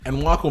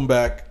And welcome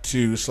back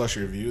to Slushy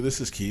Review. This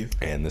is Keith.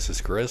 And this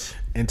is Chris.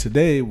 And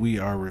today we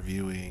are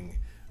reviewing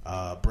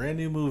a brand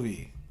new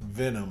movie,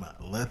 Venom,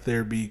 Let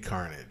There Be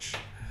Carnage.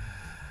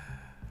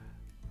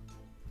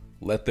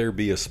 Let there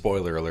be a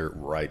spoiler alert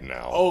right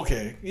now.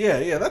 Okay.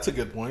 Yeah, that's a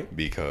good point.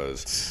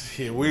 Because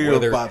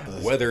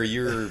whether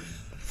you're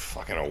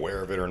fucking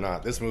aware of it or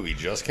not, this movie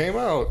just came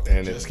out.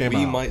 And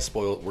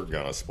we're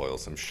gonna spoil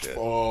some shit.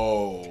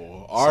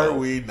 Oh, are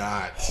we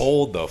not?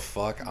 Hold the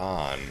fuck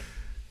on.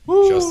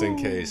 Woo. Just in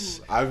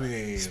case. I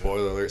mean,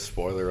 spoiler alert.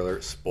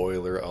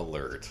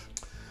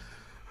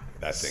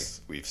 I think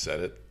we've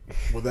said it.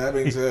 With that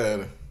being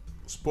said,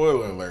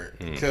 spoiler alert.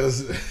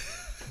 Because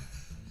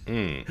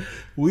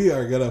we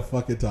are going to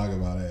fucking talk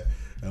about it.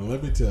 And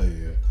let me tell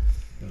you,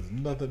 it has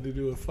nothing to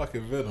do with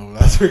fucking Venom.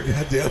 That's for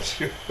goddamn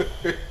sure.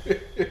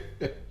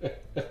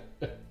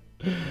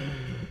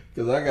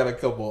 Because I got a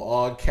couple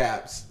all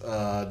caps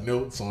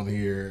notes on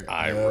here.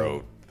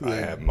 I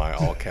have my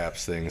all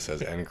caps thing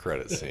says end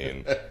credit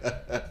scene.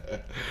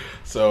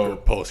 So or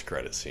post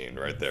credit scene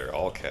right there,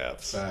 all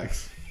caps.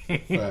 Facts. I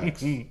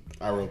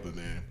wrote the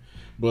name.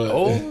 But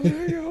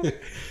there you go.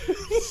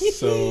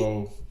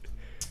 So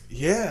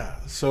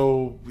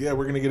we're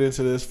gonna get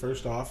into this.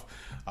 First off,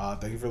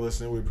 thank you for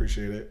listening. We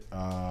appreciate it.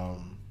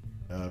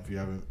 If you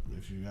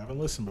haven't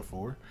listened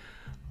before,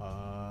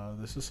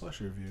 this is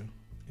Slushy Review,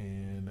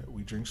 and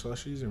we drink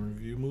slushies and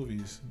review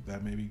movies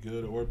that may be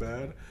good or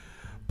bad,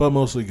 but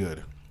mostly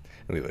good.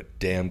 And we have a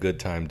damn good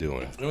time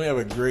doing it. And we have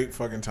a great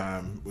fucking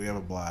time. We have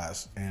a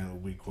blast,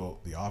 and we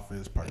quote The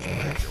Office, Parks and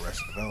Rec,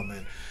 Arrested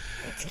Development,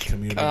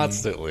 Community,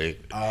 constantly,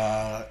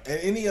 and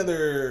any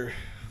other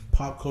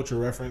pop culture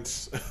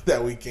reference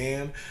that we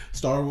can.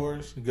 Star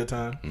Wars, good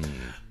time.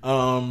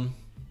 And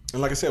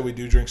like I said, we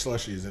do drink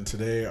slushies, and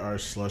today our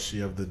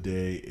slushie of the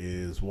day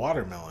is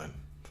watermelon.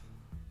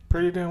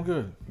 Pretty damn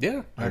good.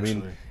 Yeah, actually. I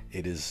mean,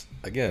 it is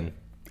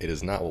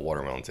not what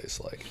watermelon tastes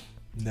like.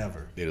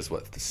 Never. It is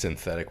what the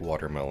synthetic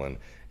watermelon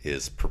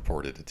is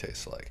purported to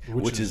taste like,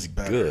 which is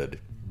better, good.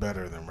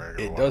 Better than regular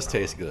watermelon. It does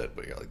taste good,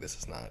 but you're like, this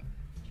is not.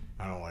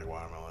 I don't like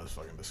watermelon. It's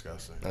fucking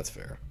disgusting. That's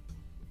fair.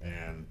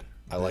 And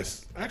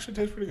actually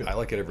tastes pretty good. I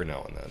like it every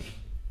now and then.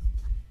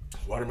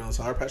 Watermelon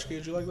Sour Patch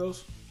Kids, you like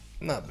those?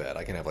 Not bad.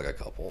 I can have like a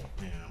couple.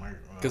 Yeah.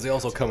 Because they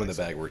also come in the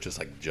bag where it's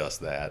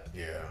just that.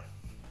 Yeah.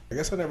 I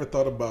guess I never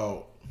thought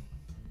about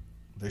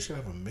they should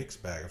have a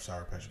mixed bag of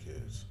Sour Patch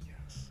Kids.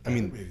 Yes. That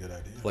would be a good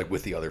idea. Like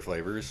with the other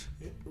flavors?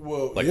 Yeah.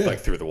 Well, like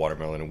through the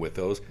watermelon and with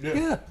those?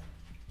 Yeah.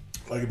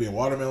 Like it could be a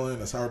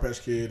watermelon, a Sour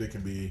Patch Kid. It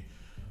can be,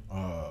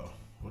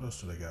 what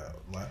else do they got?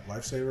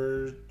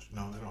 Lifesavers?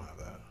 No, they don't have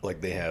that.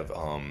 Like they have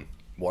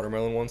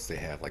watermelon ones. They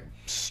have like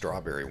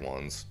strawberry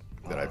ones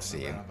that I've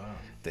seen.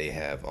 They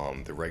have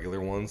the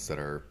regular ones that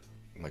are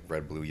like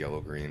red, blue,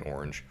 yellow, green,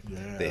 orange.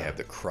 Yeah. They have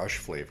the crush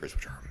flavors,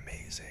 which are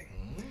amazing.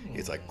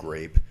 It's like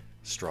grape,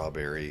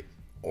 strawberry,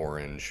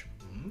 orange,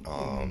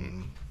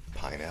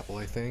 pineapple,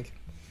 I think.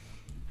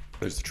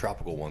 There's the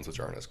tropical ones, which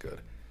aren't as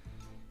good.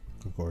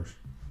 Of course.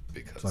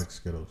 Because it's like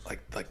Skittles.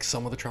 Like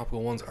some of the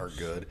tropical ones are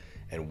good,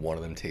 and one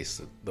of them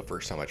tasted, the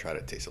first time I tried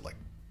it, tasted like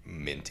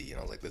minty, and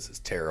I was like, this is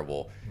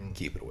terrible.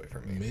 Keep it away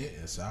from me. Mint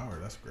and sour,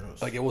 that's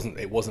gross. Like it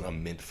wasn't a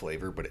mint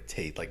flavor, but it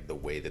tasted like the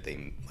way that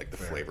they like the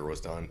flavor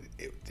was done,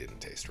 it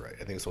didn't taste right. I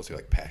think it was supposed to be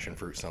like passion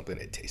fruit something.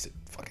 It tasted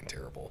fucking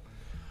terrible.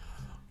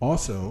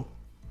 Also,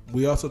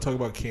 we also talk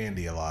about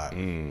candy a lot,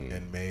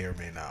 and may or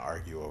may not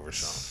argue over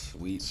some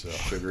sweet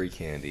sugary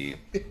candy.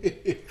 From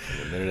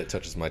the minute it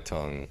touches my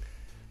tongue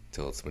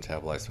till it's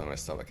metabolized by my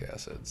stomach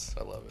acids,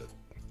 I love it.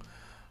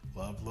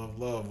 Love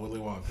Willy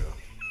Wonka.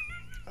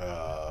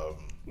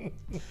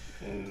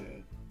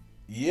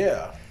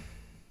 Yeah,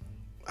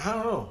 I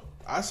don't know.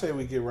 I say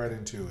we get right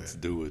into it. Let's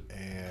do it.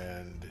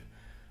 And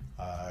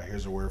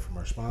here's a word from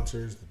our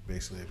sponsors.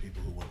 Basically, the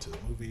people who went to the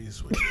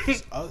movies, which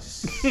is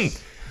us. The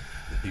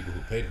people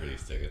who paid for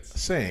these tickets.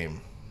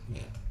 Same.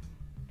 Yeah.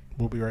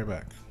 We'll be right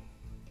back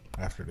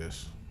after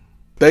this.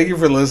 Thank you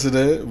for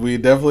listening. We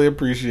definitely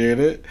appreciate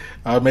it.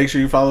 Make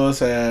sure you follow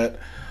us at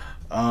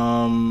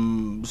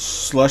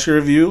Slushy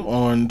Review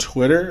on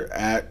Twitter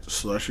at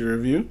Slushy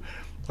Review.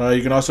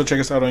 You can also check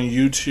us out on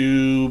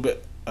YouTube.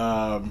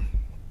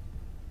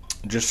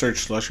 Just search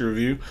Slushy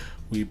Review.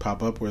 We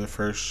pop up. We're the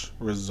first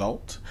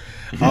result.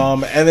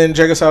 And then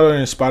check us out on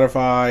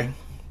Spotify,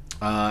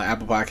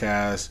 Apple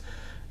Podcasts,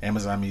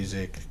 Amazon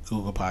Music,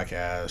 Google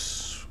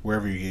Podcasts,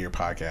 wherever you get your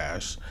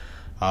podcasts.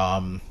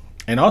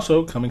 And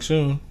also, coming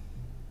soon,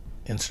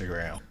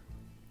 Instagram.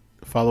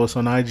 Follow us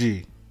on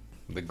IG.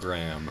 The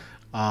gram.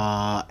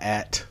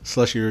 At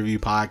Slushy Review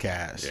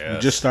Podcast. Yes.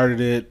 We just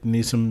started it.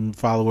 Need some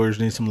followers,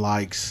 need some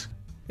likes.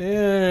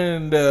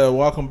 And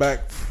welcome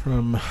back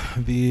from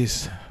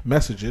these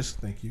messages.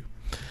 Thank you.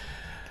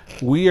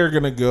 We are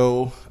going to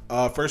go.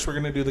 First, we're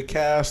going to do the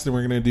cast, then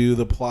we're going to do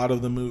the plot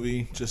of the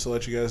movie, just to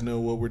let you guys know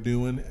what we're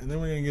doing. And then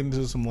we're going to get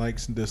into some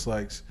likes and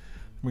dislikes.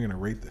 We're going to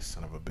rate this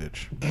son of a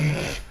bitch.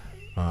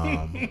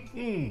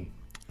 And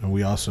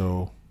we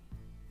also,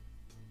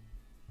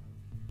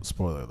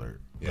 spoiler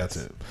alert. Yes. That's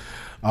it.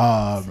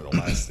 For the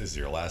last, this is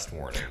your last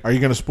warning. Are you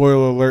going to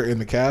spoiler alert in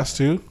the cast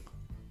too?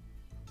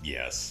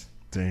 Yes.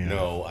 Damn.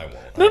 No, I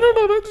won't. No.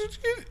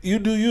 You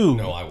do you.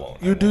 No, I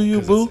won't. You do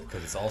you, boo.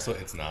 Because it's also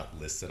it's not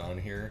listed on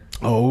here.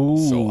 Oh.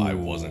 So I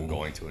wasn't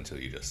going to until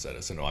you just said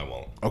it. So no, I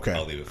won't. Okay.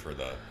 I'll leave it for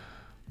the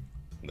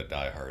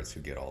diehards who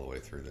get all the way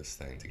through this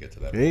thing to get to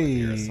that Hey. point.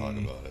 Hear us talk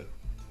about it.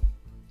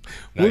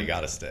 Now We'll- you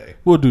gotta stay.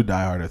 We'll do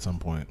Die Hard at some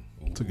point.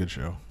 It's a good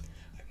show.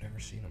 I've never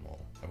seen them all.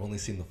 I've only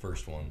seen the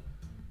first one.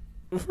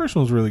 The first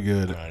one's really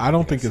good. I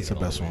don't think it's the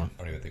best one.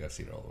 I don't even think I've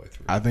seen it all the way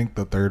through. I think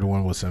the third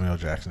one with Samuel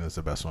Jackson is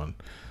the best one.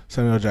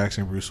 Samuel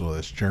Jackson, Bruce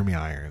Willis, Jeremy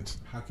Irons.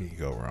 How can you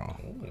go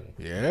wrong?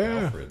 Ooh,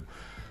 Yeah. Alfred.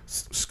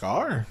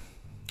 Scar.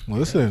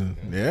 Listen,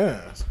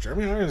 yeah.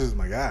 Jeremy Irons is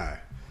my guy.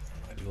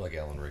 I do like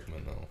Alan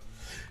Rickman though.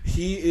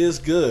 He is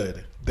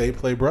good. They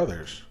play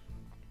brothers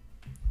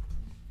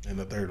in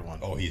the third one.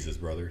 Oh, he's his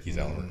brother. He's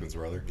Alan Rickman's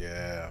brother.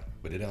 Yeah.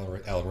 But did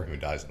Alan Rickman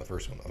dies in the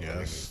first one though? Yes.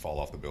 Yes. He fall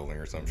off the building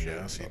or some shit.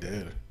 Yes, he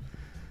did.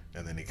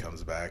 And then he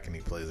comes back and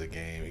he plays a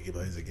game. He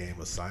plays a game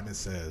of Simon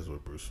Says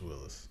with Bruce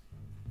Willis.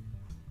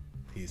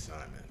 He's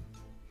Simon.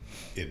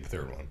 In the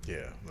third one.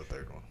 Yeah, the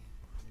third one.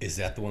 Is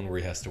that the one where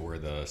he has to wear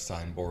the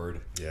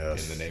signboard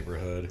Yes. in the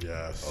neighborhood?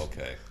 Yes.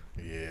 Okay.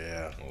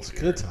 Yeah. Oh, It's a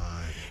dear. good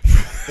time.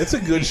 It's a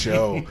good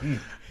show.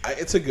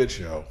 It's a good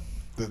show.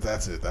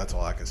 That's it. That's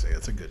all I can say.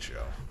 It's a good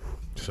show.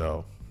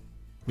 So,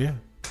 yeah.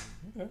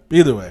 Okay.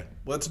 Either way,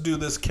 let's do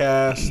this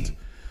cast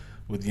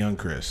with young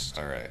Chris.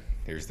 All right.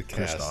 Here's the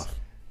cast. Christoph.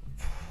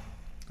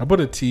 I put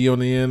a T on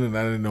the end and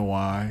I didn't know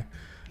why.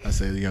 I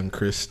say the young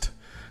Christ.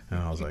 And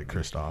I was like,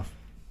 Christoph.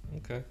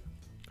 Okay.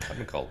 I've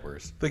been called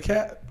worse. The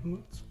cat,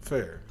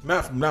 fair.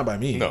 Not by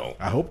me. No.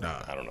 I hope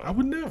not. I don't know. I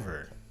would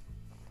never.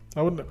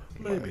 I would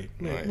maybe.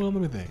 Might. Well,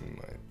 let me think. You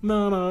might.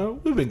 No,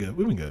 we've been good.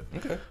 We've been good.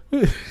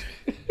 Okay.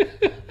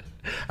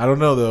 I don't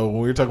know though.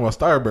 When we were talking about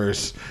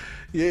Starburst,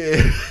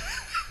 yeah,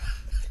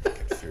 I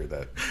can fear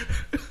that.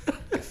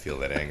 I feel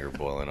that anger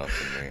boiling up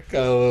in me.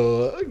 got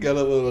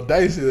a little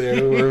dicey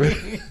there.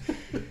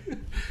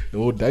 The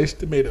old diced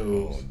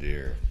tomatoes. Oh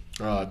dear.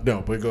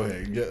 No, but go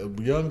ahead.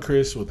 Young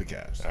Chris with the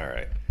cast. All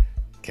right.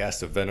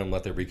 Cast of Venom,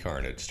 Let There Be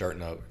Carnage.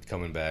 Starting out,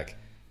 coming back,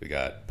 we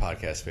got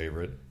podcast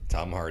favorite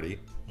Tom Hardy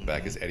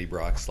back as Eddie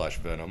Brock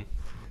 / Venom,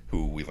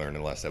 who we learned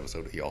in the last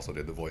episode he also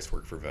did the voice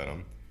work for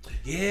Venom.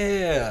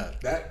 Yeah,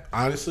 that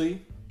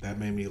honestly that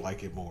made me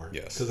like it more.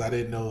 Yes. because I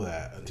didn't know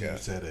that until Yeah. you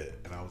said it,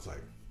 and I was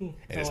like, And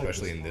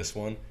especially in this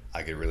one,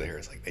 I could really hear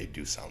it's like they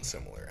do sound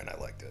similar, and I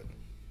liked it.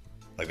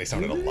 Like they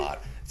sounded a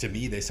lot. To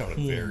me, they sounded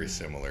very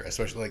similar,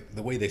 especially like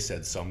the way they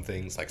said some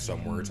things, like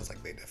some words. I was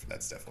like,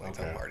 that's definitely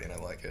Tom Okay. Hardy, and I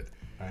like it.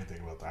 I didn't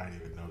think about that. I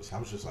didn't even notice. I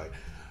was just like,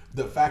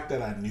 the fact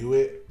that I knew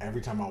it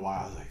every time I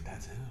watched, I was like,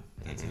 that's him.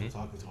 That's him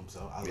talking to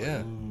himself. I was Yeah,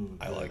 like, ooh,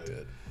 I good. liked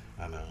it.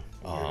 I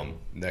know.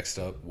 Next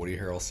up, Woody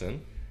Harrelson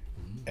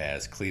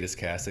as Cletus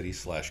Cassidy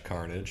 /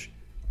 Carnage,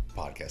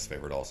 podcast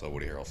favorite also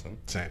Woody Harrelson.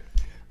 Same.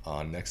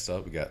 Next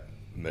up, we got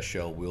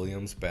Michelle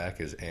Williams back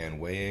as Anne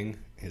Weying,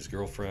 his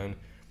girlfriend.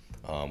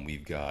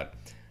 We've got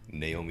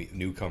Naomi,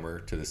 newcomer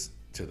to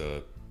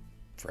the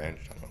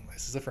franchise. I don't know.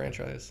 Is this a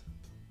franchise?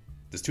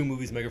 Does 2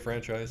 movies make a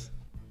franchise?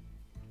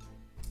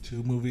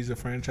 2 movies a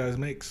franchise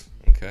makes.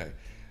 Okay.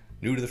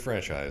 New to the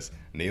franchise,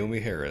 Naomi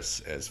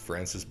Harris as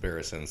Frances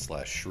Barrison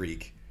 /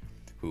 Shriek,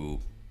 who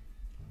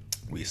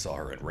we saw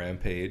her in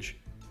Rampage.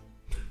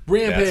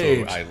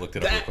 Rampage. That's what I looked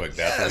it up real quick.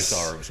 That's where we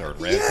saw her. We saw her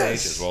in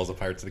Rampage as well as the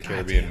Pirates of the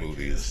Caribbean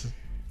movies.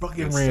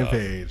 Fucking Good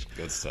Rampage. Stuff.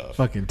 Good stuff.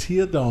 Fucking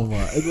Tia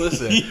Doma. And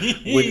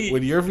listen,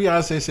 when your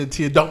fiance said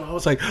Tia Doma, I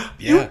was like,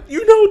 Yeah.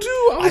 you know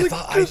too. I was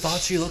I thought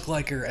she looked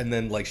like her, and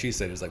then like she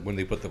said, it's like when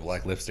they put the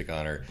black lipstick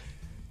on her,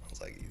 I was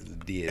like,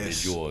 David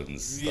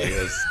Jordans.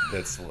 Like,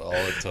 that's all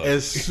it took.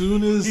 as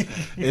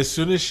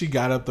soon as she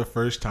got up the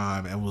first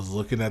time and was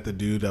looking at the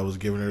dude that was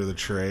giving her the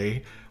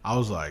tray, I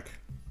was like,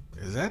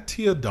 is that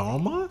Tia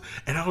Doma?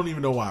 And I don't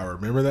even know why I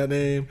remember that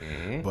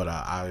name, but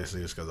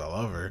obviously it's because I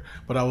love her.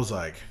 But I was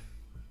like,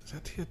 is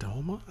that Tia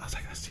Doma? I was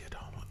like, that's Tia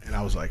Doma. And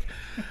I was like,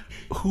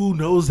 who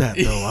knows that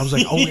though? I was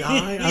like, only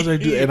I was like,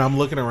 dude. And I'm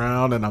looking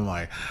around and I'm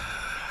like,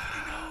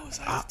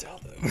 I have to tell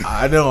them.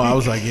 I know. I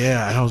was like,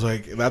 yeah. And I was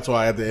like, that's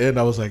why at the end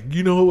I was like,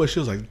 you know what? She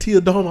was like, Tia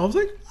Doma. I was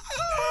like,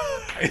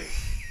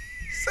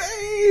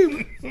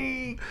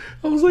 same.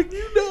 I was like,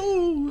 you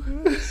know.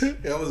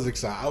 I was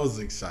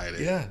excited.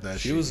 Yeah, that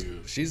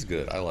she's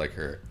good. I like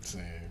her.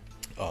 Same.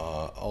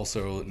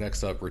 Also,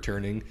 next up,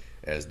 returning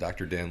as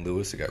Dr. Dan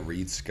Lewis, we got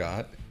Reed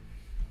Scott.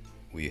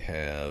 We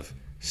have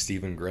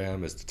Stephen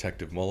Graham as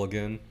Detective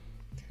Mulligan.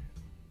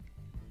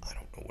 I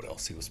don't know what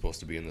else he was supposed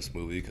to be in this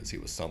movie because he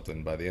was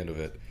something by the end of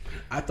it.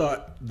 I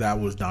thought that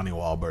was Donnie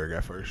Wahlberg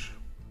at first.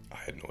 I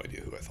had no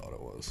idea who I thought it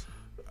was.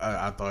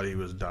 I thought he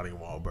was Donnie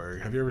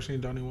Wahlberg. Have you ever seen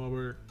Donnie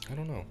Wahlberg? I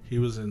don't know. He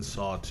was in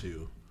Saw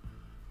 2.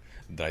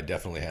 That I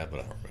definitely have,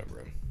 but I don't remember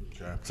him.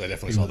 Okay. Because I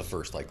definitely saw the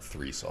first like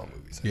 3 Saw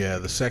movies. Yeah,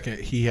 the second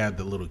he had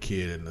the little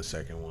kid in the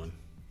second one.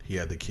 He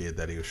had the kid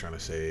that he was trying to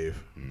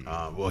save.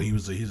 Well,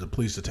 he's a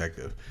police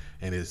detective,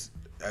 and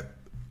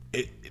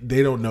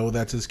they don't know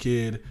that's his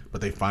kid, but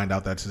they find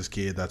out that's his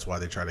kid. That's why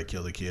they try to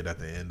kill the kid at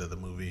the end of the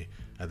movie,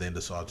 at the end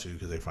of Saw 2,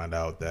 because they find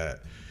out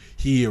that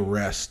he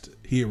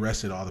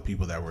arrested all the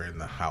people that were in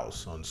the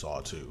house on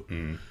Saw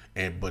 2,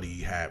 but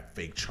he had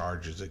fake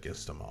charges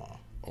against them all.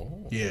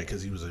 Oh. Yeah,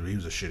 because he was a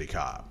shitty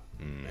cop,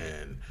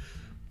 and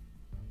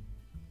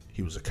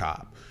he was a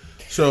cop.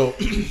 So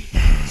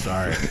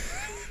sorry.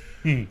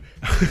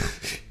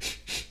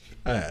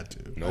 I had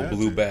to. No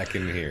blue back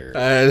in here.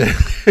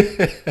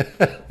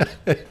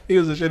 He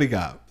was a shitty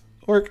cop.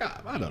 Or a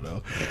cop. I don't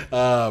know.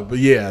 But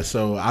yeah,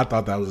 so I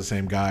thought that was the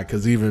same guy,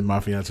 because even my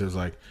fiance was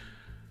like,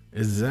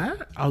 is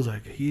that? I was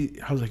like, he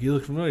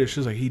looked familiar. She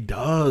was like, he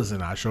does.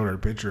 And I showed her a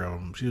picture of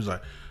him. She was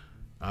like,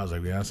 yeah,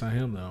 that's not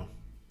him though.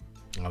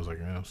 I was like,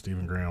 yeah,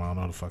 Stephen Graham. I don't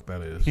know who the fuck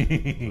that is.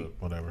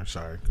 But whatever.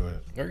 Sorry. Go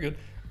ahead. Very good.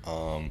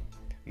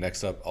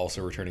 Next up,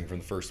 also returning from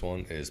the first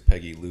one, is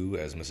Peggy Lou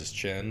as Mrs.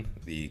 Chen,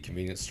 the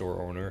convenience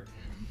store owner.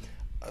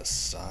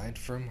 Aside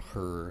from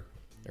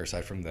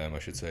them, I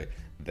should say,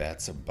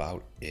 that's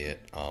about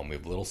it. We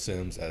have Little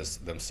Sims as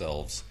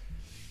themselves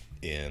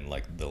in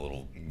like the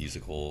little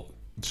musical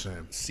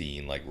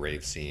scene, like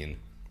rave scene,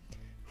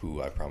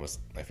 who I promised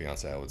my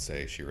fiance I would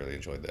say she really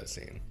enjoyed that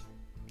scene.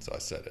 So I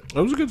said it.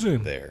 That was a good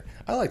scene. There.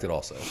 I liked it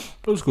also.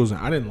 It was a cool scene.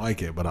 I didn't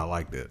like it, but I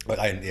liked it. Like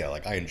I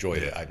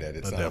enjoyed it.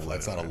 It's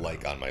not a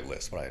like on my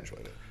list, but I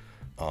enjoyed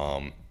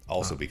it.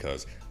 Also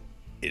because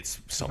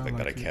it's something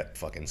that I kept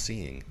fucking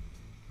seeing.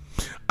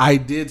 I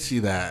did see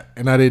that,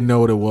 and I didn't know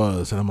what it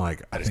was, and I'm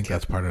like, I think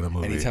that's part of the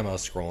movie. Anytime I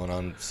was scrolling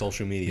on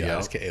social media,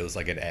 it was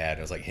like an ad.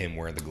 It was like him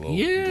wearing the glow.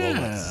 Yeah.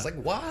 Glow lenses. It's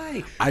like,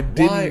 why?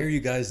 Why are you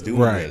guys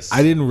doing this?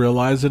 I didn't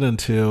realize it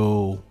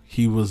until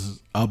he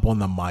was up on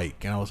the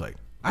mic, and I was like,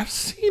 I've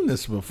seen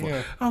this before.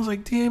 Yeah. I was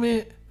like, damn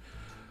it.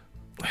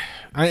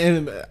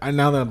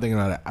 Now that I'm thinking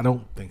about it, I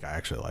don't think I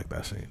actually like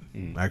that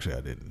scene. Actually,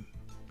 I didn't.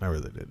 I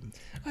really didn't.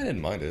 I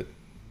didn't mind it,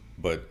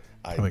 but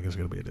I think it's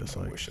gonna be a I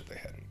dislike. wish that they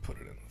hadn't put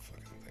it in the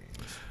fucking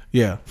thing.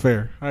 Yeah,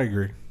 fair. I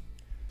agree.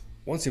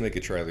 Once you make a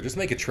trailer, just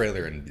make a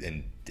trailer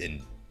and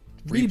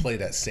replay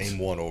that same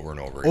one over and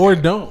over Or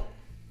again. don't.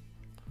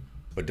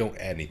 But don't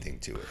add anything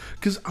to it.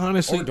 Because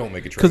honestly, Or don't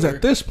make a because trailer.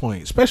 at this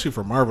point, especially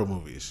for Marvel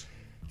movies,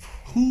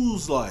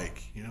 who's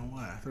like, you know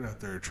what? After that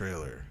third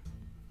trailer,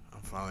 I'm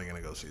finally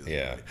gonna go see this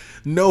movie.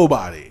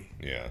 Nobody.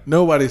 Yeah.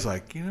 Nobody's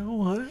like, you know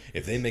what?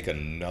 If they make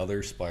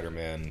another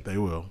Spider-Man They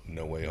will.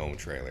 No Way Home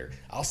trailer,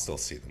 I'll still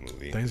see the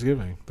movie.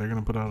 Thanksgiving, they're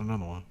gonna put out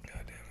another one.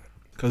 God damn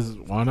it. Because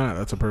why not?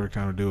 That's a perfect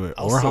time to do it.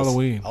 I'll Or still-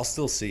 Halloween. I'll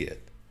still see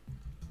it.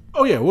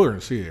 Oh yeah, we're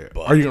gonna see it.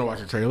 But- Are you gonna watch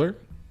the trailer?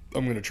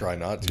 I'm going to try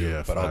not to,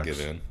 Yeah, but I'll facts. give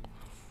in.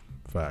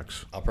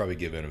 Facts. I'll probably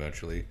give in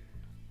eventually.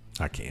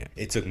 I can't.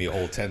 It took me a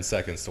whole 10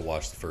 seconds to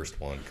watch the first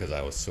one because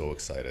I was so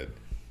excited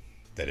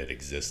that it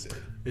existed.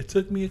 It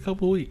took me a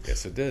couple weeks.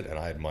 Yes, it did, and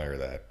I admire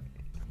that.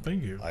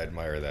 Thank you. I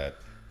admire that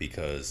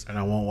because And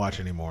I won't watch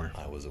anymore.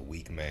 I was a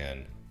weak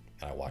man,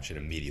 and I watched it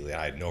immediately,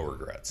 and I had no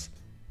regrets.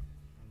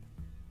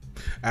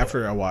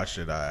 After I watched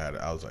it,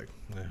 I was like,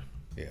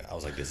 Yeah, I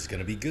was like, this is going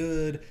to be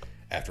good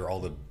after all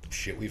the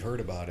shit we've heard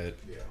about it.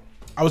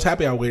 I was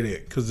happy I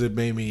waited because it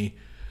made me.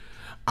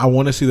 I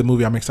want to see the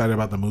movie. I'm excited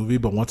about the movie,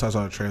 but once I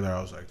saw the trailer,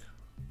 I was like,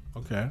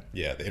 okay.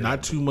 Yeah,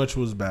 Not too much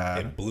was bad.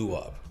 It blew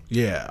up.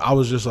 Yeah, I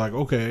was just like,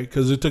 okay,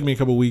 because it took me a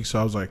couple weeks, so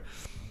I was like,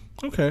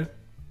 okay.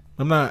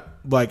 I'm not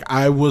like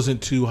I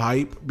wasn't too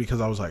hype because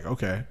I was like,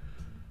 okay,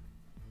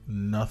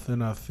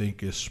 nothing I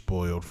think is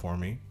spoiled for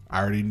me. I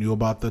already knew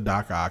about the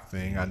Doc Ock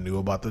thing. I knew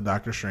about the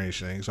Doctor Strange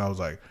thing, so I was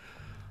like,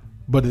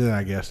 but then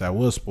I guess that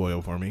was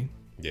spoiled for me.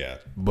 Yeah.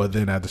 But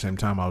then at the same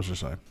time, I was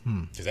just like,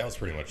 Because that was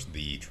pretty much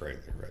the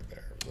trailer right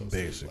there. Those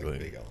Basically. like,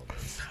 big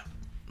elements.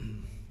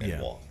 And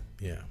yeah, Wong.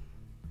 yeah.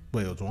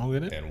 Wait, was Wong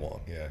in it? And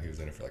Wong. Yeah, he was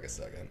in it for like a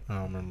second. I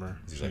don't remember.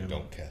 He's seeing like, it.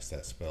 don't cast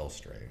that spell,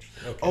 Strange.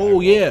 Okay, I Oh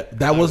won't. yeah,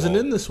 that I wasn't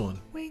won't. in this one.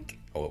 Wink.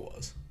 Oh, it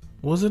was.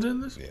 Was it in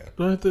this? Yeah.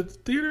 At the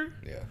theater?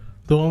 Yeah.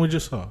 The one we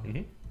just saw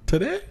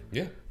today?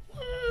 Yeah.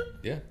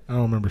 Yeah. I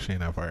don't remember seeing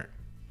that part,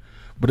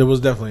 but it was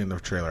definitely in the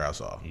trailer I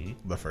saw,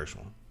 the first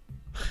one.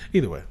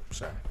 Either way,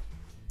 sorry,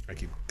 I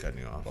keep cutting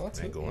you off Well, that's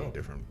and it. going No.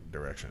 different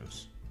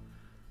directions.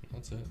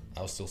 That's it.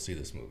 I'll still see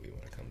this movie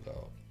when it comes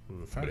out.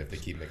 But if they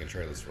keep making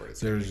trailers for it,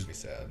 it's going to make me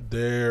sad.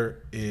 There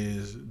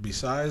is,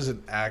 besides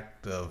an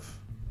act of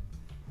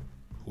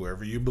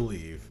whoever you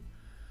believe,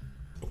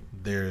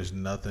 there is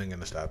nothing going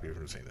to stop you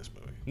from seeing this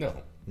movie.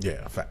 No.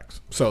 Yeah,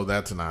 facts. So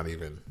that's not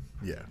even,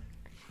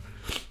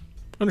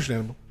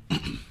 understandable.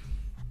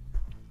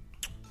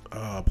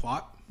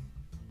 Plot.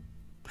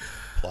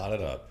 Plot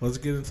it up. Let's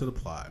get into the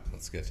plot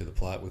Let's get to the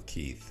plot with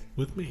Keith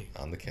with me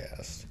on the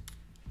cast.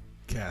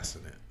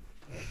 casting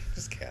it,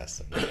 Just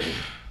casting.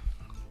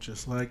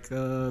 just like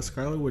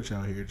Scarlet Witch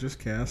out here, just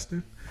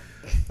casting.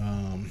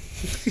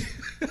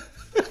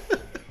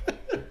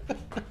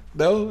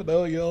 No,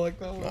 you don't like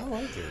that one. I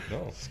liked it.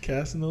 No. Just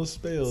casting those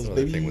spells, That's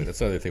another, baby. that's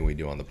another thing we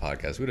do on the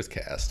podcast. We just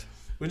cast.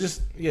 We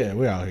just,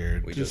 we're out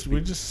here. We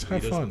just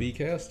have fun. be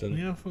casting.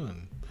 We have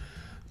fun.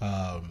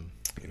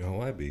 You know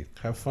who I be.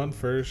 Have fun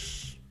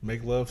first.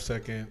 Make love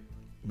second.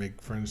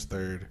 Make friends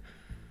third.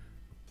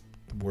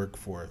 Work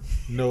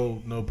fourth.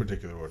 No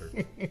particular order,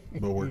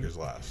 but work is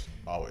last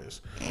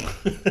always.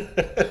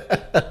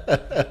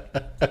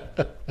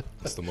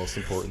 That's the most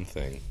important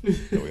thing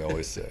that we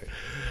always say.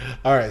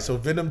 All right, so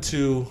Venom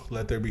 2,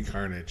 Let There Be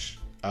Carnage.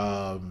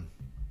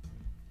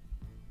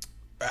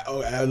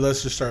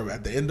 Let's just start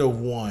at the end of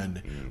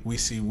 1. We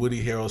see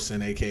Woody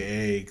Harrelson,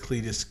 aka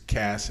Cletus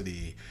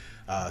Cassidy,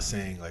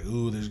 saying like,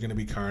 "Ooh, there's gonna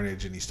be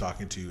carnage," and he's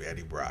talking to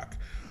Eddie Brock.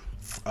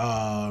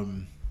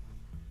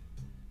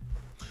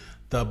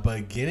 The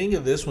beginning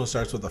of this one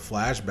starts with a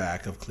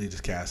flashback of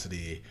Cletus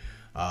Cassidy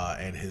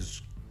and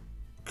his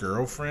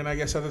girlfriend, I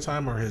guess at the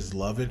time, or his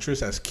love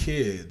interest as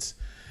kids,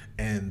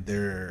 and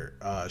they're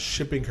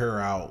shipping her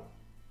out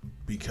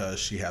because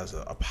she has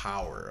a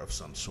power of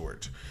some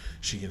sort.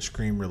 She can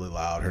scream really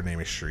loud. Her name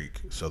is Shriek,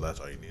 so that's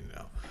all you need to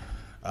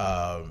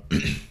know.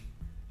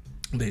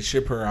 They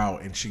ship her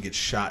out, and she gets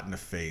shot in the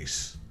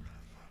face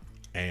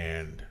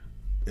and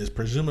is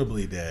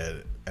presumably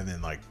dead. And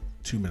then, like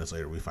 2 minutes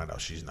later, we find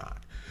out she's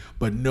not.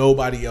 But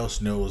nobody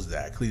else knows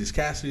that. Cletus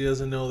Cassidy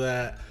doesn't know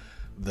that.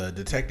 The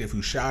detective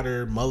who shot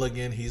her,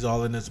 Mulligan, he's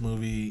all in this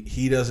movie.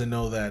 He doesn't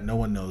know that. No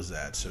one knows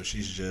that. So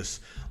she's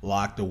just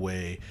locked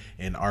away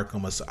in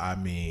Arkham.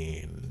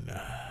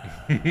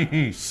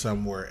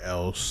 Somewhere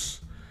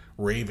else.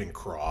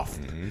 Ravencroft.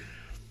 Mm-hmm.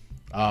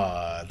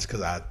 It's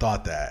because I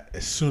thought that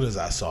as soon as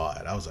I saw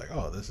it. I was like,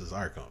 oh, this is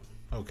Arkham.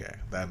 Okay,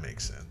 that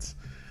makes sense.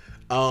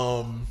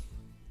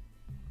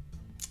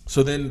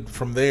 So then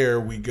from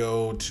there, we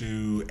go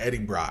to Eddie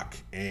Brock,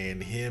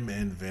 and him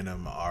and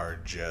Venom are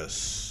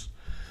just...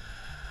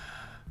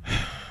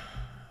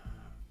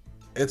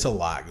 It's a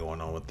lot going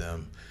on with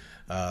them.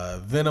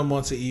 Venom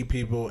wants to eat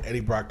people.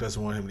 Eddie Brock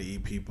doesn't want him to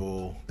eat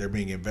people. They're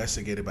being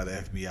investigated by the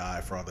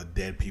FBI for all the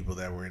dead people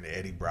that were in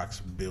Eddie Brock's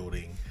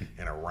building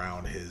and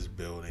around his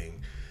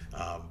building,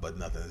 but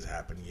nothing has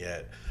happened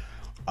yet.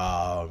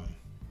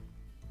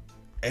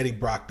 Eddie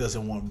Brock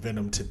doesn't want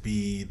Venom to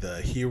be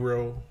the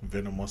hero.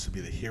 Venom wants to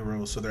be the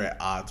hero, so they're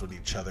at odds with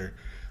each other.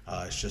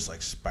 It's just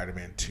like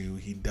Spider-Man 2.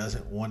 He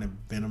doesn't want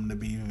Venom to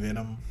be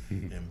Venom,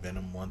 and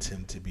Venom wants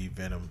him to be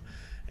Venom.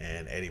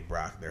 And Eddie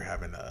Brock, they're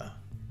having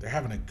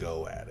a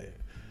go at it,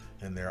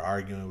 and they're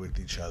arguing with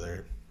each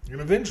other.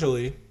 And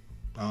eventually,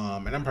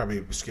 and I'm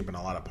probably skipping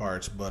a lot of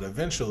parts, but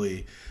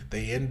eventually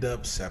they end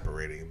up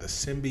separating. The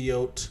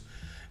symbiote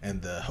and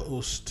the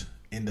host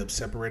end up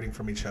separating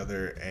from each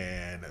other,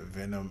 and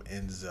Venom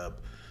ends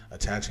up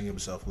attaching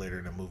himself later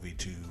in the movie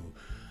to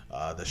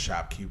the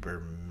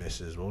shopkeeper,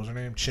 Mrs. What was her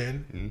name?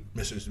 Chen?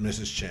 Mm-hmm.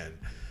 Mrs. Chen.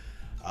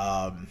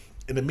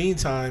 In the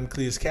meantime,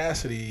 Cletus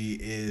Cassidy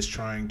is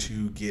trying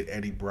to get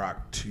Eddie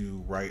Brock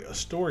to write a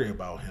story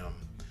about him.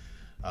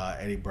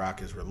 Eddie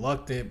Brock is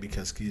reluctant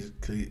because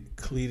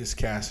Cletus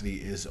Cassidy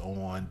is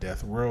on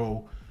death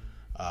row.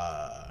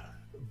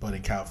 But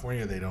in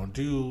California, they don't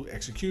do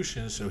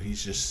executions, so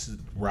he's just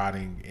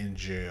rotting in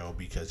jail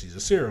because he's a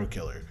serial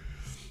killer.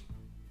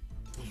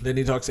 Then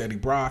he talks to Eddie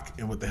Brock,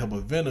 and with the help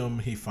of Venom,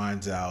 he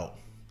finds out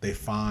they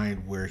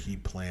find where he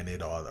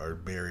planted or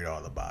buried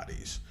all the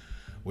bodies,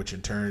 which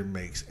in turn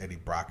makes Eddie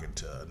Brock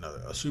into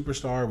a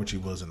superstar, which he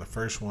was in the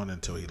first one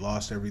until he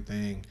lost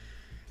everything.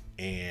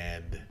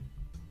 And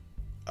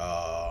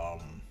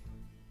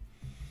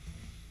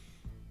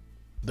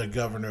the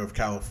governor of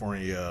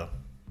California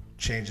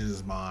changes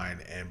his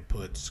mind and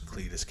puts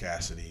Cletus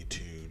Cassidy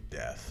to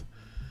death.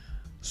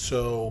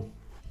 So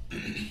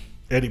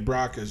Eddie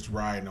Brock is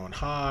riding on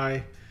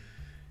high.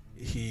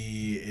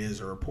 He is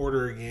a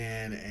reporter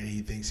again, and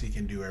he thinks he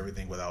can do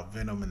everything without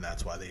Venom, and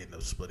that's why they end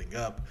up splitting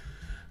up.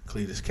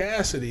 Cletus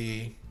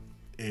Cassidy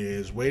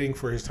is waiting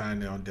for his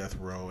time on death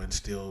row, and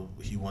still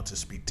he wants to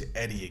speak to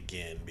Eddie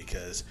again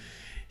because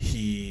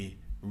he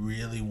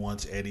really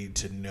wants Eddie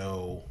to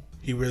know.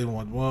 I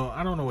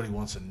don't know what he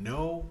wants to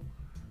know,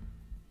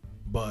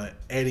 but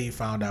Eddie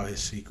found out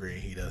his secret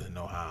and he doesn't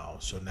know how.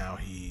 So now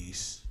he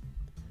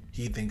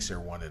thinks they're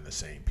one and the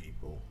same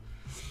people.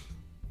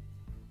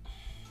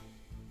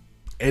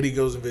 Eddie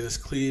goes and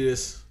visits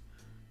Cletus,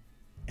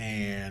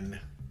 and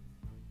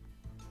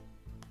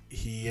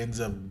he ends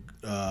up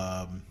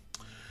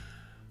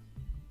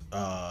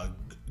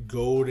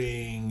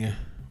goading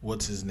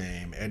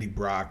Eddie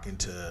Brock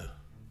into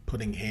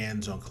putting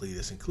hands on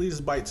Cletus, and Cletus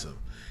bites him.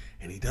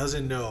 And he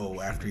doesn't know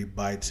after he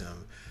bites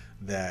him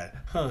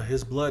that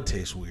his blood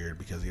tastes weird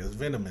because he has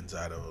venom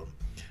inside of him.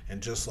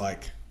 And just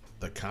like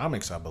the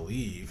comics, I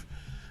believe,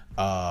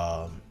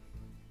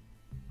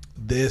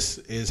 this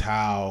is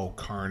how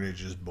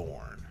Carnage is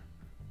born.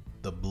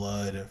 The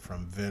blood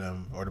from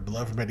Venom, or the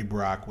blood from Eddie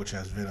Brock, which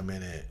has venom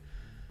in it,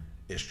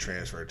 is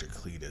transferred to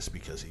Cletus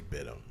because he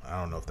bit him. I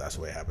don't know if that's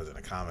the way it happens in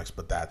the comics,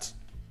 but that's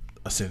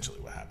essentially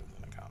what happens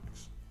in the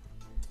comics.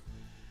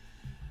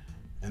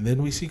 And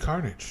then we see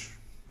Carnage,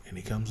 and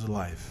he comes to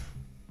life.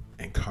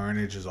 And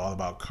Carnage is all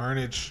about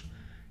Carnage,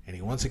 and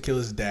he wants to kill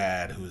his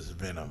dad, who is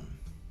Venom.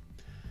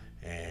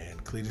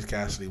 And Cletus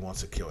Cassidy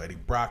wants to kill Eddie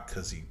Brock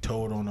because he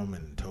told on him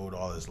and told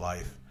all his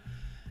life.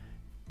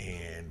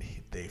 And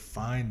they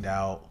find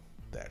out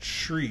that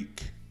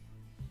Shriek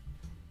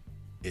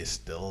is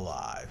still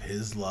alive.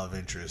 His love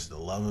interest, the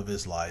love of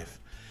his life,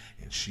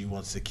 and she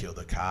wants to kill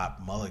the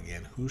cop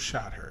Mulligan who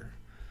shot her.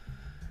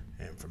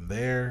 And from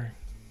there,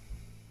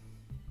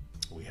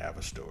 we have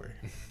a story.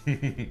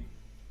 And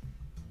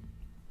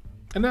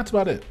that's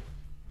about it.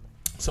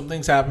 Some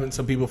things happen,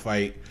 some people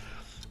fight,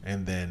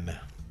 and then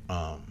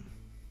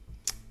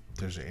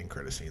there's an end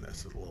credit scene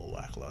that's a little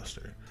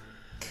lackluster.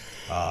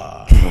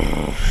 Bite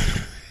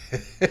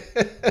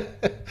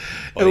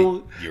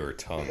your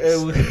tongue,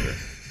 sir.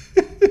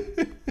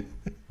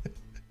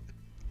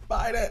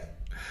 Bite it.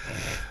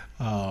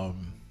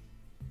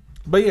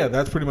 But yeah,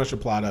 that's pretty much the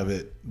plot of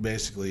it.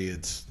 Basically,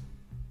 it's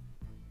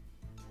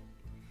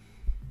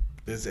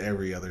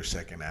every other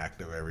second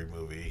act of every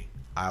movie.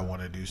 I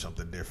want to do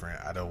something different.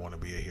 I don't want to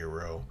be a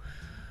hero,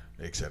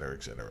 etc.,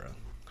 etc.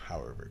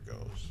 However it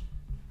goes.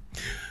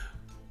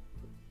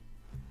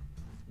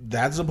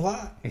 That's the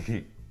plot.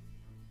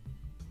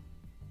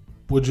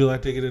 Would you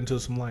like to get into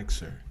some likes,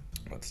 sir?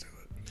 Let's do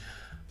it.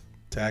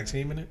 Tag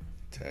teaming it?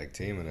 Tag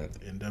teaming it.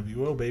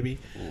 NWO, baby.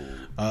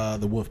 The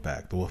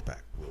Wolfpack. The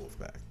Wolfpack.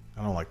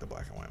 I don't like the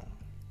black and white one.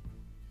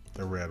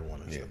 The red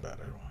one is the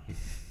better one.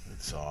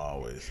 It's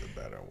always the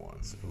better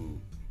one. So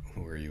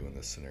who are you in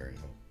this scenario?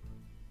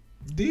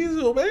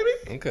 Diesel, baby.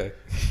 Okay.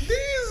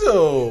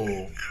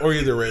 Diesel. Or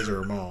either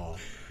Razor or Maul.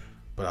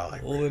 But I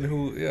like Well, then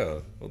who? Yeah.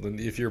 Well, then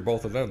if you're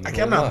both of them,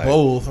 then I'm not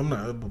both. I'm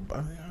not. I don't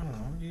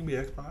know. You can be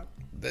X-Pac.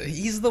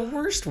 He's the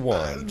worst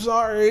one. I'm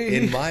sorry.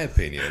 In my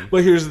opinion.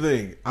 But here's the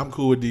thing. I'm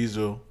cool with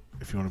Diesel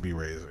if you want to be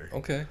Razor.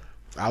 Okay.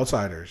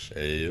 Outsiders.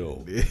 Hey,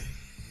 yo.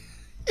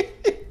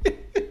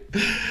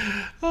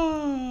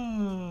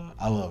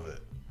 I love it.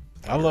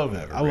 I love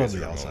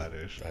the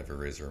Outsiders. I have a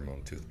Razor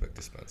Ramon toothpick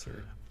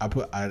dispenser. I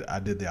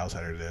did the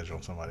Outsider's Edge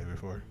on somebody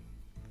before.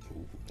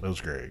 Ooh. It was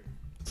great.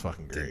 It's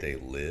fucking great.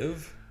 Did they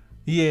live?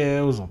 Yeah,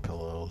 it was on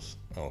pillows.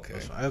 Okay.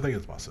 I think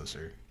it's my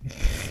sister,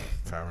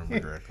 if I remember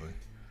correctly.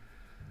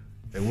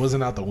 It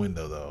wasn't out the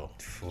window though.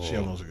 Oh. She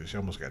almost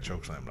got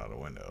chokeslammed out the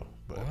window.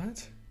 But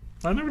What?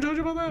 I never told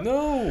you about that.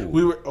 No.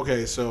 We were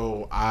okay.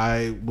 So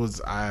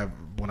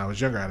when I was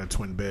younger, I had a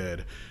twin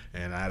bed,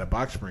 and I had a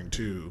box spring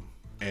too,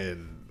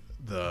 and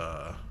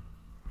the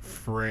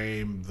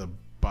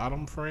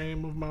bottom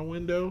frame of my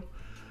window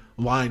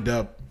lined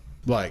up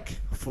like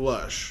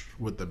flush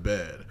with the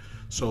bed.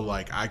 So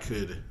like I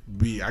could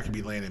be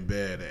laying in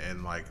bed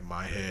and like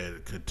my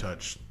head could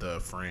touch the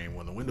frame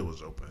when the window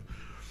was open.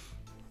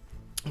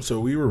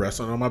 So we were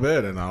wrestling on my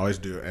bed, and I always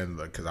do, and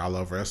because I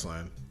love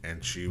wrestling,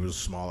 and she was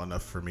small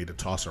enough for me to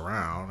toss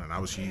around, and I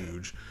was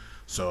huge.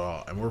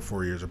 So and we're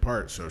 4 years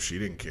apart, so she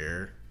didn't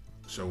care.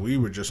 So we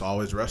were just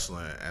always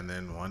wrestling, and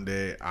then one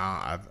day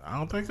I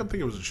think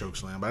it was a choke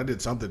slam, but I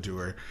did something to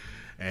her,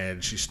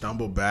 and she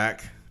stumbled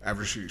back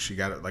after she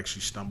got it. Like she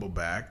stumbled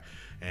back,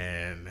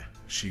 and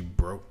she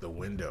broke the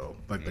window,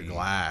 like the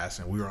glass,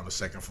 and we were on the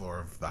second floor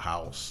of the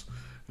house.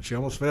 And she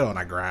almost fell, and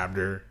I grabbed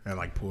her and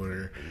like pulled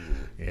her.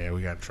 Yeah,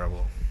 we got in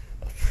trouble.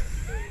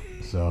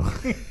 So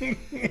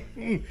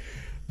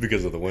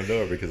because of the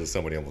window or because of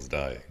somebody almost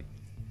dying?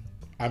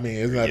 I mean,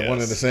 isn't that Yes. one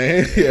and the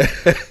same? Yeah.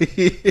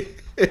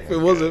 If it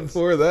wasn't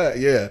for that,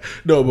 yeah.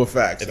 No, but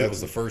facts. If it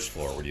was the first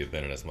floor, would you have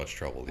been in as much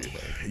trouble, do you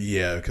think?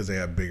 Yeah, because they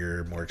have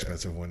bigger, more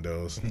expensive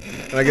windows.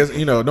 And I guess,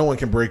 no one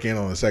can break in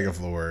on the second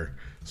floor.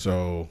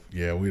 So,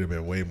 yeah, we'd have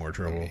been way more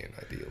trouble. I mean,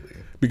 ideally.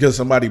 Because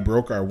somebody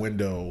broke our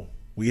window.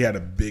 We had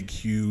a big,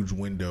 huge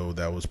window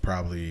that was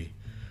probably,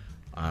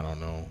 I don't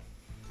know,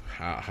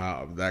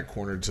 how that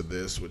corner to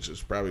this, which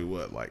is probably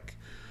like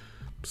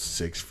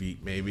 6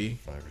 feet maybe.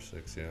 5 or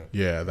 6, yeah.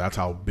 Yeah, that's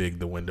how big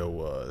the window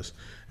was.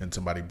 And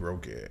somebody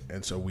broke it.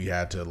 And so we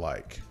had to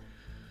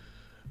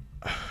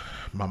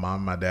my mom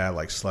and my dad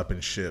slept in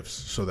shifts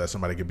so that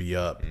somebody could be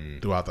up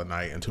throughout the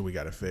night until we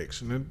got it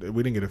fixed. And then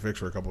we didn't get it fixed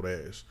for a couple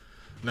days.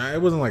 Now,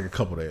 it wasn't like a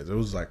couple days. It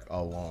was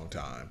a long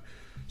time.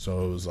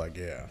 So it was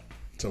yeah.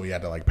 So we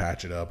had to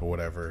patch it up or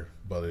whatever.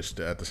 But it's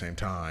at the same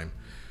time,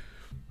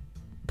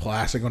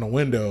 plastic on a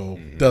window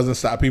doesn't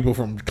stop people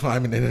from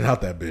climbing in and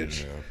out that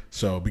bitch. Yeah.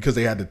 So because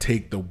they had to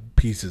take the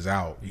pieces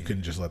out, you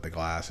couldn't just let the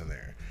glass in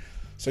there.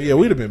 So yeah,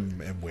 we'd have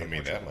been in way more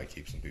that trouble. might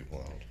keep some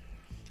people out.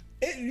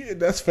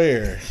 That's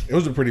fair. It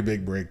was a pretty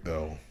big break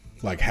though.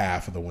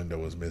 Half of the window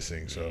was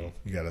missing, so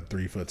you got a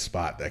 3-foot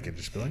spot that could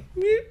just be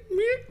meep,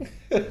 meep.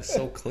 It was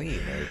so clean.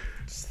 I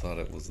just thought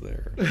it was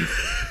there.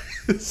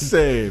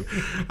 Same.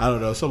 I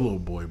don't know. Some little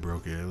boy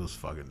broke it. It was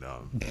fucking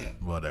dumb.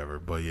 Whatever.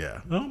 But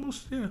yeah,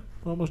 almost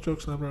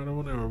jokes on around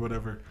or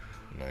whatever.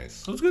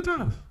 Nice. It was good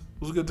times.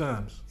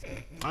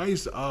 I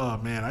used to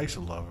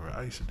love her.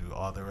 I used to do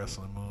all the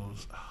wrestling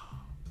moves.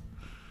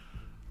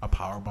 I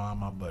powerbomb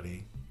my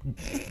buddy.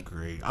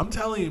 Great. I'm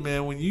telling you,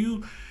 man, when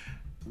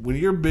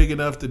you're big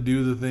enough to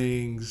do the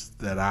things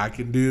that I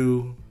can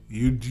do,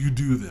 you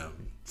do them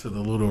to the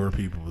littler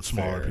people, the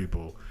smaller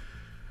people.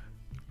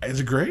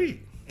 It's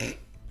great.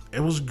 It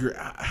was great.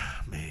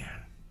 Man,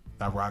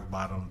 I rock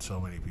bottomed so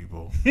many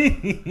people.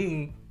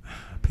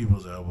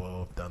 People's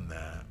elbow, I've done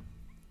that.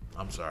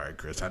 I'm sorry,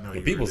 Chris. I know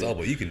you. People's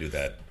elbow, you can do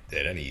that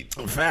at any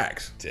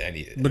Facts. to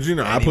any. But you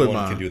know, I anyone put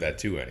my can do that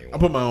to anyone. I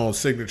put my own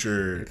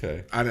signature.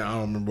 Okay. I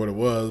don't remember what it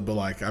was, but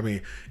like, I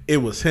mean, it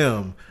was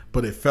him,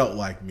 but it felt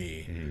like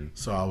me. Mm-hmm.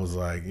 So I was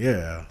like,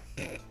 yeah,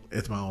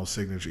 it's my own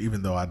signature,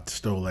 even though I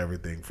stole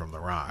everything from The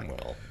Rock.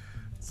 Well,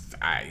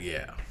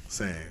 Yeah,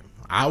 same.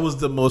 I was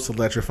the most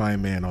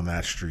electrifying man on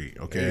that street.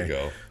 Okay, there you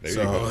go. There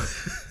so,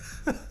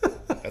 you go.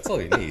 That's all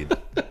you need.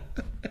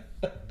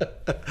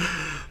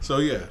 So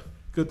yeah,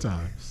 good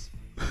times.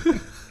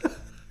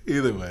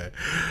 Either way,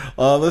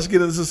 let's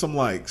get into some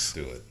likes.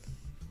 Do it.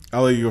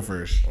 I'll let you go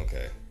first.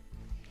 Okay.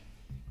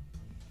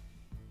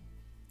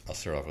 I'll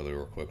start off with a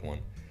real quick one.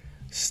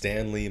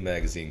 Stan Lee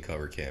magazine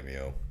cover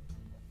cameo.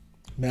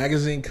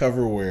 Magazine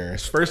cover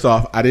wears. First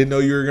off, I didn't know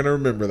you were gonna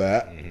remember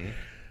that. Mm-hmm.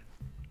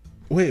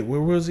 Wait,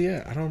 where was he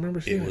at? I don't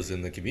remember seeing It was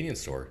in the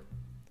convenience store.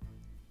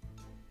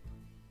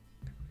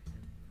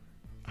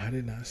 I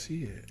did not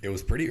see it. It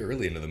was pretty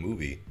early into the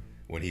movie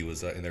when he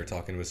was in there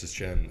talking to Mrs.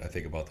 Chen, I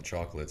think, about the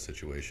chocolate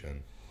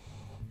situation.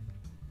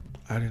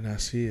 I did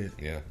not see it.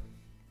 Yeah. He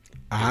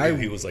I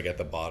was like at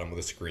the bottom of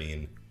the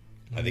screen.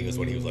 I think it was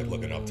when he was like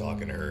looking up,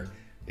 talking to her.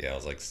 Yeah, I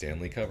was like,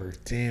 Stanley cover.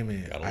 damn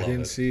it. Gotta I love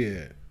didn't it. see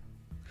it.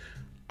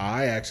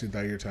 I actually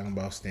thought you were talking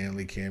about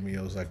Stanley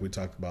cameos like we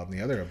talked about in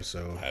the other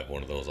episode. I have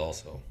one of those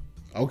also.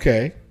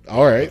 Okay.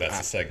 All right. But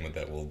that's a segment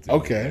that we'll do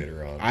Okay.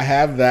 later on. I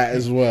have that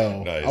as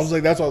well. Nice. I was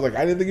like, that's why I was like,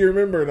 I didn't think you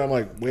remember. And I'm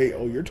like, wait,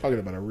 oh, you're talking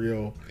about a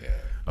real. Yeah.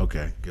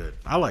 Okay, good.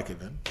 I like it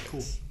then.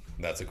 Cool.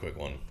 That's a quick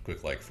one.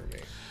 Quick like for me.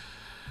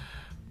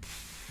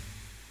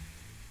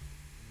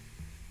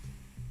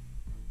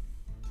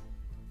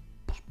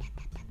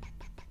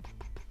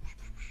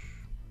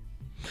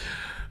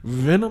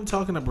 Venom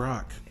talking to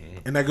Brock.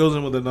 And that goes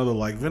in with another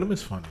like. Venom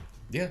is funny.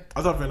 Yeah.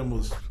 I thought Venom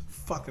was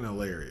fucking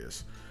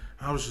hilarious.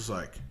 I was just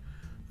like,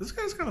 this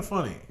guy's kind of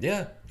funny.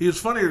 Yeah. He was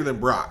funnier than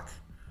Brock,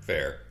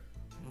 Fair.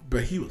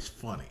 but he was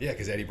funny. Yeah,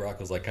 because Eddie Brock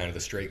was like kind of the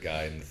straight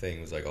guy, and the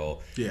thing was like,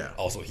 oh, Yeah.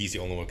 Also, he's the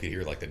only one who could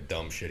hear like the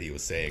dumb shit he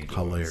was saying. To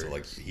Hilarious. Him. So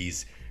like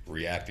he's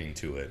reacting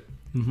to it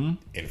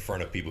in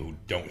front of people who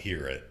don't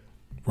hear it.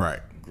 Right.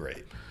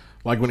 Great.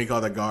 Like when he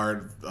called that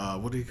guard,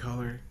 what did he call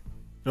her?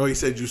 No, he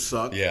said you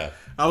suck. Yeah.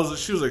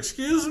 She was like,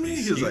 excuse me?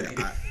 He was like,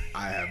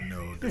 I have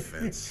no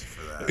defense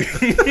for that.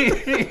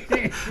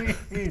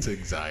 It's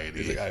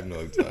anxiety. He's like, I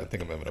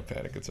think I'm having a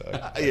panic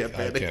attack. Yeah, I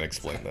panic. can't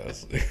explain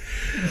this.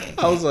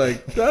 I was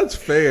like, that's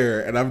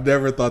fair. And I've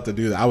never thought to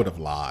do that. I would have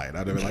lied.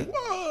 I'd have been like,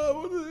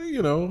 whoa,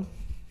 you know,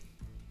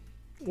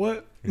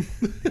 what?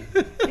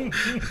 I'm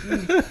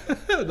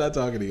not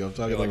talking to you. I'm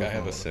talking You're like, to I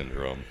have a phone.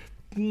 syndrome.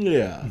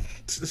 Yeah.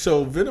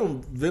 So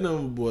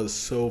Venom was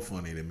so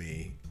funny to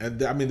me.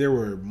 And I mean, there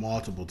were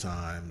multiple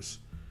times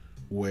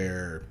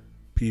where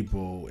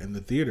people in the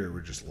theater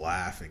were just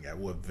laughing at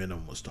what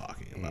Venom was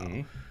talking about.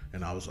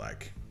 And I was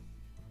like,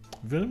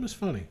 Venom is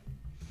funny.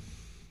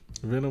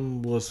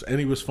 And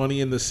he was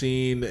funny in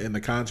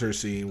the concert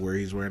scene where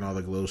he's wearing all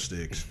the glow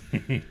sticks.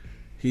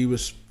 He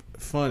was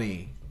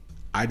funny.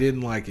 I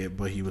didn't like it,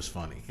 but he was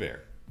funny.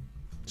 Fair.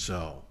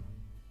 So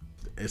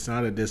it's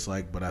not a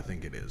dislike, but I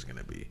think it is going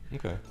to be.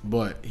 Okay.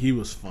 But he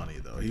was funny,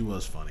 though. He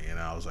was funny. And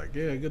I was like,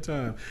 yeah, good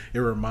time. It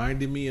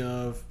reminded me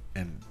of,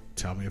 and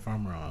tell me if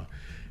I'm wrong,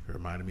 it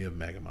reminded me of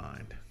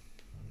Megamind.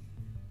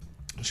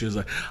 She was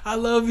like, I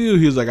love you.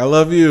 He was like, I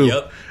love you.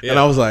 Yep. Yeah. And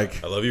I was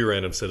like, I love you,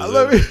 random citizen.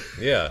 love you.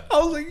 Yeah. I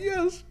was like,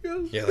 yes.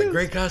 Yeah, like,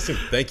 great costume.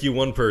 Thank you,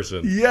 one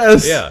person.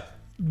 Yes. Yeah.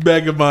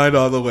 Megamind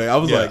all the way. I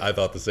was Yeah, like, I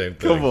thought the same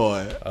thing. come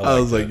on. I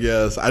was liked like, it.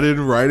 yes. I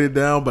didn't write it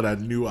down, but I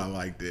knew I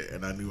liked it.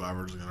 And I knew I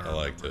was going to I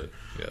liked it.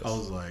 Yes. I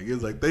was like, it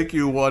was like, thank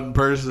you, one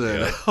person.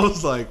 Yeah. I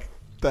was like,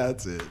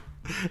 that's it.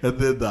 And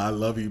then the I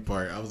love you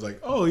part, I was like,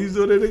 oh, he's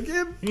doing it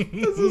again?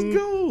 This is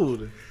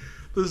gold.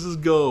 This is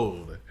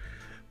gold.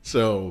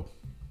 So,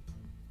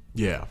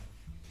 yeah.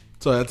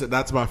 So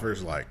that's my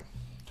first like.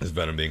 Is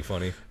Venom being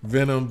funny?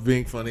 Venom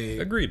being funny.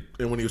 Agreed.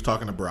 And when he was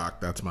talking to Brock,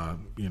 that's my,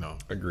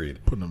 Agreed.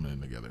 putting them in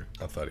together.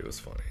 I thought he was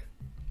funny.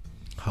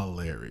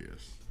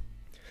 Hilarious.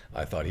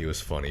 I thought he was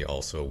funny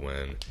also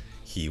when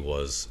he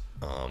was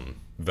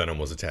Venom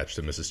was attached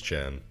to Mrs.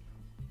 Chen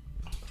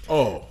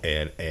Oh.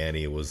 and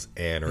Annie was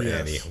Anne or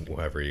Yes. Annie,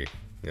 whoever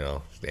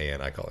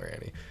Anne, I call her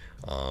Annie.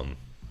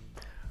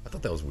 I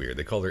thought that was weird.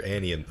 They called her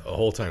Annie and the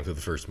whole time through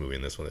the first movie,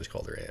 and this one they just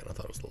called her Anne. I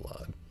thought it was a little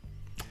odd.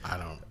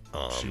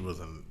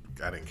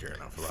 I didn't care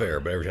enough for that. Fair,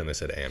 but every time they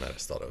said Anne, I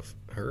just thought of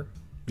her.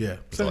 Yeah.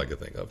 That's all I could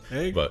think of.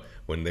 Hey. But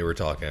when they were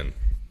talking,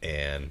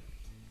 and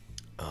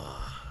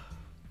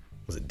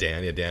was it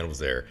Dan? Yeah, Dan was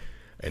there,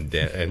 and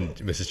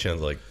Mrs.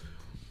 Chen's like,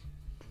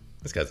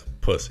 "This guy's a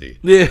pussy."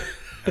 Yeah.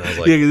 And I was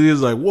like, yeah, because he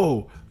was like,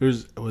 whoa,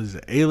 was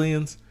it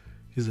aliens?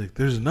 He's like,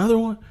 there's another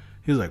one?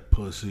 He was like,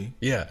 pussy.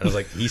 Yeah, and I was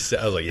like, he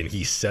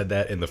said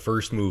that in the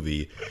first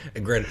movie.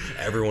 And granted,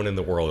 everyone in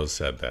the world has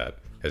said that,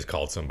 has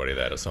called somebody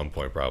that at some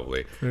point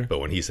probably. Sure. But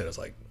when he said it, it's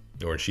like,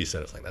 or when she said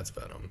it, it's like, that's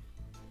Venom.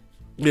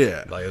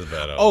 Yeah. Like, it's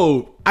Venom.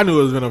 Oh, I knew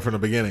it was Venom from the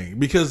beginning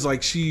because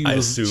like she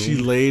assumed.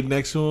 laid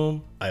next to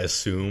him. I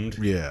assumed.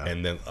 Yeah.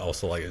 And then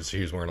also like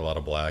she was wearing a lot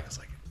of black. It's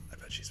like,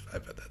 I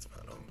bet that's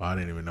Venom. I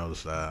didn't even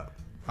notice that.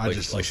 Like,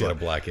 just like was she had a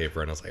black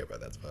apron. I was like, I bet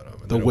that's Venom.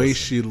 And the then it way was-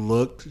 she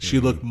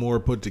looked more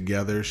put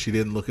together. She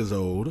didn't look as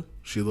old.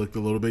 She looked a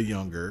little bit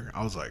younger.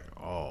 I was like,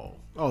 oh,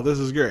 this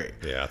is great.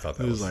 Yeah, I thought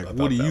that He was was like, I what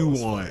thought do that you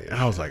was want? funny. And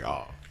I was like,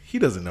 oh, he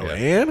doesn't know Yeah.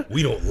 Anne.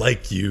 We don't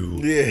like you,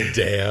 Yeah.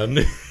 Dan.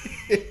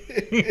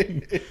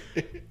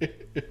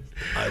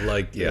 I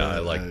like that.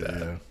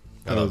 Yeah.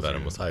 I thought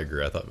Venom was. I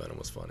agree. I thought Venom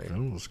was funny. That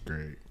was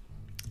great.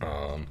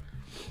 All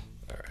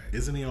right.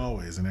 Isn't he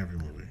always in every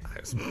movie?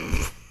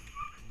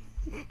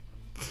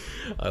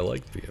 I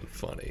like being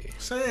funny.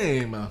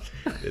 Same.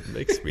 It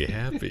makes me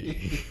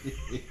happy.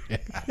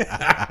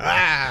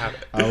 I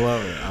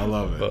love it. I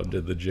love it. How about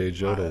did the J.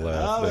 Jonah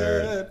laugh love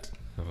there? it.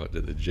 How about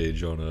did the J.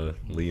 Jonah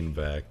lean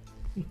back?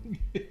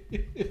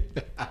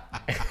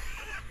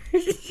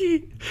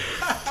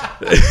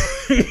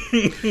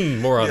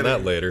 More on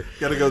that later.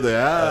 Gotta go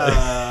there.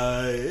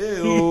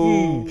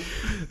 Ew.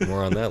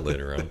 More on that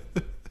later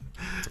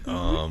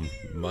on.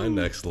 My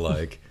next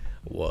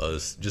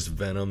was just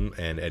Venom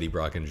and Eddie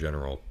Brock in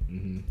general.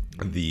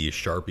 The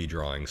Sharpie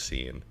drawing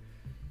scene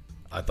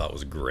I thought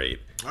was great.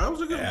 That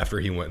was a good one. After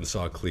he went and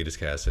saw Cletus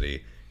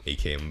Cassidy, he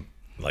came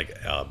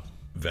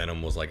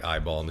Venom was like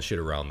eyeballing the shit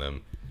around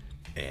them,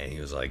 and he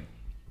was like,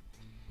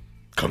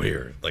 "Come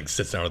here!" Like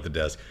sits down at the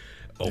desk,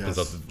 opens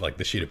Yes. up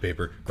the sheet of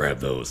paper, grab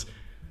those,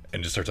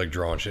 and just starts like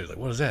drawing shit. Like,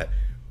 what is that?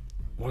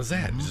 What is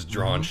that? Just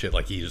drawing shit.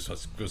 Like he just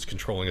was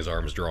controlling his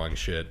arms, drawing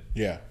shit.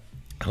 Yeah.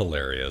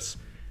 Hilarious.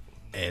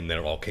 And then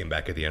it all came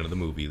back at the end of the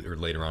movie, or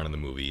later on in the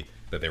movie,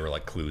 that they were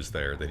like clues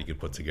there that he could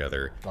put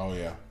together. Oh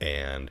yeah.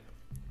 And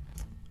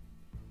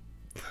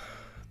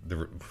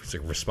it's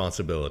like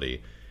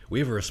responsibility. We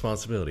have a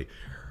responsibility.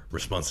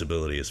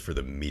 Responsibility is for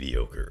the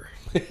mediocre.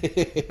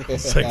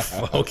 It's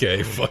like,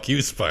 okay, fuck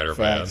you,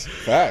 Spider-Man.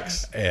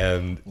 Facts.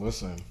 And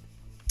Listen.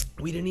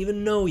 we didn't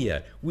even know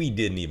yet. We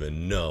didn't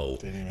even know.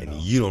 Didn't even and know.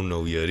 you don't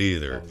know yet I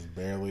either. was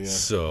barely.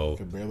 So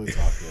Could barely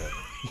talk yet.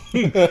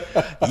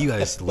 you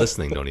guys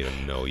listening don't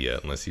even know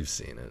yet unless you've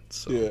seen it.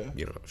 So Yeah.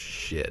 you don't know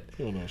shit.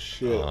 You don't know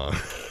shit.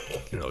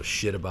 You know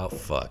shit about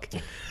fuck.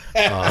 Is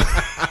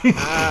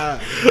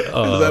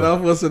that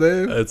off? What's the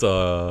name? It's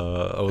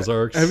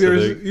Ozarks. Have you ever- I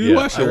think. you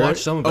watched it, I right?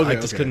 watched some of it. Okay, I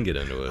just okay. couldn't get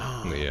into it.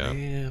 Oh, yeah,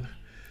 man.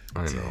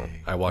 I know.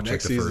 I watched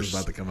Next like the season's first.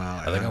 about to come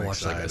out. I think and I I'm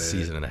watched like a excited.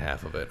 season and a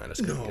half of it. And I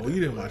just couldn't No, get you into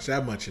didn't it. watch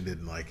that much and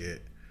didn't like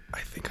it. I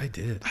think I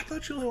did. I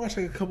thought you only watched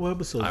like a couple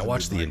episodes. I and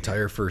watched the didn't like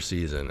entire first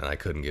season and I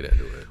couldn't get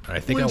into it. And I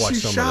think When I watched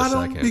she some shot of the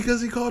him second.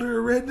 because he called her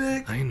a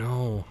redneck. I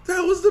know.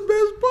 That was the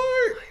best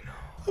part. I know.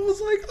 I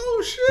was like,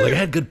 oh shit. Like it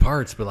had good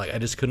parts, but like I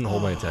just couldn't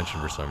hold my attention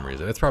for some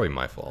reason. It's probably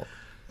my fault.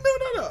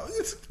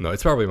 No.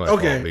 It's probably my fault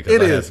Okay, because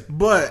it I is, had,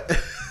 but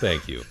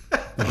thank you.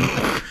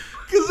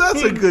 because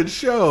that's a good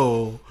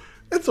show.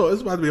 It's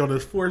about to be on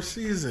its 4th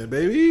season,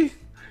 baby.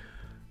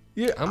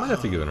 Yeah, I might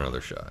have to give it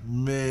another shot.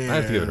 man. I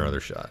have to give it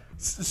another shot.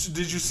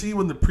 Did you see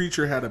when the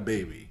preacher had a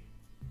baby?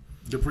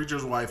 The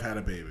preacher's wife had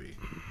a baby.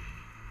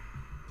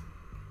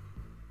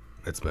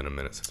 It's been a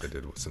minute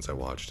since I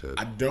watched it.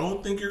 I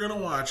don't think you're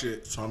gonna watch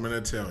it, so I'm gonna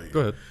tell you. Go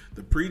ahead.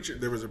 The preacher.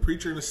 There was a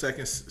preacher in the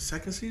second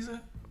season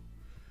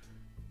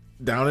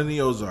down in the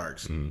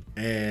Ozarks,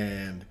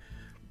 and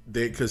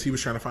because he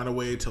was trying to find a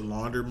way to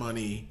launder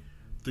money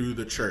through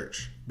the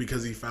church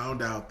because he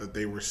found out that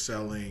they were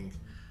selling.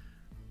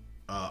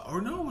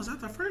 Or no, was that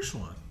the first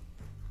one?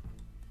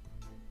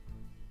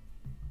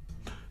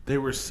 They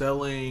were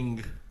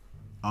selling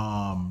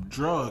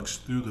drugs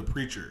through the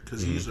preacher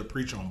because he used to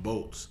preach on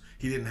boats.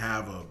 He didn't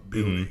have a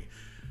building.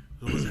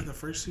 Was that the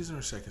first season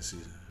or second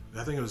season?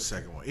 I think it was the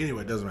second one.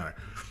 Anyway, it doesn't matter.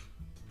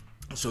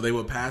 So they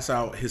would pass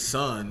out his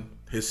son.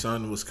 His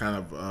son was kind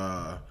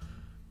of,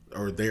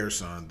 or their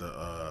son,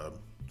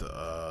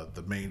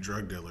 the main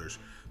drug dealers.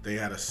 They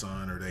had a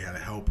son or they had a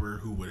helper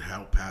who would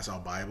help pass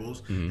out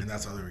Bibles, and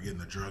that's how they were getting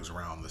the drugs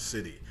around the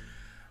city.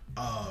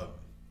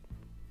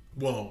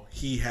 Well,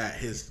 he had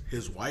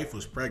his wife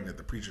was pregnant,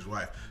 the preacher's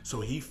wife.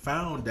 So he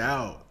found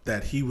out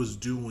that he was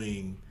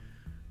doing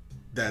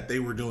that they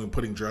were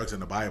putting drugs in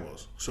the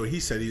Bibles. So he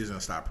said he was gonna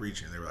stop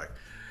preaching. They were like,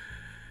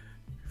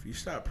 if you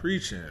stop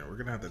preaching, we're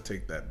gonna have to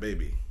take that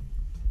baby.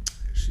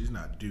 She's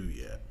not due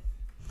yet.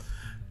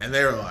 And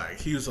they were like,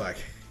 he was like,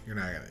 you're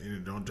not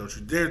gonna, don't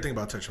you dare think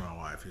about touching my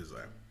wife. He was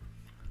like,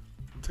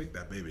 take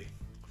that baby.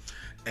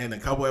 And a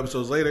couple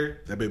episodes later,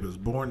 that baby was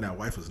born. That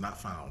wife was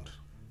not found.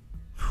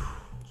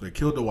 So they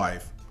killed the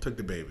wife, took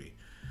the baby.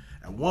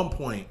 At one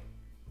point,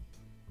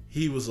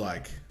 he was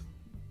like,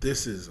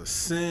 this is a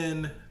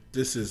sin.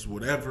 This is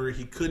whatever.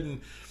 He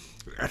couldn't.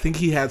 I think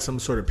he had some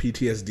sort of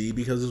PTSD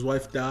because his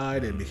wife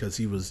died and because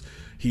he was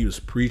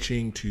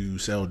preaching to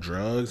sell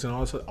drugs and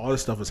all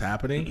this stuff was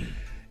happening.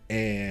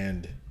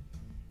 And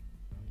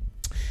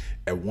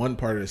at one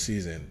part of the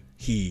season,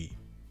 he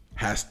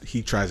tries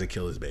to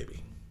kill his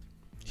baby.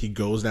 He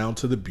goes down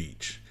to the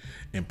beach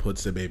and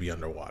puts the baby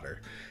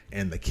underwater,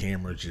 and the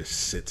camera just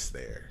sits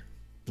there,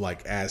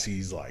 like as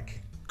he's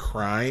like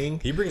crying.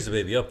 He brings the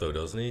baby up though,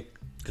 doesn't he?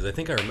 Because I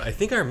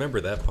think I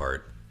remember that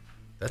part.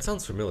 That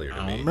sounds familiar to I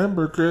me. don't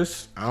remember,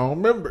 Chris. I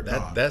don't remember.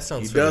 That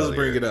sounds He familiar. does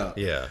bring it up.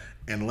 Yeah.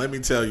 And let me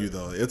tell you,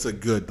 though, it's a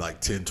good,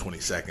 10, 20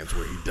 seconds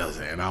where he does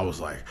it. And I was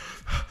like...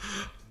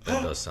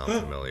 That does sound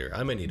familiar.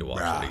 I may need to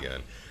watch it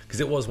again.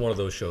 Because it was one of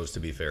those shows, to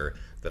be fair,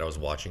 that I was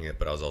watching it,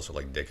 but I was also,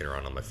 dicking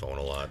around on my phone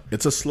a lot.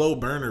 It's a slow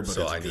burner, but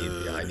so it's I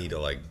good. need, I need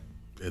to,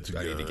 It's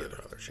I good. need to give it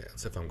another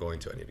chance. If I'm going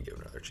to, I need to give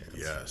it another chance.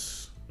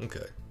 Yes.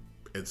 Okay.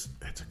 It's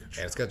a good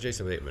show. And it's got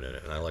Jason Bateman in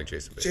it, and I like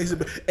Jason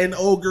Bateman. And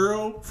old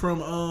girl from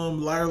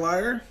Liar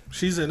Liar,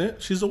 she's in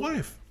it. She's a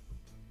wife.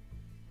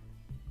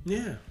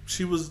 Yeah,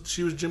 she was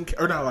Jim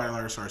or not Liar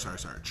Liar. Sorry.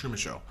 Truman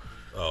Show.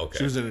 Oh, okay.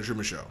 She was in the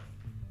Truman Show.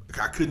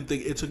 I couldn't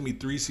think. It took me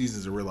 3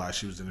 seasons to realize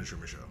she was in the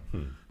Truman Show.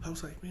 I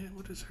was like, man,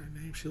 what is her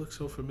name? She looks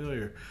so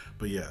familiar.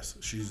 But yes,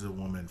 she's the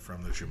woman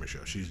from the Truman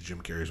Show. She's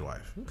Jim Carrey's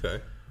wife.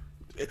 Okay.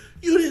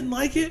 You didn't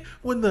like it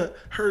when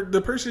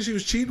the person she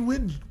was cheating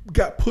with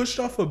got pushed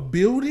off a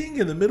building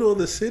in the middle of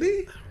the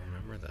city? I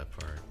don't remember that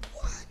part.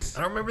 What?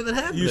 I don't remember that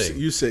happening.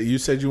 You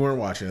said you weren't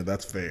watching it.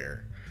 That's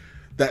fair.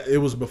 That it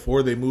was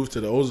before they moved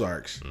to the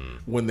Ozarks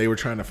when they were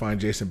trying to find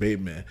Jason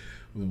Bateman.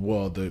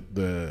 Well,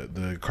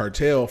 the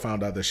cartel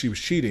found out that she was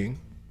cheating.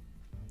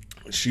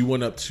 She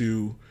went up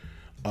to.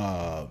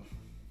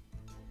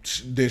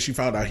 Then she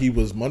found out he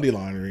was money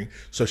laundering,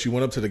 so she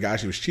went up to the guy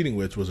she was cheating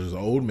with, was his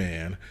old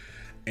man.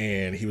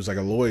 And he was like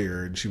a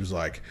lawyer, and she was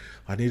like,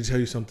 I need to tell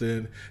you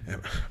something.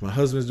 And my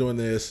husband's doing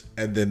this.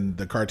 And then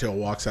the cartel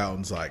walks out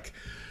and's like,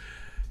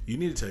 you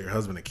need to tell your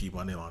husband to keep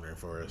money laundering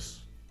for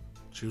us.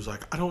 She was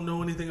like, I don't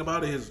know anything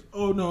about it.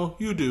 Oh, no,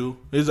 you do.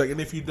 He's like,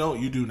 and if you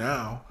don't, you do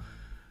now.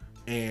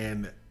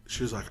 And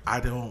she was like, I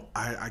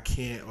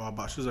can't.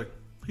 She was like,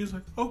 he was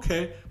like,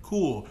 okay,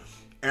 cool.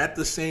 At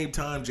the same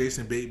time,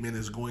 Jason Bateman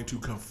is going to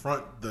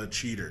confront the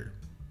cheater.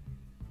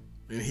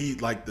 And he,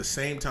 the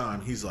same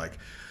time, he's like,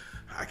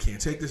 I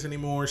can't take this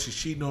anymore. She's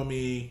cheating on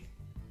me,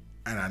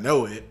 and I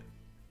know it.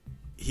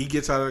 He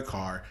gets out of the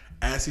car.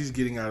 As he's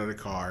getting out of the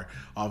car,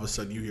 all of a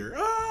sudden you hear,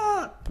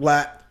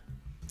 flat.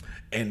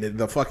 And then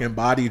the fucking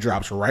body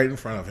drops right in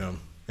front of him.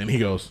 And he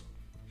goes,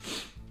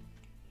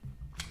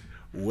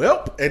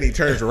 welp. And he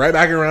turns right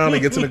back around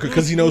and gets in the car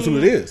because he knows who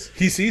it is.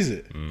 He sees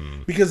it.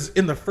 Because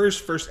in the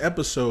first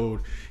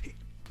episode,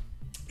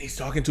 he's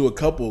talking to a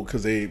couple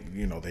because they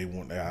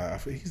want,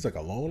 he's like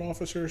a loan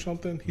officer or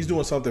something. He's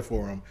doing something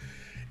for him.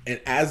 And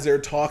as they're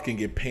talking,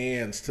 it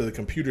pans to the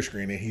computer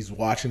screen, and he's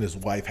watching his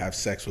wife have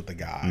sex with the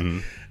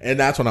guy. And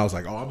that's when I was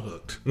like, "Oh, I'm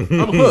hooked.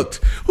 I'm hooked."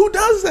 Who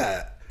does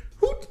that?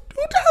 Who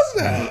does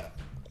that?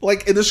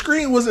 And the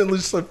screen wasn't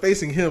just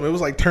facing him; it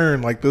was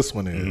turned like this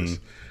one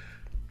is.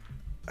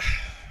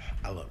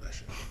 I love that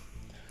show.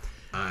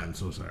 I'm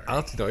so sorry.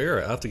 I'll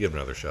have to give it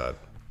another shot.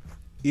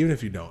 Even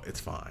if you don't, it's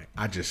fine.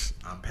 I'm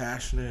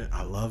passionate.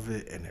 I love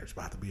it, and there's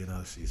about to be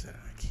another season.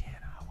 I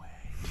cannot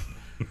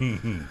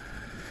wait.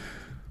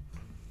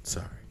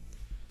 Sorry.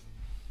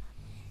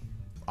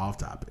 Off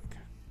topic.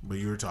 But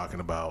you were talking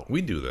about...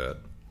 We do that.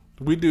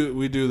 We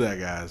do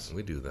that, guys.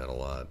 We do that a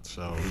lot.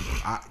 So,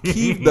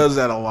 Keith does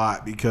that a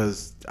lot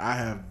because I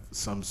have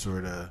some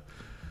sort of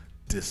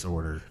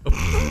disorder.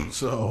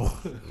 So...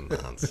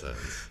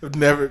 Nonsense.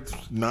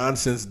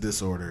 Nonsense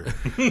disorder.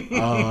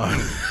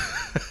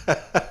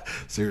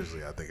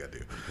 Seriously, I think I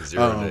do.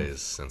 0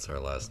 days since our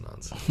last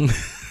nonsense.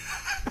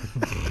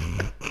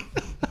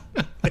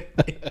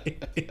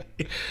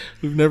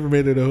 We've never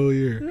made it a whole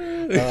year.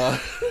 How's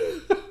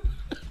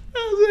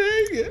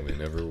it hanging? We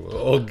never will.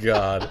 Oh,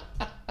 God.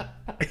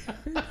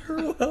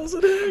 How's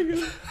it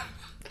hanging?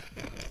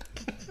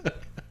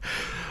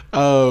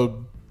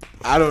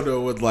 I don't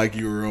know what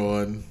you were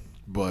on,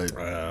 but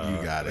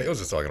you got it. I was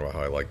just talking about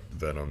how I like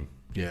Venom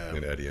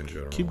and Eddie in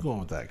general. Keep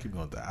going with that.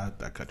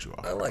 I cut you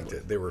off. I liked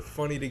it. They were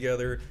funny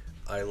together.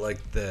 I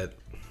liked that.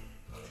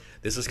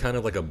 This is kind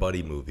of like a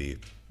buddy movie,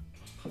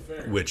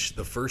 which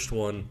the first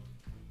one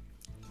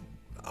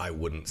I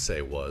wouldn't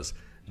say was.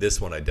 This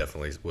one I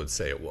definitely would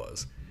say it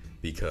was,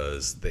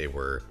 because they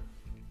were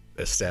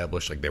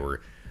established, they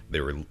were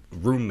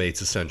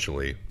roommates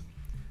essentially.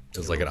 It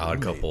was like an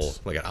odd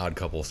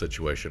couple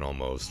situation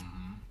almost,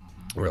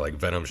 where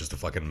Venom's just a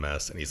fucking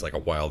mess and he's like a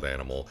wild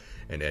animal,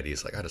 and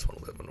Eddie's like, I just want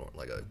to live a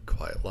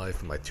quiet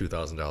life with my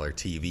 $2,000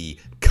 TV.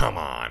 Come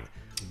on,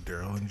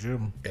 Daryl and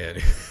Jim.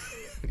 And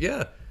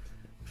yeah,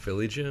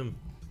 Philly Jim.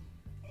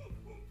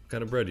 What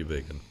kind of bread you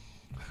baking?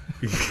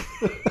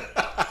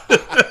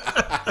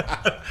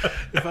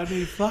 If I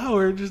need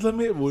flour, just let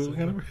me. What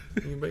kind of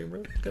you baking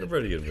bread? What kind of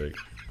bread you gonna bake?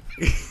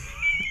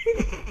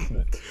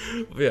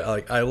 Yeah,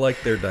 I like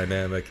their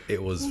dynamic.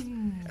 It was,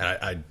 and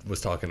I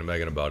was talking to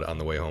Megan about it on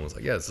the way home. I was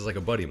like, yeah, this is like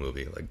a buddy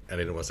movie. And I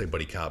didn't want to say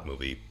buddy cop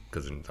movie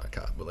because it's not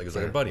cop, but it's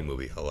like a buddy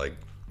movie. I like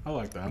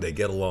that. They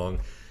get along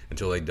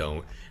until they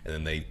don't, and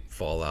then they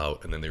fall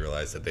out, and then they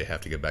realize that they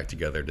have to get back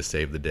together to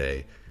save the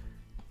day,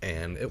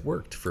 and it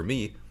worked for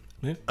me.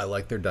 Yeah. I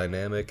like their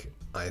dynamic.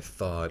 I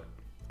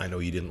know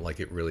you didn't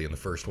like it really in the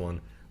first one,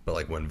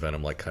 but when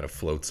Venom kind of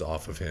floats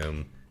off of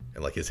him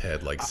and his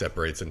head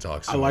separates and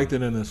talks to him. I liked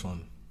it in this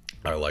one.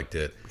 I liked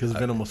it because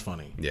Venom was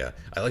funny. Yeah,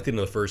 I liked it in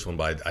the first one,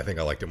 but I think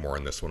I liked it more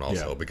in this one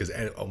also, because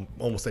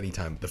almost any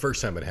time, the first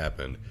time it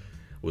happened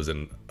was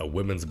in a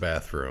women's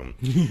bathroom,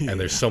 and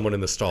there's someone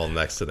in the stall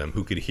next to them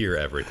who could hear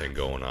everything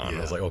going on. I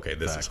was like, okay,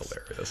 this is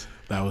hilarious.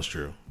 That was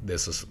true.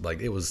 This is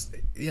like, it was,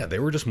 yeah, they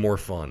were just more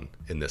fun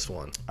in this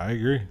one. I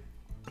agree.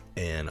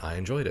 And I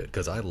enjoyed it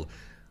because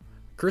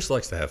Chris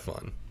likes to have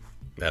fun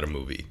at a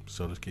movie.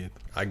 So does Keith.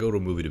 I go to a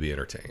movie to be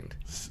entertained.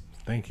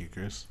 Thank you,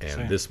 Chris. And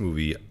Same. this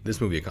movie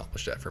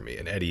accomplished that for me.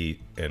 And Eddie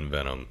and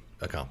Venom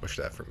accomplished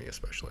that for me,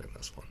 especially in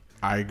this one.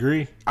 I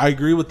agree. I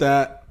agree with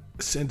that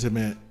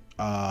sentiment.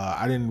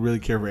 I didn't really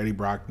care for Eddie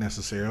Brock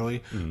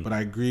necessarily, but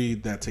I agree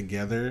that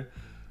together,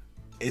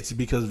 it's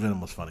because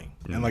Venom was funny.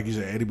 And like you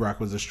said, Eddie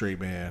Brock was a straight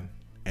man,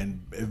 and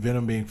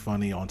Venom being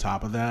funny on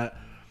top of that,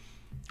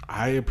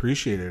 I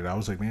appreciated it. I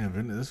was like, man,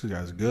 Venom, this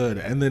guy's good.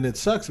 And then it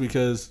sucks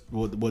because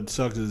what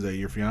sucks is that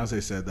your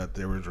fiance said that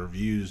there was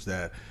reviews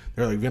that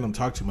they're like, Venom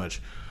talked too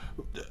much.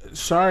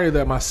 Sorry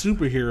that my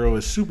superhero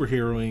is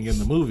superheroing in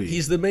the movie.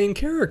 He's the main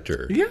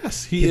character.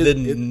 Yes, he is.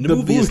 The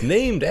movie is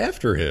named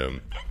after him.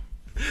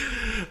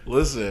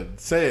 Listen,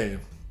 same.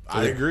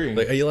 I agree.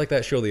 Like, you like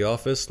that show, The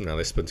Office? No,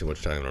 they spend too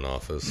much time in an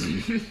office.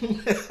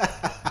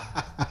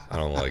 I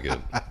don't like it.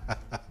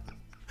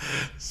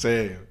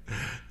 Same.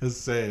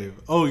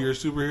 Oh, your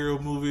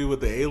superhero movie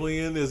with the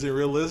alien isn't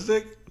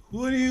realistic?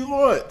 What do you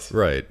want?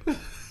 Right.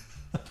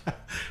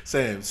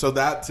 Same. So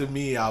that to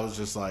me, I was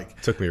just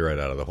like, Took me right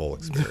out of the whole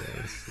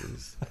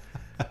experience.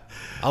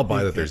 I'll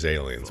buy that there's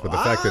aliens, but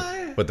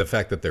the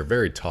fact that they're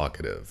very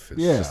talkative,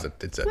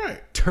 it's a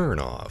turn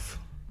off.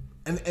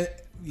 And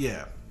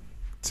yeah,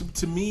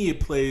 to me, it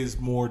plays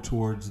more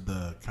towards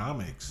the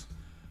comics,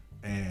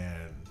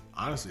 and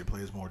honestly, it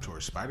plays more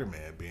towards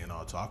Spider-Man being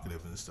all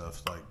talkative and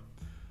stuff. Like,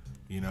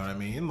 you know what I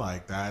mean?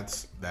 Like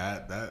that.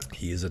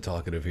 He is a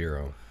talkative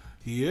hero.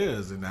 He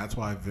is, and that's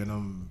why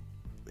Venom.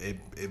 It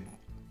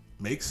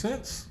makes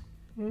sense.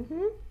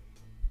 Mm-hmm.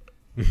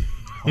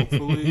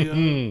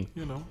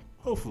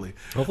 Hopefully,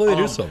 hopefully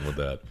they do something with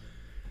that.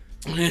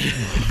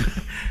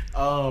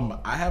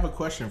 I have a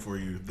question for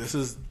you.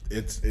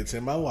 It's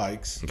in my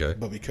likes, okay.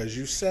 But because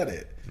you said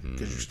it,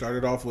 because you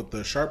started off with the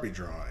Sharpie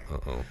drawing,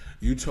 Uh-oh.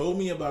 you told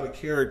me about a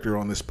character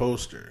on this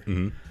poster,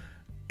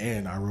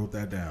 and I wrote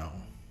that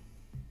down.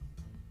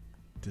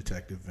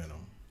 Detective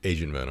Venom.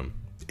 Agent Venom.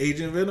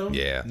 Agent Venom?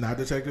 Yeah. Not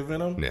Detective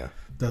Venom? Yeah.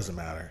 Doesn't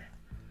matter.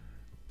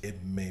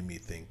 It made me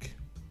think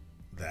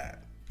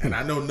that. And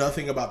I know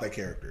nothing about that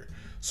character.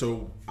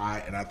 So I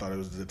thought it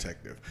was the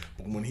detective.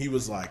 But when he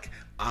was like,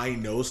 I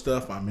know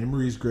stuff, my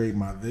memory's great,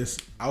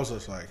 I was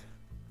just like,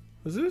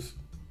 is this?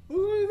 What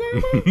are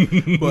you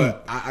talking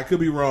about? But I could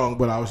be wrong,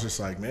 but I was just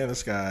like, man,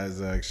 this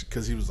guy's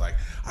because he was like,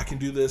 I can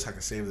do this, I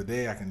can save the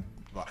day, I can,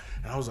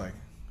 and I was like,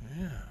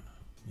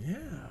 yeah.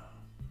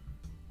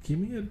 Give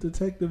me a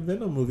Detective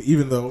Venom movie,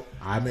 even though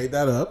I made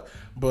that up.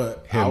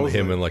 But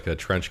him in like a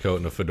trench coat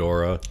and a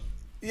fedora.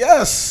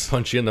 Yes.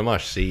 Punch you in the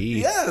mush, see?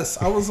 Yes.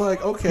 I was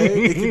like,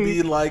 okay, it could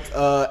be like,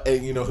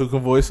 and you know who can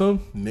voice him?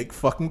 Nick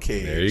fucking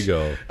Cage. There you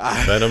go.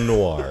 Venom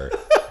Noir.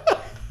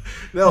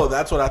 No,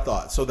 that's what I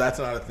thought. So that's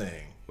not a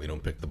thing. We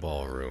don't pick the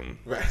ballroom.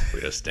 Right.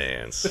 We just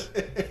dance.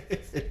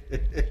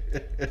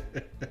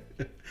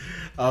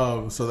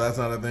 So that's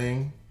not a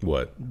thing?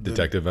 What?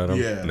 Detective Venom?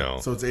 Yeah. No.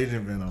 So it's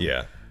Agent Venom.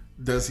 Yeah.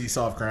 Does he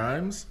solve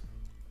crimes?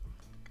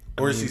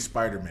 Or is he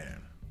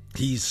Spider-Man?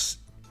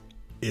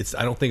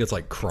 I don't think it's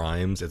like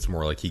crimes. It's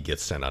more like he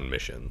gets sent on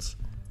missions.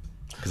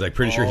 Because I'm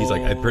pretty sure he's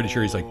like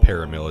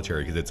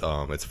paramilitary. Because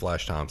it's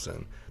Flash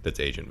Thompson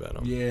that's Agent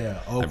Venom. Yeah.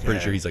 Okay. I'm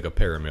pretty sure he's like a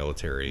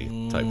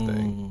paramilitary type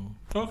thing.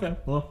 Okay.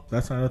 Well,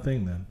 that's not a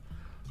thing then.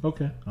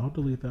 Okay, I'll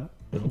delete that.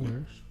 No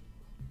worries.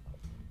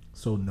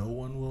 So no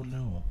one will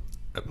know.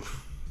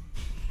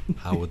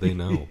 How would they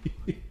know?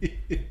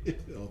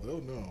 Oh,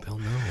 they'll know. They'll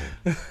know.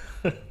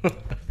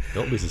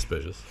 Don't be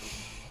suspicious.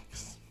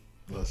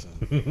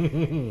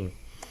 Listen.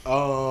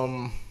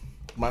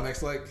 My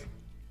next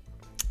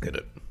Hit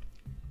it.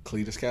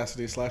 Cletus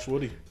Cassidy /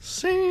 Woody.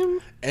 Same.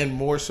 And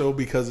more so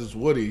because it's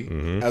Woody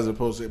as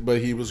opposed to, but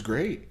he was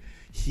great.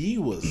 He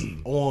was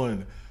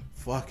on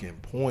fucking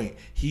point.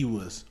 He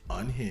was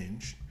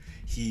unhinged.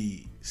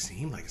 He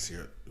seemed like a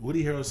serial.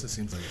 Woody Harrelson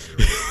seems like a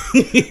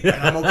serial.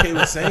 And I'm okay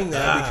with saying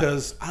that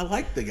because I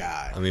like the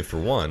guy. I mean, for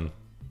one,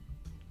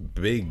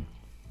 big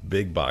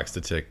box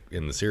to tick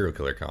in the serial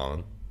killer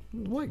column.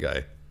 White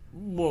guy.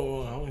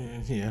 Well,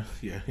 yeah.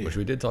 Which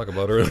we did talk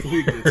about earlier.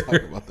 We did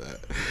talk about that.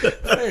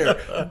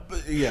 Fair.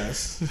 But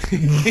yes.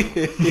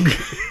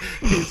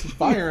 He's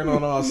firing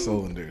on all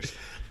cylinders.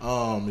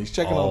 He's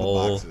checking all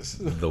the boxes.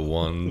 The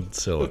one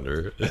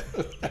cylinder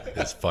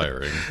is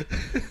firing.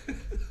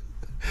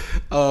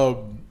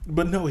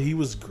 But no, he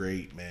was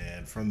great,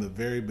 man, from the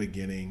very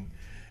beginning.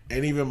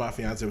 And even my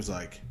fiance was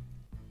like,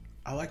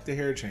 I like the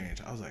hair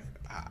change. I was like,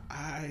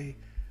 I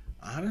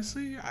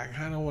honestly, I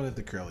kind of wanted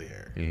the curly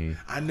hair.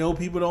 I know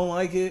people don't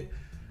like it.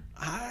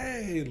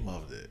 I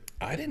loved it.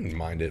 I didn't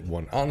mind it.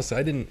 Honestly,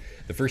 I didn't.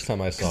 The first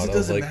time I saw it, I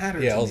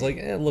was like,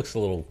 it looks a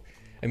little.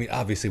 I mean,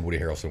 obviously, Woody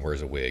Harrelson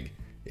wears a wig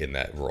in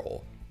that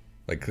role.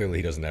 Like, clearly,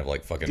 he doesn't have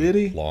like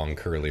fucking long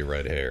curly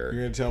red hair.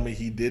 You're gonna tell me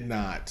he did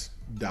not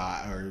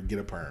dye or get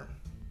a perm?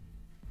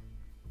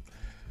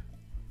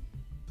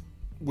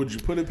 Would you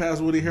put it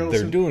past Woody Harrelson?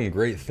 They're doing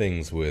great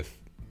things with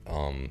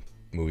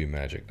movie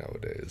magic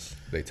nowadays.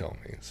 They tell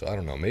me. So I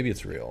don't know. Maybe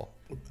it's real.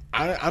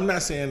 I'm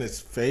not saying it's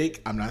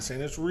fake. I'm not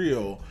saying it's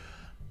real.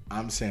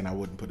 I'm saying I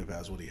wouldn't put it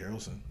past Woody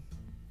Harrelson.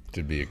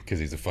 To be because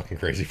he's a fucking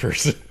crazy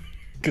person.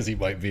 Because he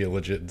might be a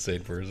legit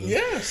insane person.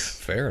 Yes.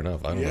 Fair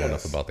enough. I don't know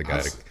enough about the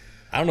guy.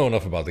 I don't know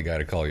enough about the guy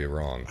to call you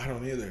wrong. I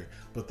don't either.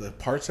 But the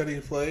parts that he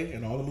play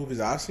in all the movies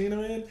I've seen him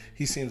in,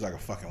 he seems like a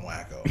fucking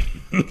wacko.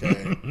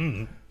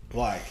 Okay.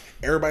 Like,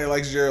 everybody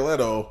likes Jared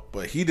Leto,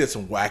 but he did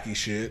some wacky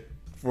shit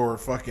for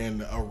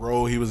fucking a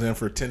role he was in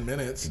for 10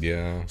 minutes.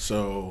 Yeah.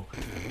 So,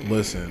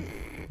 listen,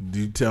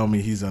 you tell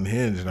me he's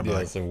unhinged, and I'm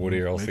like, so Woody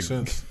Harrelson makes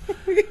sense.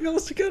 He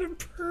also got a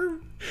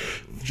perm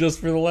just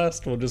for the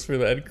last one, just for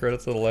the end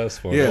credits of the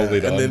last one. Yeah,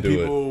 only to and then undo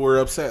people were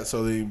upset,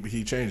 so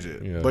he changed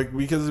it. Yeah. Like,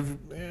 because of,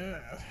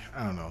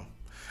 I don't know.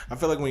 I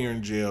feel like when you're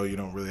in jail, you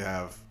don't really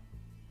have.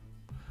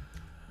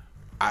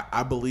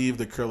 I believe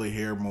the curly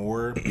hair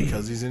more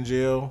because he's in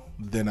jail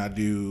than I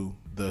do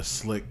the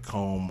slick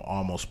comb,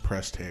 almost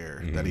pressed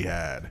hair that he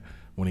had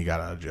when he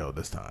got out of jail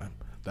this time.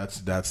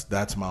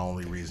 That's my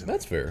only reason.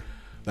 That's fair.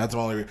 That's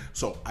my only reason.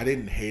 So I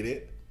didn't hate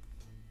it,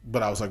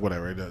 but I was like,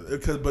 whatever.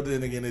 But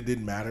then again, it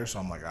didn't matter, so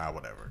I'm like,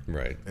 whatever.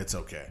 Right. It's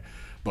okay.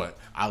 But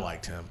I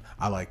liked him.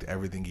 I liked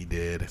everything he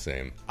did.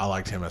 Same. I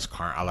liked him as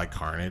I like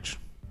Carnage.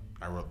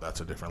 I wrote that's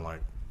a different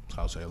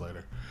I'll say it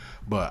later.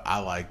 But I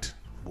liked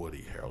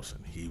Woody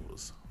Harrelson. He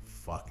was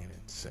fucking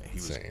insane. He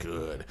was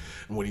good.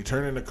 And when he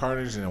turned into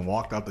Carnage and then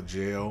walked out the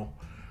jail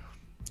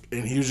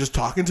and he was just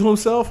talking to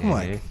himself, I'm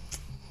like,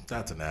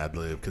 that's an ad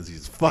lib because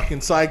he's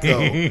fucking psycho.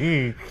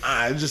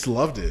 I just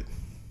loved it.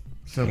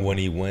 When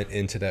he went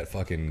into that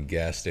fucking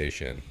gas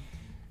station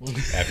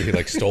after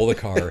he stole the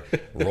car,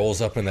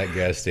 rolls up in that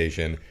gas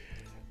station.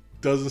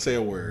 Doesn't say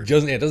a word.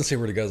 It doesn't say a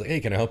word. The guy's like, hey,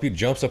 can I help you?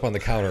 Jumps up on the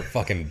counter,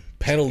 fucking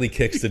penalty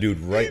kicks the dude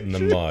right in the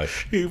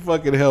mush. He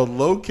fucking held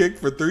low kick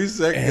for 3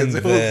 seconds.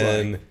 And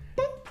then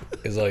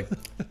is like,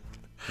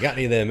 got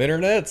any of them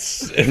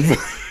internets? And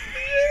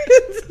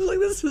like,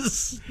 this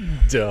is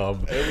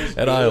dumb.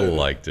 And I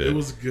liked it. It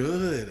was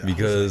good.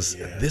 Because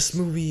like, yes. this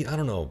movie, I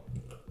don't know.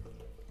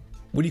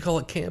 What do you call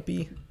it?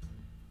 Campy?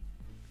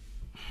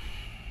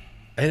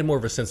 I had more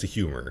of a sense of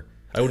humor.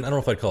 I don't know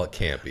if I'd call it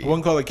campy. I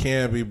wouldn't call it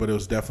campy, but it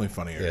was definitely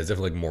funnier. Yeah, it's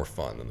definitely more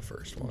fun than the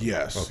first one.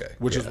 Yes. Okay.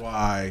 Which is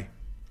why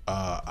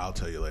I'll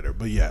tell you later.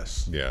 But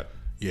yes. Yeah.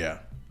 Yeah.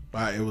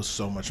 It was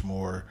so much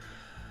more.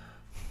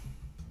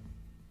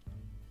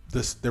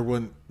 The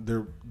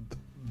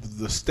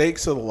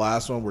stakes of the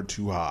last one were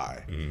too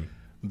high. Mm-hmm.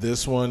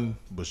 This one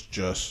was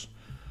just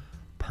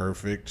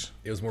perfect.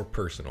 It was more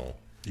personal.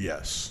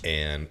 Yes.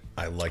 And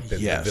I liked that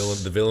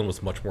the villain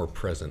was much more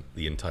present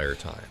the entire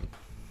time.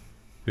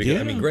 Because,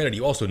 yeah. I mean, granted,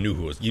 you also knew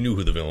who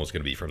the villain was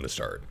going to be from the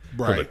start.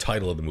 Right. From the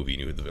title of the movie, you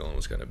knew who the villain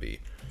was going to be.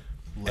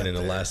 And in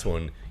the last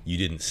one, you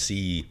didn't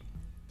see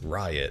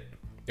Riot.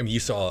 I mean, you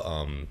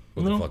saw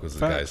what the fuck was this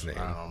guy's name?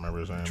 I don't remember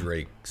his name.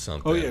 Drake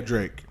something. Oh yeah,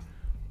 Drake.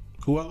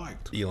 Who I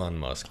liked. Elon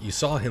Musk. You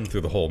saw him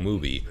through the whole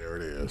movie. There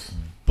it is.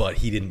 But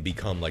he didn't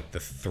become like the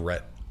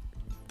threatening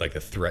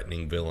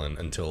villain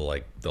until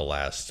like the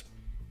last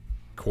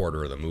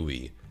quarter of the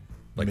movie,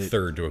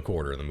 third to a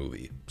quarter of the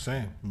movie.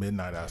 Same.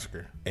 Midnight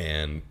Oscar.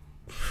 And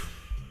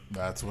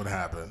that's what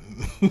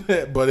happened.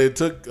 But it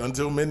took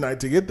until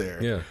midnight to get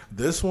there. Yeah.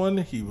 This one,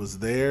 he was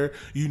there.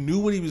 You knew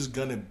what he was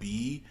gonna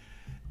be,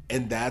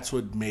 and that's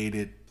what made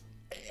it.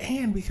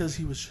 And because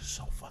he was just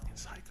so fucking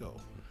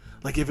psycho.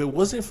 Like, if it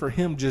wasn't for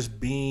him just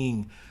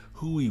being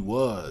who he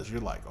was,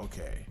 you're like,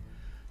 okay,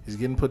 he's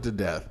getting put to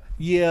death.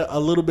 Yeah, a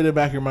little bit in the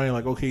back of your mind, you're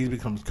like, okay, he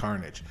becomes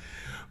Carnage.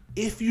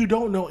 If you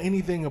don't know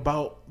anything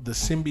about the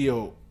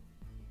symbiote,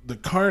 the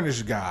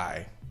Carnage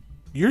guy,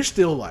 you're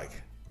still like,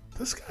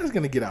 this guy's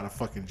going to get out of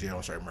fucking jail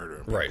and start murdering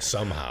people. Right,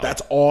 somehow.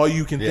 That's all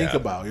you can think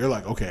about. You're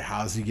like, okay,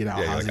 how does he get out?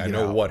 Yeah, how does he get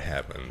out? I know what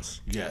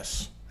happens.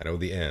 Yes. I know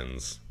the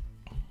ends.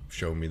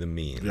 Show me the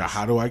means. Yeah,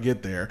 how do I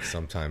get there?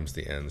 Sometimes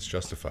the ends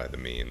justify the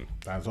mean.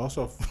 That's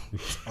also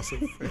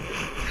fair.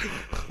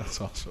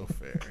 That's also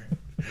fair.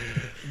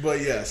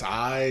 But yes,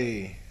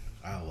 I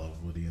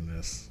love Woody in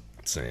this.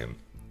 Same.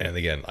 And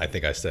again, I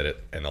think I said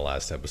it in the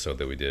last episode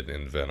that we did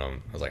in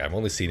Venom. I was like, I've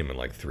only seen him in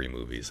like 3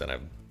 movies, and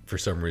for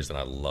some reason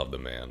I love the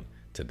man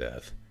to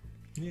death.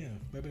 Yeah,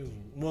 that is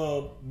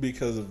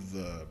because of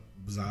the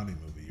zombie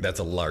movie. That's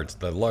the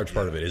large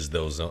part of it is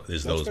those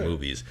fair.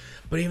 movies.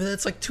 But even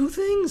that's like 2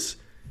 things.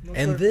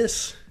 And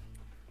this,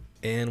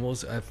 and what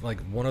was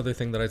like one other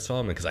thing that I saw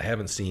him in, because I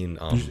haven't seen.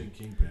 You seen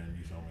Kingpin?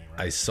 You told me,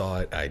 right? I saw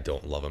it. I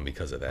don't love him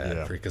because of that.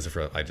 Yeah. Because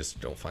I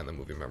just don't find the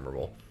movie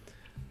memorable.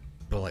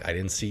 But like, I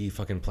didn't see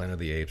fucking Planet of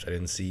the Apes. I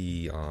didn't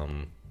see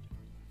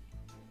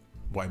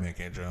White Man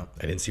Can't Jump.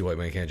 I didn't see White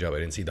Man Can't Jump. I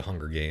didn't see The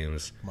Hunger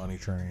Games. Money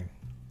Train.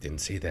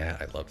 Didn't see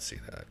that. I'd love to see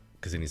that,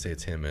 because then you say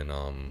it's him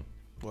and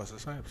Wesley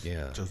Snipes.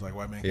 Yeah. Just like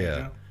White Man Can't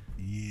Jump.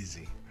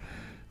 Easy.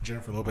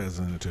 Jennifer Lopez is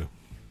in it too.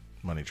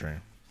 Money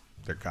Train.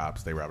 They're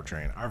cops. They rob a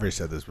train. I already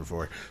said this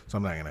before, so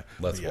I'm not gonna.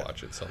 Let's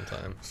watch it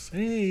sometime. Same.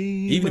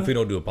 Even if we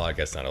don't do a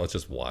podcast on it, let's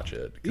just watch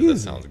it, because that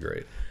sounds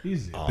great.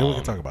 Easy. Then we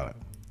can talk about it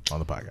on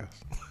the podcast.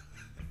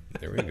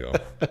 There we go.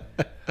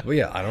 But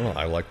yeah, I don't know.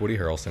 I like Woody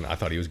Harrelson. I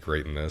thought he was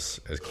great in this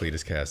as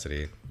Cletus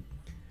Cassidy.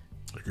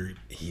 Agreed.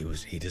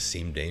 He just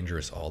seemed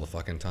dangerous all the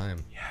fucking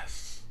time.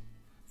 Yes.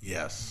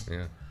 Yeah.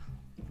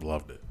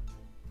 Loved it.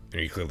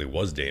 And he clearly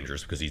was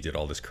dangerous because he did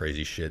all this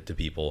crazy shit to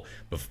people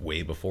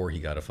way before he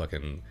got a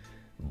fucking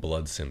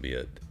blood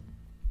symbiote.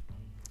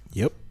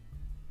 Yep.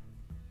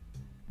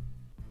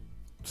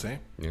 Same.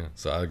 Yeah,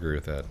 so I agree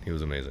with that. He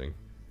was amazing.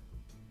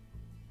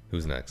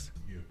 Who's next?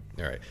 You.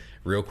 All right.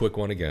 Real quick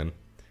one again.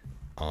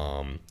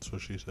 That's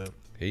what she said.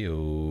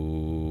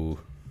 Heyo.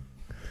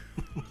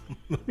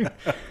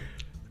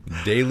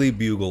 Daily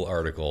Bugle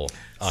article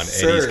on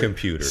Eddie's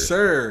computer.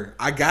 Sir,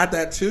 I got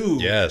that too.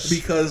 Yes.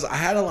 Because I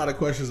had a lot of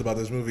questions about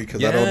this movie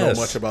because I don't know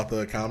much about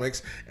the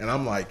comics. And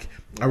I'm like,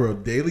 I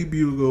wrote Daily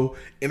Bugle,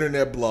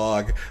 internet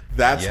blog.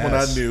 That's when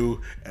I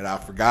knew, and I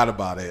forgot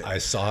about it. I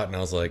saw it and I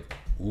was like,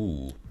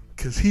 ooh.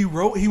 Because he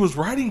was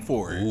writing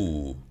for it.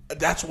 Ooh.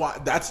 That's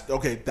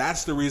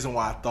the reason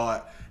why I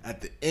thought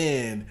at the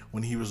end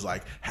when he was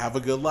like, have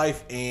a good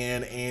life,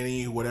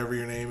 Annie, whatever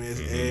your name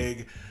is,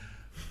 Egg.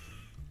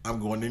 I'm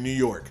going to New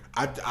York.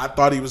 I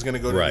thought he was going to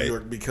go to New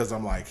York because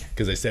I'm like...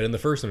 Because they said in the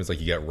first one, it's like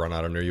you got run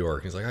out of New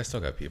York. He's like, I still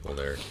got people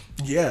there.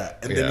 Yeah.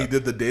 And then he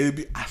did the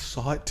Daily... I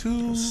saw it too.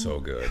 It was so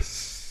good.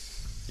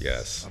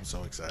 Yes. I'm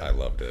so excited. I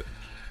loved it.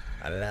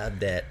 I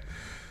loved it.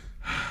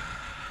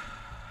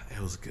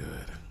 It was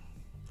good.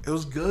 It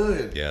was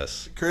good.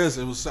 Yes. Chris,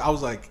 I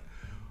was like,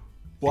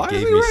 why it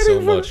gave me so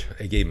much.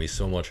 It gave me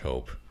so much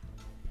hope.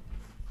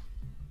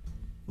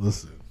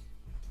 Listen.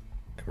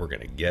 And we're going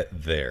to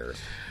get there.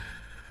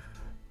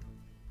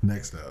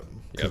 Next up,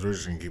 because we're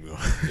just going to keep going.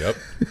 Yep.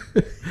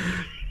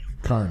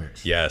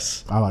 Carnage.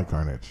 Yes. I like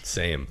Carnage.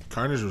 Same.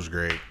 Carnage was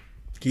great.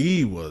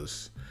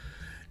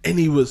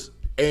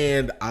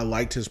 And I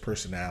liked his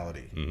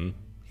personality. Mm-hmm.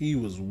 He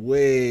was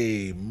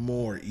way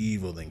more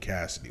evil than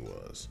Cassidy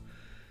was.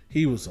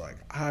 He was like,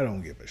 I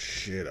don't give a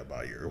shit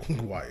about your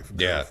wife,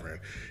 girlfriend.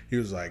 Yeah. He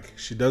was like,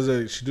 she do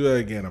that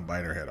again, I'm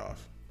biting her head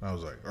off. I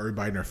was like, or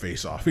biting her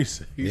face off. He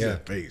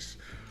said face.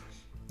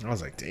 I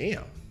was like,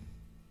 damn.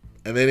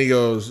 And then he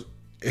goes,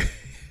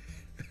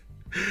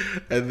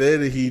 and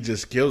then he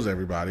just kills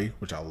everybody,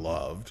 which I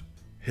loved.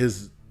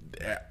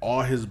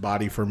 All his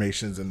body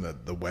formations and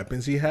the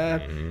weapons he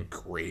had,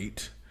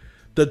 great.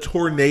 The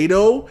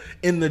tornado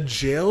in the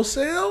jail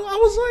cell, I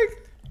was like,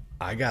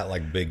 I got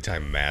like big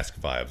time Mask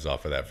vibes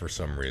off of that for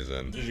some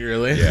reason. Did you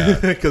really? Yeah,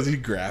 because he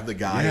grabbed the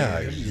guy.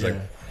 Yeah, he's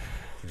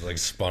like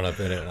spun up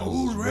in it. And I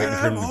was waiting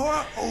for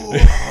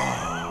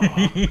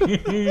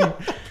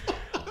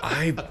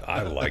him.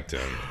 I liked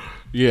him.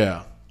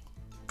 Yeah,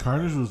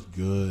 Carnage was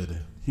good.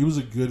 He was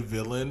a good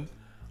villain.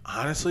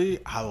 Honestly,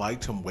 I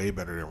liked him way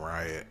better than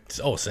Riot.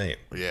 Oh, same.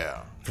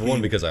 Yeah. For one,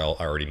 because I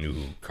already knew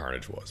who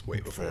Carnage was way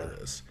before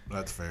this.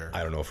 That's fair.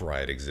 I don't know if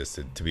Riot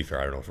existed. To be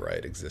fair, I don't know if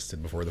Riot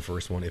existed before the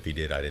first one. If he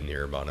did, I didn't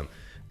hear about him.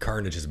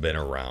 Carnage has been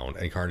around,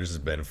 and Carnage has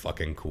been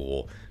fucking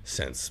cool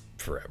since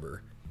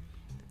forever.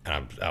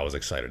 And I was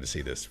excited to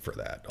see this for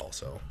that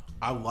also.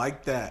 I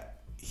like that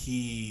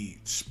he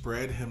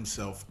spread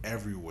himself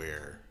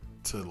everywhere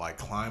to like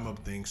climb up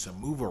things, to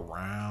move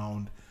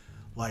around.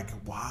 Like,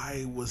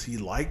 why was he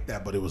like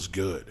that? But it was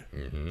good.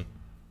 Mm-hmm.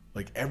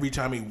 Like, every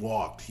time he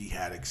walked, he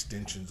had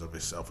extensions of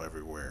himself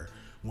everywhere.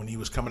 When he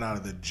was coming out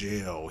of the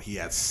jail, he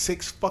had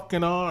 6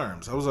 fucking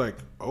arms. I was like,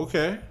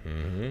 okay,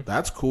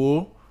 that's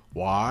cool.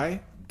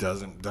 Why?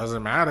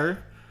 Doesn't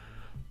matter.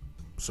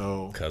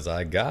 So, 'cause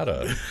I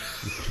gotta.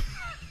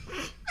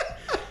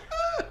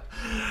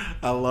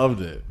 I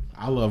loved it.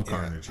 I love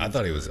Carnage. I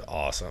thought he was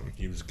awesome.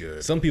 He was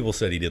good. Some people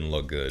said he didn't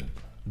look good.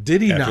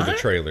 Did he after not? the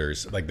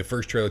trailers, like the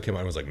first trailer came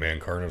out, I was like, "Man,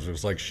 Carnage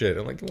was like shit."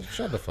 I'm like, well,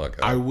 "Shut the fuck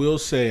up." I will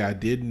say, I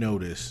did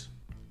notice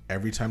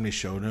every time they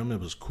showed him, it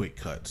was quick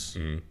cuts,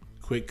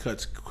 quick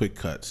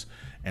cuts,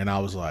 and I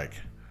was like,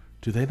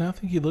 "Do they not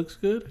think he looks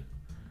good?"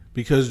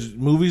 Because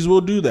movies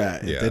will do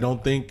that if they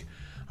don't think.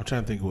 I'm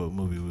trying to think of what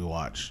movie we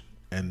watched,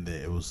 and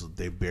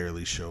they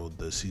barely showed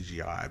the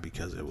CGI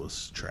because it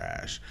was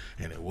trash,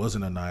 and it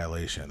wasn't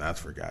Annihilation. That's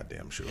for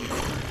goddamn sure.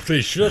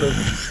 They should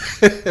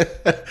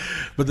have.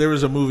 But there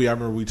was a movie I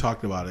remember we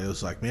talked about it. It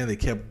was like, man, they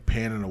kept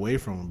panning away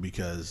from him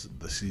because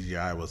the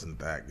CGI wasn't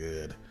that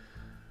good.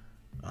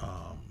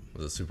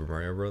 Was it Super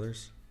Mario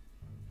Brothers?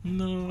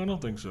 No, I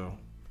don't think so.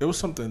 It was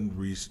something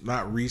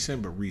not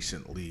recent, but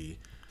recently.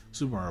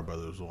 Super Mario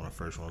Brothers was one of the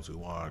first ones we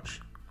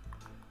watched.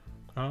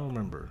 I don't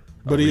remember,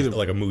 but either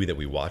like a movie that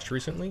we watched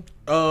recently.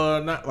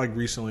 Not like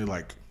recently,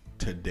 like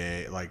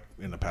today, like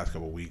in the past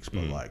couple of weeks,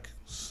 but like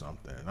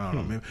something. I don't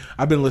know. Maybe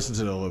I've been listening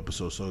to the old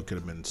episode, so it could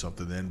have been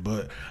something then.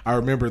 But I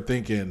remember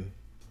thinking,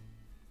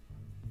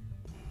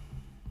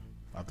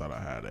 I thought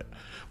I had it,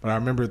 but I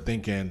remember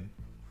thinking,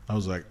 I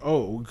was like,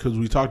 oh, because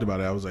we talked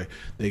about it. I was like,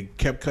 they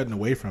kept cutting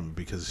away from it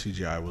because the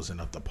CGI wasn't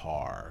up to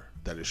par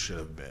that it should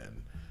have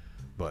been.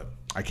 But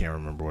I can't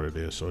remember what it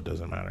is, so it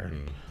doesn't matter.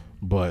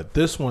 But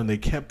this one, they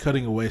kept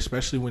cutting away,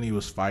 especially when he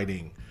was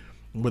fighting.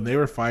 When they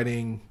were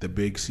fighting the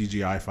big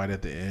CGI fight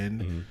at the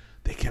end,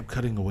 they kept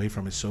cutting away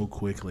from it so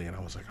quickly. And I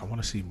was like, I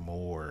want to see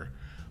more.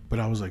 But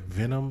I was like,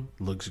 Venom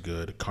looks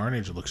good.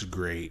 Carnage looks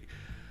great.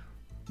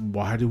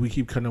 Why do we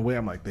keep cutting away?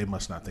 I'm like, they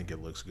must not think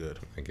it looks good.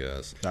 I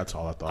guess. That's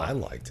all I thought. I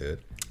liked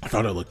it. I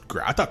thought it looked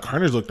great. I thought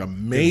Carnage looked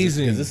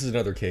amazing. Because this is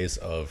another case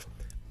of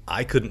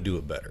I couldn't do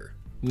it better.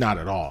 Not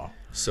at all.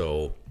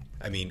 So,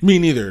 I mean, Me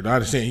neither.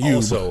 Not saying you.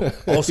 also,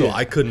 but-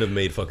 I couldn't have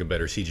made fucking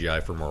better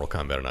CGI for Mortal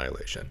Kombat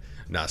Annihilation.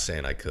 Not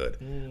saying I could,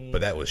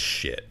 but that was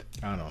shit.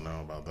 I don't know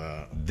about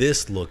that.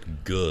 This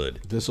looked good.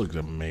 This looked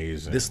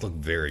amazing. This looked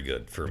very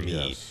good for me.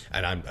 Yes.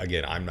 And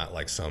I'm not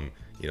like some,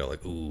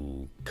 like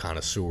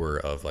connoisseur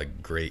of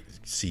like great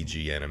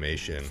CG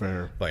animation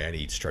Fair. by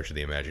any stretch of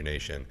the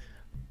imagination.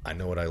 I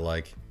know what I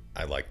like.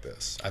 I like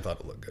this. I thought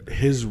it looked good.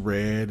 His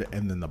red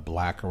and then the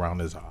black around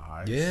his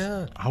eyes.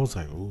 Yeah. I was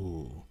like,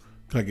 ooh.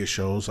 Like it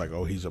shows like,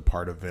 oh, he's a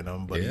part of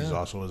Venom, but he's Yeah.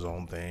 also his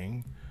own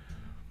thing.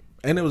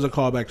 And it was a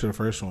callback to the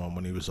first one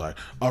when he was like,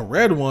 a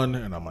red one.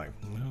 And I'm like,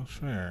 well,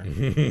 sure.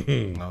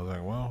 And I was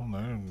like, well,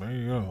 there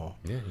you go.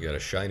 Yeah, you got a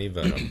shiny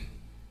Venom.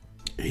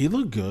 He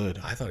looked good.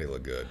 I thought he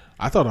looked good.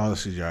 I thought all the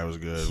CGI was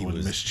good. He When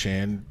was- Miss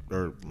Chan,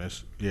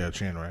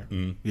 Chan,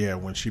 right? Yeah,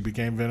 when she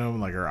became Venom,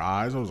 like her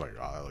eyes, I was like,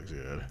 oh, that looks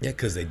good. Yeah,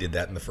 because they did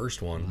that in the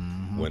first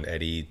one when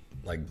Eddie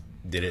like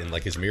did it in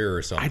like his mirror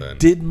or something. I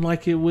didn't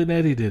like it when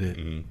Eddie did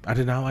it. I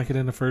did not like it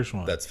in the first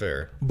one. That's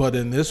fair. But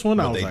in this one,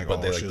 I was They, like, but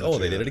oh, they she like, looks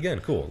they did good. it again.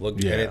 Cool.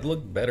 Look, Yeah. and it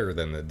looked better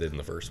than it did in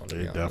the first one. To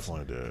be It honest.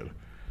 definitely did.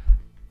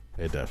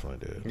 It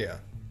definitely did. Yeah,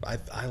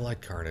 I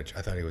like Carnage.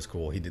 I thought he was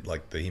cool. He did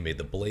like he made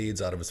the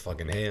blades out of his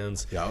fucking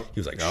hands. Yep. He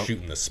was like Yep.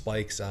 shooting the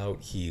spikes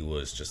out. He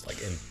was just like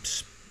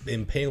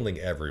impaling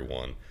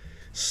everyone,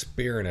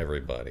 spearing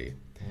everybody.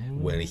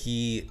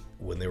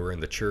 When they were in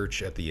the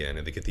church at the end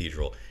in the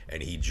cathedral,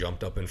 and he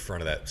jumped up in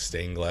front of that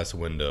stained glass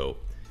window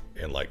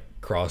and like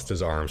crossed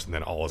his arms, and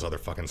then all his other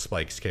fucking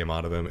spikes came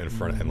out of him in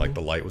front, and like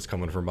the light was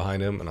coming from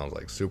behind him, and I was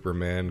like,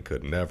 Superman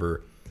could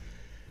never.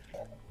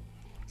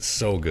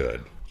 So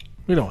good.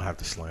 We don't have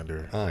to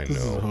slander. I This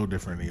is know, a whole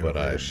different but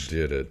I universe.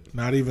 did it.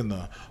 Not even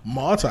the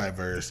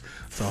multiverse.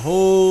 It's a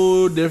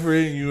whole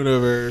different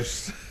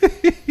universe.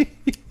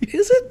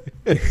 Is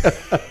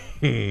it?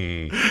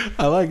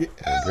 I like it.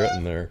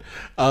 Regretting there.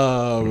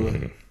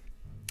 Um,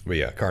 But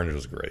yeah, Carnage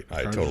was great. I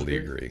Carnage totally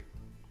was agree.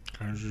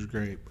 Carnage is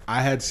great.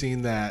 I had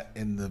seen that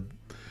in the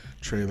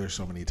trailer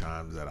so many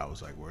times that I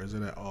was like, where is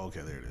it at? Oh,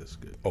 okay, there it is.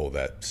 Good. Oh,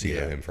 that scene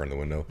Yeah. of him in front of the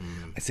window.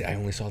 I see. I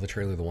only saw the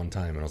trailer the one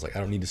time, and I was like, I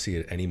don't need to see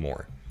it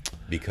anymore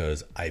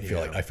because I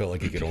felt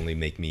like it could only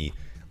make me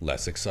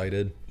less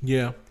excited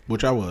Yeah,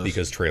 which I was.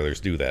 because trailers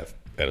do that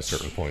at a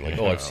certain point. Like,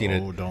 oh, I've seen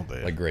Oh, it. don't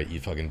they? Like, great, you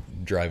fucking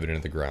drive it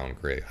into the ground.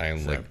 Great.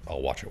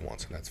 I'll watch it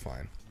once, and that's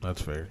fine.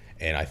 That's fair.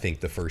 And I think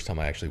the first time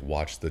I actually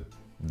watched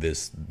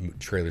this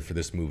trailer for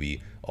this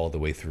movie all the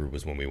way through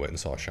was when we went and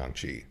saw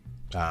Shang-Chi.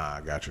 Ah,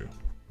 I got you.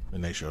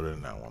 And they showed it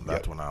in that one.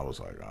 That's Yep. when I was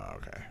like, oh,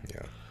 okay.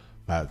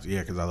 Yeah.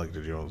 Because I looked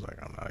at you and was like,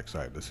 I'm not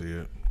excited to see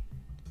it.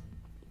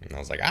 And I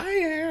was like, I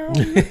am.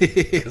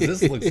 Because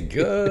this looks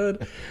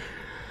good.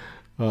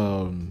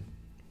 But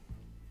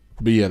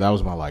yeah, that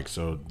was my like.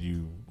 So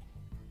you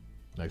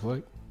next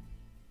like?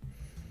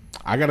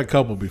 I got a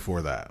couple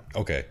before that.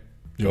 Okay.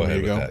 You Go want me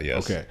ahead to with that,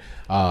 yes. Okay.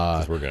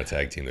 'Cause we're going to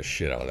tag team the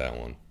shit out of that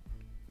one.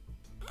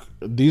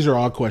 These are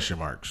all question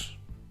marks.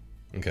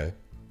 Okay.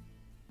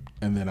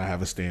 And then I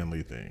have a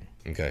Stanley thing.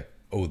 Okay.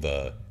 Oh,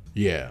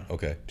 Yeah.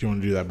 okay. Do you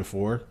want to do that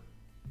before?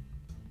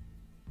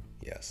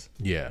 Yes.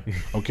 Yeah.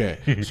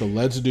 Okay. So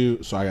let's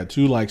do. So I got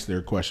two likes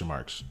there, question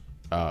marks.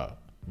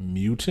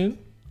 Mutant,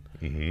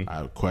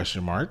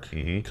 question mark,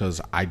 because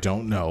I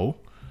don't know.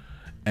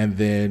 And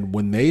then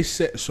when they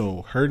said,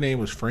 so her name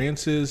was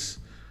Frances.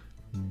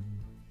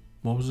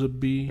 What was it?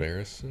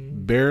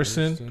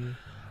 Barrison.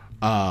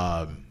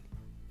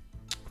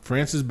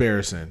 Frances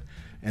Barrison,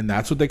 and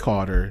that's what they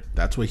called her.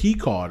 That's what he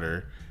called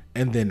her.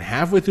 And then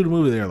halfway through the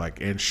movie, they're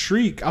like, and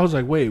Shriek. I was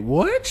like, wait,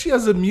 what? She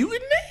has a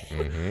mutant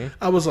name?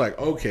 I was like,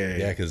 okay.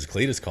 Yeah, because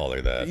Cletus called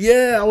her that.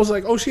 Yeah, I was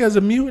like, oh, she has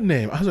a mutant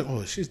name. I was like,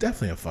 oh, she's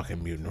definitely a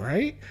fucking mutant,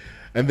 right?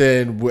 And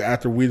then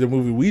after the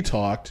movie, we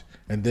talked,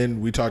 and then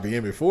we talked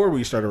again before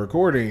we started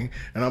recording,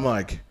 and I'm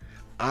like,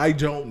 I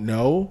don't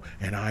know,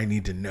 and I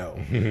need to know.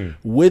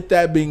 With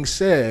that being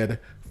said,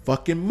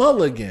 fucking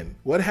Mulligan,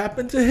 what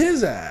happened to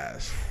his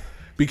ass?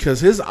 Because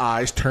his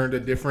eyes turned a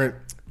different.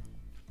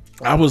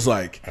 I was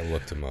like, I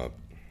looked him up.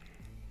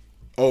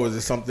 oh, is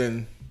this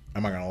something?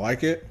 Am I gonna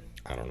like it?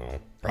 I don't know.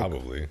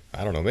 Probably.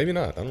 I don't know. Maybe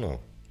not. I don't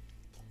know.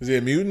 Is he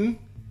a mutant?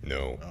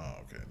 No. Oh,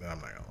 okay. Then I'm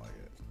not gonna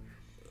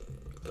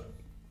like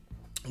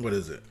it. What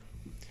is it?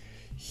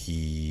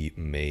 He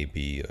may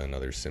be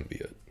another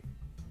symbiote.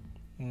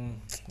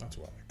 That's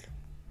whack.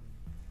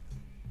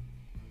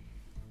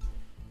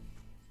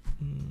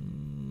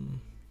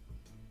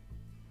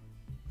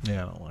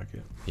 Yeah, I don't like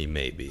it. He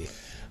may be.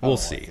 I We'll don't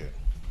see. like it.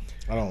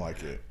 I don't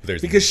like it.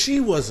 There's- Because she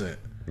wasn't.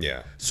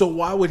 Yeah. So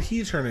why would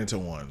he turn into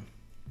one?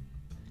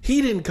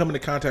 He didn't come into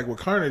contact with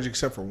Carnage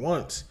except for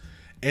once.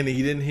 And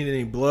he didn't hit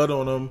any blood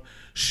on him.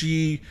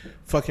 She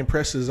fucking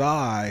pressed his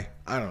eye.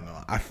 I don't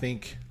know. I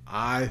think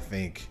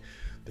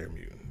they're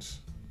mutants.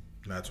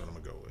 That's what I'm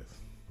gonna go with.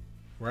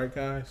 Right,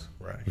 guys?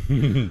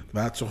 Right.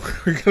 That's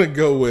what we're going to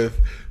go with.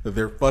 That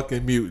they're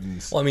fucking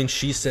mutants. Well, I mean,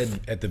 she said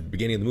at the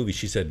beginning of the movie,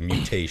 she said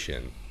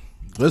mutation.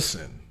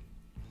 Listen.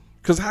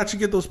 Because how'd you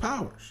get those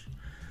powers?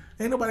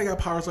 Ain't nobody got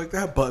powers like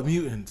that but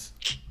mutants.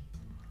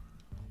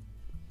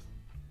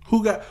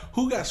 Who got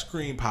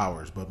screen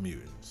powers but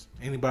mutants?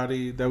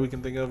 Anybody that we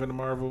can think of in the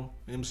Marvel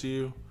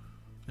MCU?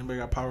 Anybody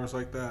got powers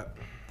like that?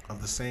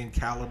 Of the same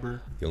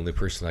caliber? The only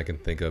person I can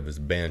think of is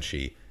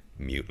Banshee,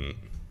 mutant.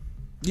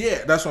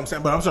 Yeah, that's what I'm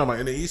saying. But I'm talking about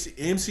in the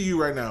MCU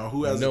right now,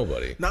 who has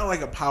Nobody. Not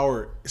like a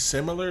power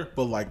similar,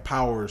 but like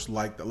powers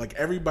like that. Like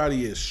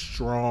everybody is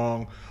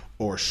strong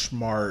or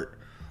smart,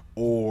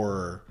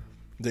 or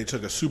they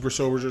took a super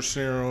soldier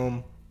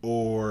serum,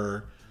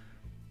 or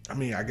I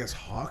mean, I guess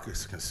Hawk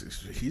he's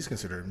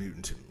considered a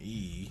mutant to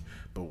me,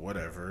 but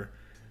whatever.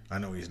 I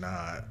know he's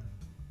not,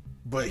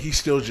 but he's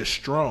still just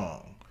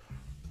strong.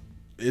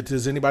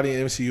 Does anybody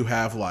in MCU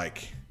have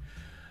like,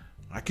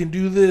 I can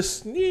do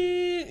this,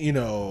 you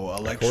know?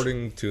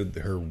 According to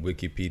her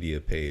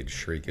Wikipedia page,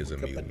 Shriek is a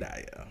mutant.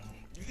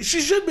 She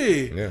should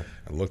be. Yeah,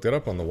 I looked it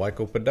up on the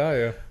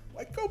Wikipedia.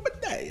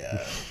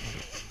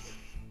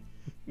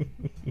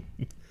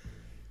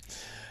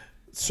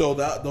 So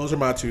those are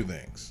my two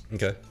things.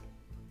 Okay.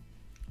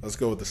 Let's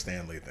go with the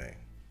Stan Lee thing.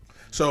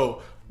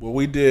 So what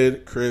we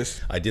did,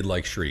 Chris. I did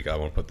like Shriek. I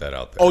want to put that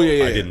out there. Oh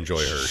yeah. I did enjoy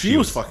her. She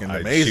was fucking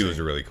amazing. She was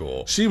really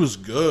cool. She was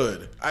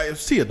good.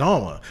 See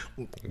Adama.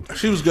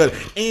 She was good,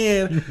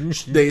 and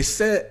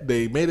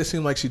they made it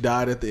seem like she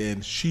died at the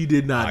end. She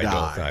did not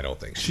die. I don't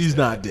think she's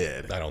not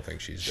dead. I don't think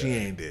she's dead. She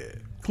ain't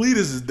dead. Cletus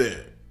is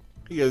dead.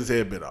 He got his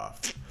head bit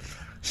off.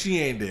 She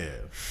ain't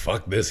dead.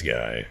 Fuck this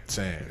guy.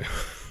 Saying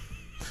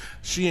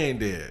she ain't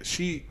dead.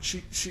 She.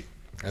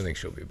 I think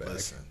she'll be back.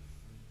 Listen.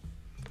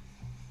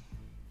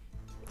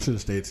 Should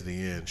have stayed to the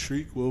end.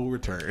 Shriek will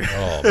return.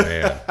 Oh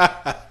man.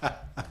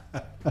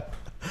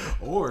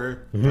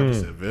 Or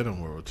said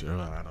Venom will return.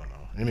 I don't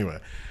know. Anyway,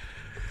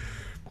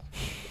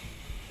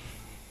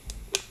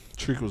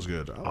 Shriek was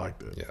good. I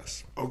liked it.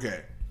 Yes.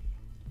 Okay.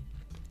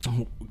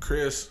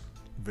 Chris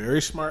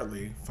very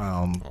smartly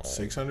found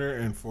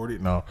 640.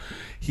 No,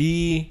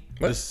 he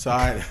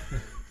decided.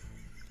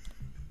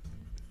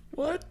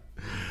 What?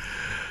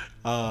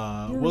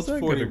 What's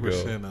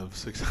 40% of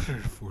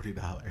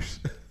 $640?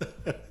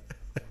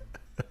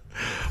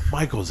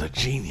 Michael's a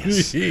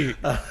genius.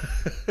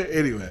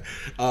 Anyway,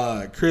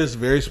 Chris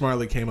very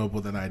smartly came up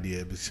with an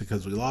idea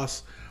because we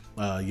lost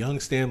young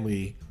Stan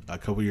Lee a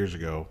couple years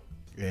ago.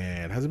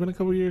 And has it been a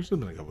couple years? It's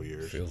been a couple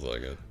years. Feels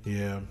like it.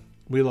 Yeah.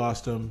 We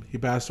lost him. He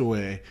passed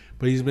away.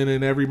 But he's been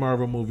in every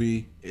Marvel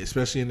movie,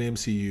 especially in the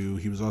MCU.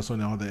 He was also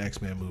in all the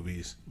X-Men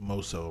movies,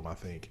 most of them, I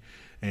think.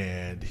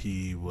 And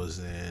he was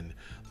in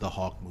the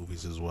Hulk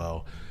movies as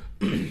well.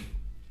 And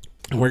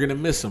we're going to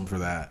miss him for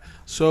that.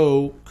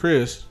 So,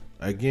 Chris,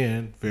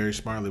 again, very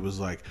smartly was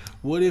like,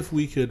 what if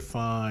we could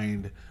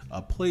find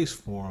a place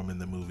for him in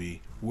the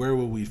movie? Where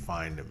would we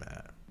find him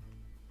at?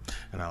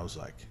 And I was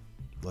like,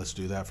 let's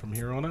do that from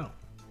here on out.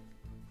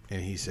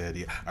 And he said,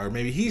 yeah. Or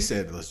maybe he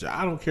said, let's do it.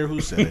 I don't care who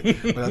said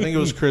it. But I think it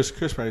was Chris.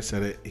 Chris probably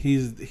said it.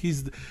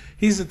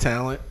 He's a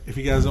talent. If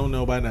you guys don't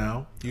know by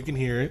now, you can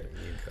hear it.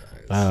 You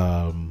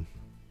guys.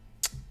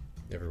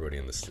 Everybody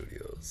in the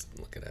studio is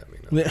looking at me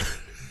now.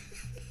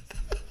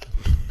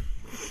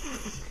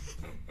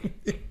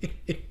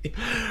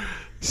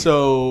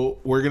 So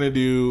we're going to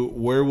do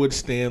where would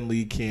Stan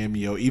Lee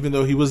cameo, even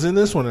though he was in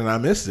this one and I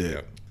missed it.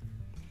 Yep.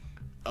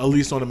 At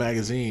least on the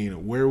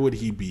magazine, where would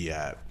he be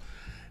at?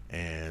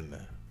 And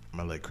I'm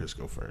going to let Chris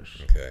go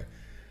first. Okay.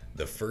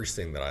 The first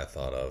thing that I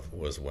thought of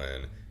was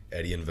when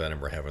Eddie and Venom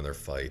were having their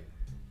fight.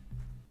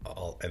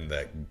 And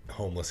that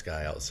homeless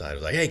guy outside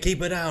was like, "Hey,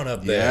 keep it down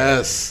up there."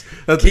 Yes,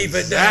 that's keep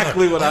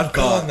exactly it down. what I I'm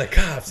calling thought. the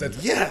cops.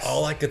 That's yes,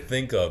 all I could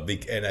think of,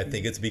 and I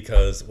think it's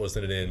because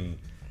wasn't it in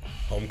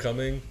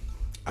Homecoming?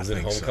 Was it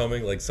in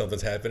Homecoming? So. Like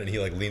something's happened, and he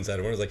like leans out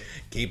of the window, and is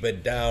like, "Keep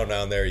it down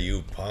there,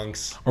 you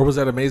punks." Or was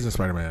that Amazing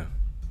Spider-Man?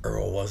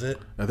 Or was it?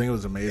 I think it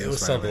was Amazing. It was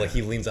Spider-Man. something like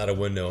he leans out a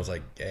window and was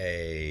like,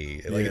 "Hey,"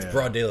 like it's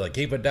broad daylight, like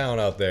keep it down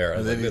out there.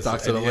 And then like, he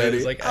talks to the lady.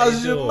 He's like,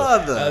 "How's your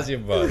mother? How's your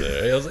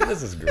mother?" I was like,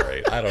 "This is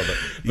great." I don't know,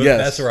 but yes.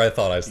 that's where I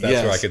thought that's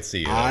where I could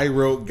see it. I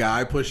wrote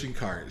guy pushing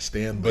cart,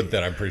 Stan Lee. But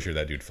then I'm pretty sure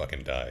that dude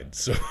fucking died.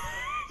 So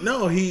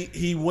no,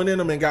 he went in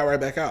them and got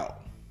right back out.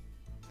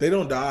 They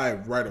don't die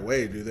right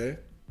away, do they?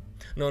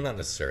 No, not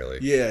necessarily.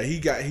 Yeah,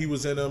 he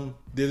was in them,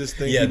 did his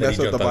thing. Yeah, he then messed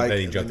up the bike. Then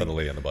he jumped on the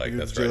lady on the bike.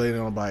 That's right. Lady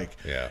on the bike.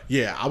 Yeah.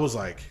 Yeah, I was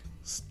like,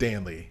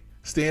 Stan Lee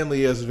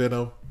as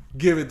Venom.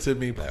 Give it to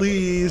me,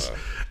 please.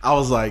 I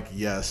was like,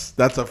 yes.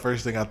 That's the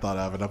first thing I thought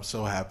of, and I'm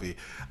so happy.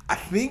 I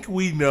think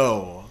we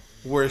know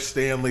where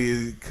Stan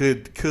Lee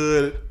could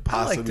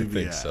possibly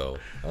be at. So.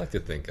 I like to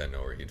think I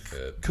know where he'd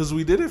fit. Because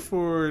we did it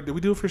for... Did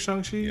we do it for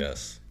Shang-Chi?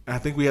 Yes. I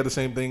think we had the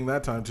same thing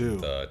that time, too.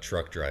 The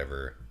truck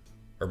driver.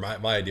 Or my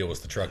idea was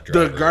the truck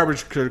driver. The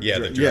garbage truck. Yeah,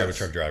 the garbage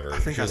truck driver. I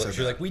think she was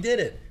like, we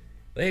did it.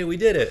 Hey, we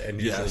did it. And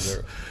yes.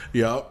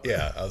 Yep.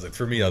 Yeah, I was like,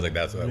 for me, I was like,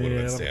 that would have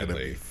been Stan Lee.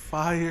 Lee.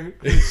 Fired.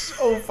 It's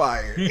so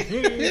fired.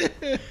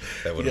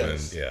 That would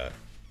have been, yeah.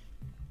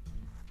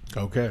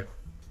 Okay.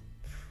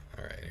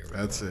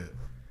 That's it.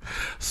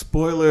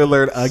 Spoiler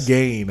alert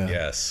again.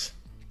 Yes.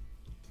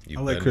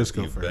 I'll let Chris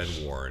go you've first.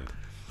 been warned.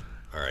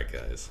 All right,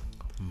 guys.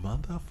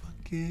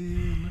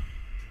 Motherfucking.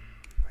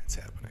 What's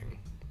happening?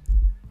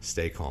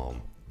 Stay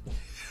calm.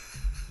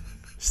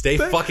 Stay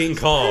fucking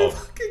calm.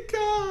 Fucking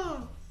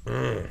calm.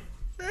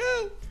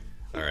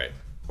 All right.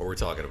 What we're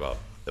talking about.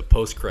 The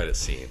post-credit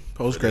scene.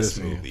 for Post-credit this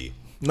scene. movie.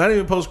 Not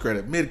even post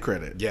credit, mid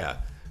credit. Yeah.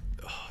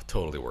 Oh,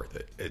 totally worth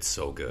it. It's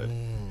so good.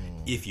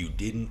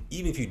 Even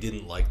if you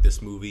didn't like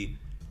this movie,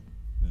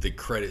 the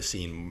credit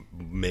scene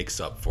makes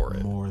up for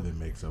it. More than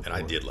makes up. And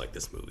I did like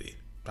this movie.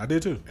 I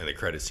did too. And the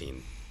credit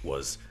scene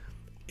was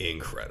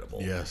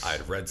incredible. Yes. I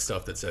had read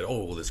stuff that said,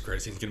 "Oh, well, this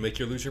credit scene's gonna make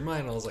you lose your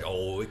mind." And I was like,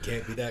 "Oh, it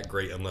can't be that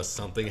great unless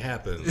something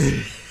happens."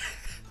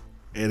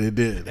 And it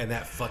did. And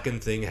that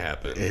fucking thing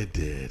happened. It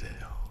did.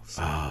 It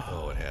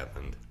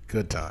happened.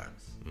 Good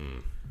times.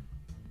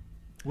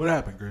 What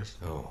happened, Chris?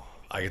 Oh,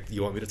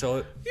 you want me to tell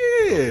it?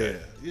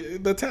 Yeah.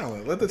 The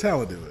talent. Let the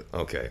talent do it.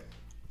 Okay.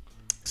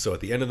 So at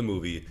the end of the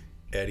movie,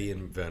 Eddie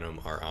and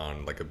Venom are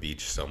on like a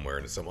beach somewhere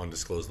in some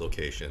undisclosed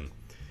location,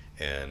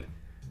 and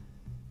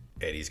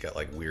Eddie's got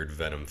like weird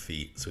Venom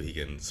feet, so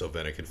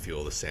Venom can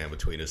feel the sand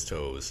between his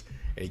toes,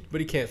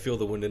 but he can't feel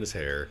the wind in his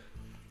hair.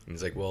 And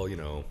he's like, well,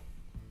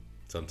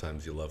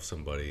 sometimes you love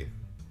somebody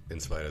in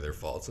spite of their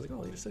faults. It's like,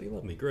 oh, you just said you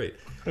love me, great.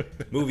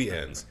 Movie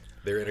ends.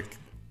 They're in a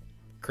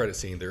credit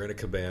scene. They're in a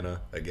cabana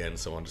again,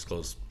 some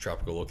undisclosed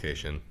tropical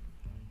location.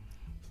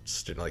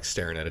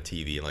 Staring at a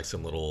TV in like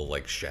some little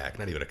like shack,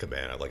 not even a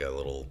cabana, like a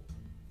little.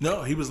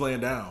 No, he was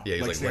laying down. Yeah,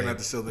 he was like staring laying- at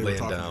the ceiling. They were laying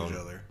talking down. to each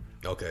other.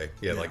 Okay,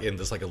 yeah, like in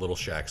just like a little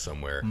shack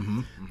somewhere.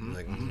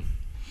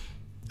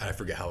 I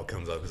forget how it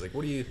comes up. It's like,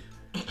 what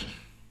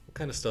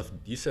kind of stuff?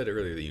 You said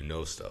earlier that you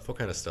know stuff. What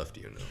kind of stuff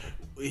do you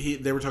know?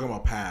 They were talking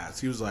about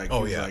past. He was like,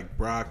 yeah. like,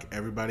 Brock,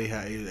 everybody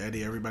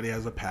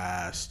has a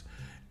past,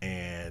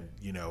 and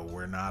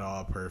we're not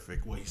all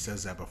perfect. Well, he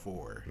says that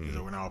before. He's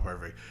like, we're not all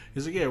perfect.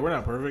 He's like, yeah, we're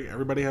not perfect.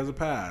 Everybody has a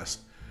past.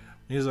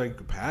 He's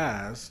like,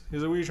 past? He's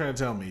like, what are you trying to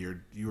tell me?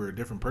 You were a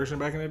different person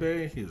back in the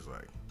day? He was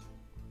like,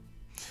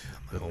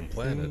 My home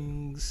planet.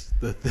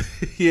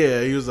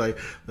 yeah, he was like,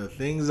 the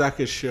things I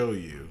could show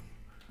you.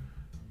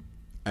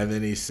 And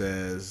then he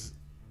says,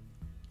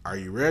 are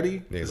you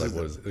ready? Yeah, he's like,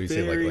 what is it? You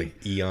say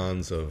like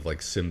eons of like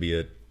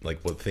symbiote, like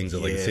what things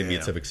that like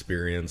symbiotes have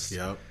experienced.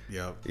 Yep.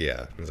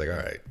 Yeah. He's like, all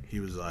right. He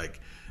was like,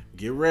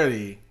 get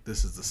ready.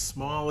 This is the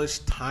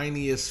smallest,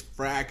 tiniest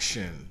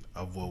fraction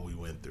of what we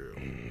went through.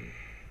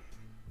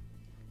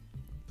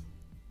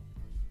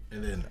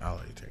 And then I'll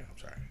let you take it. I'm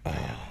sorry.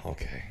 Oh,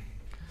 okay.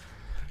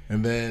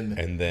 And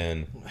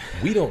then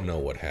we don't know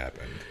what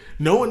happened.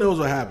 no one knows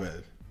what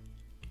happened.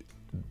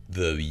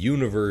 The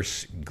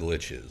universe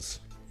glitches.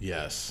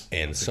 Yes.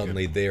 And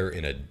suddenly they're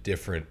in a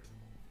different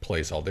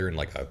place. They're in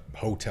like a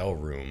hotel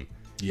room.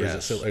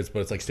 Yes. But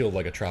it's like still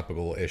like a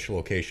tropical-ish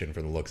location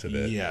from the looks of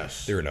it.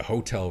 Yes. They're in a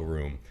hotel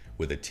room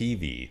with a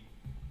TV.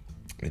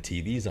 The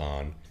TV's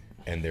on,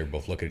 and they're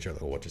both looking at each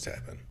other. What just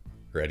happened?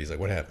 Eddie's like,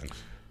 what happened?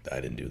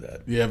 I didn't do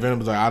that. Yeah, Venom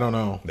was like, I don't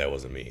know. That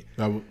wasn't me.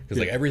 Because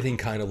like everything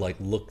kind of like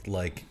looked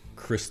like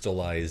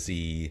crystallized,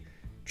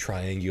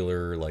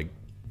 triangular like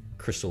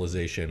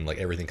crystallization. Like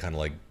everything kind of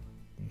like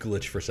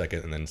glitched for a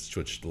second and then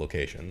switched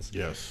locations.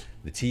 Yes.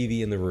 The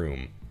TV in the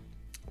room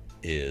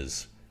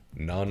is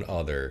none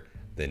other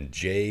than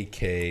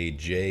J.K.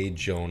 J.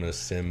 Jonah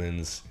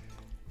Simmons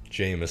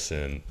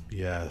Jameson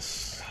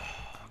Yes.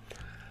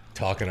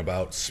 talking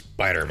about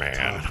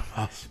Spider-Man.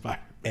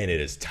 And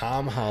it is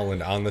Tom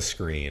Holland on the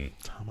screen.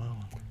 Tom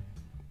Holland.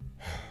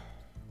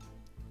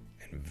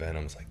 And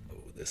Venom's like, oh,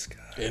 this guy.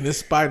 In his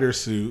spider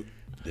suit.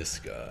 This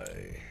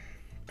guy.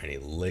 And he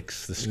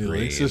licks the screen. He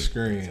licks the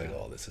screen. He's like,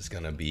 oh, this is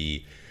gonna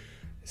be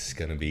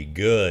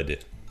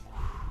good.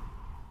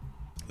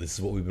 This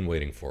is what we've been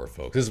waiting for,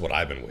 folks. This is what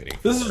I've been waiting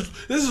for. This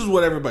is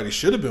what everybody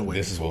should have been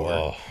waiting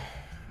for.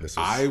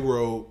 I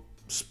wrote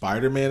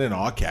Spider-Man in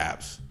all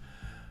caps.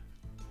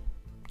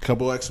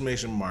 Couple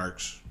exclamation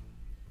marks.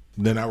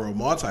 Then I wrote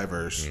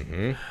multiverse.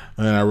 And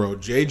then I wrote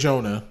J.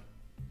 Jonah.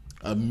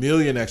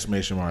 1,000,000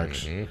 exclamation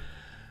marks.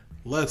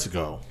 Let's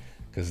go.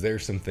 Because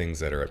there's some things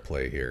that are at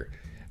play here.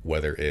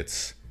 Whether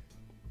it's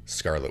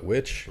Scarlet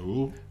Witch,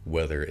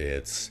 whether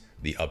it's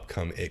the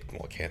upcoming, it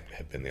can't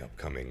have been the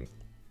upcoming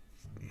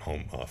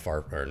home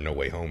No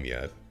Way Home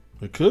yet.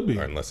 It could be,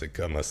 or unless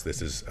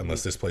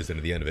this plays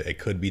into the end of it. It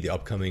could be the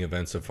upcoming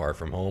events of Far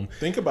From Home.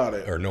 Think about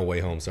it. Or No Way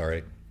Home.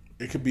 Sorry.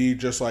 It could be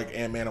just like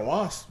Ant-Man and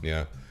Wasp.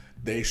 Yeah.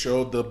 They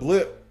showed the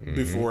blip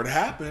before it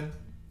happened.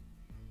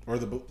 Or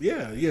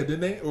didn't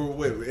they? Or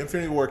wait,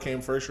 Infinity War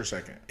came first or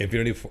second?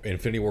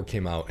 Infinity War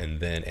came out, and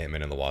then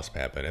Ant-Man and the Wasp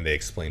happened, and they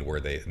explained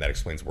that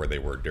explains where they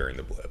were during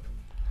the blip.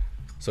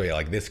 So yeah,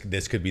 like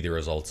this could be the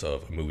results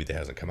of a movie that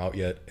hasn't come out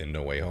yet in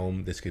No Way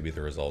Home. This could be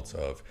the results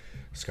of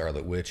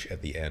Scarlet Witch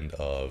at the end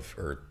of,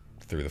 or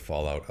through the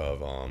fallout of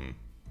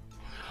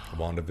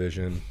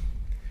WandaVision.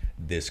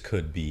 This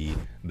could be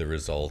the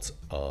results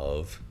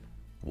of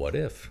What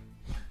If.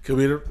 Could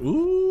be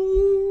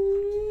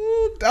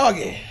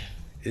doggy.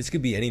 This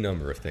could be any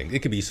number of things. It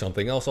could be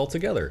something else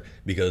altogether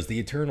because the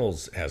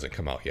Eternals hasn't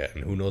come out yet,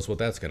 and who knows what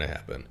that's going to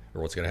happen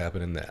or what's going to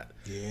happen in that.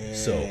 Yeah.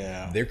 So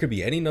there could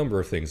be any number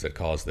of things that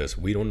cause this.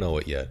 We don't know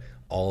it yet.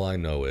 All I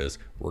know is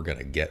we're going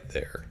to get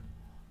there,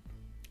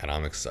 and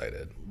I'm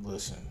excited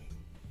Listen.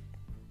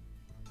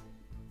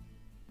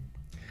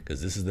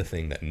 because this is the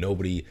thing that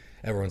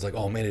everyone's like,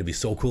 oh man, it'd be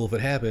so cool if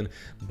it happened,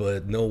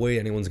 but no way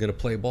anyone's going to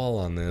play ball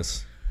on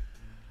this.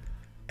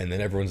 And then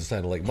everyone's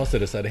decided, must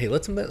have decided, hey,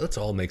 let's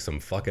all make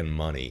some fucking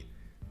money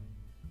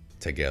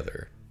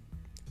together.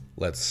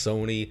 Let's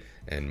Sony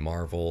and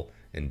Marvel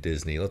and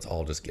Disney, let's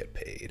all just get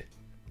paid.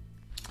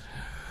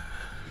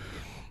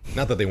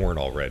 Not that they weren't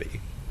already,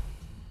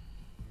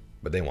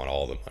 but they want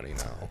all the money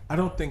now. I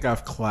don't think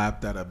I've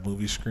clapped at a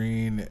movie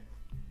screen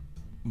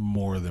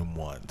more than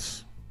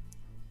once.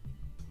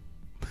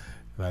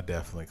 And I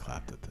definitely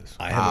clapped at this.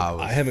 I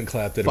haven't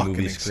clapped at a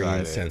movie screen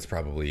excited. since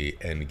probably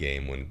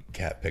Endgame when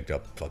Cat picked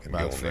up fucking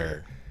That's going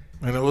there.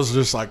 fair. And it was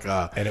just like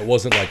And it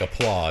wasn't like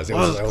applause. I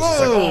was just like,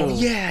 oh,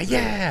 yeah.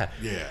 Yeah.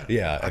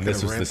 Yeah, I and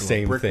this could've was ran the through a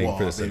same brick thing wall,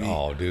 for this. baby.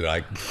 Oh, dude,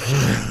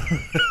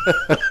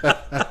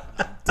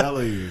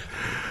 telling you.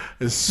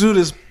 As soon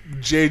as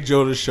Jay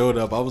Jonah showed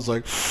up, I was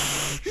like,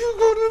 you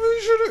go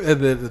to me, and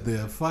then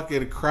the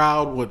fucking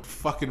crowd went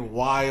fucking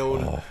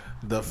wild. Oh.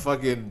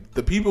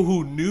 The people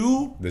who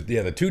knew,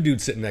 the two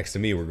dudes sitting next to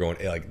me were going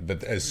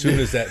as soon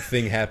as that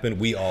thing happened,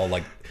 we all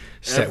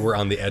we're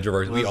on the edge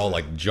of we all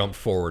jumped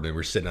forward and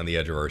we're sitting on the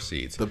edge of our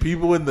seats. the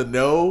people in the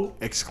know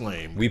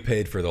exclaimed. We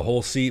paid for the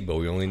whole seat, but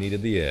we only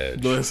needed the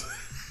edge.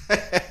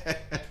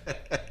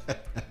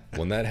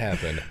 When that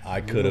happened,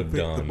 I could have the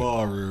done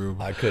ballroom.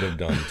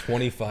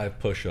 25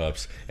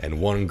 push-ups and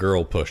one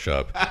girl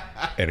push-up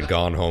and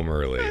gone home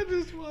early.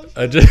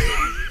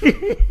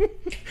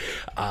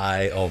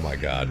 Oh my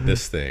god,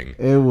 this thing.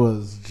 It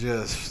was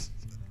just,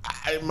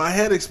 my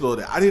head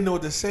exploded. I didn't know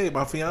what to say.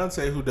 My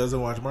fiance, who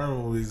doesn't watch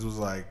Marvel movies, was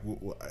like,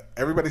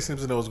 everybody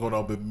seems to know what's going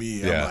on but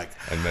me. Yeah, I'm like,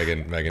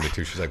 and Megan did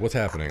too. She's like, "What's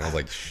happening?" I was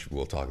like, Shh,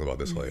 "We'll talk about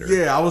this later."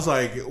 yeah, I was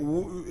like,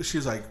 she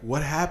was like,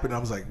 what happened? I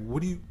was like,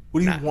 what do you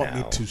Not want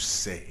me now. to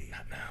say?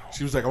 Not now.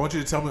 She was like, I want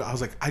you to tell me. I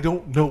was like, I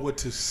don't know what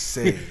to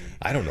say.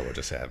 I don't know what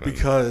just happened.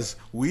 Because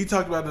we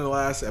talked about in the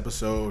last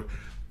episode,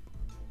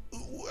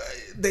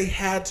 they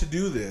had to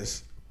do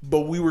this,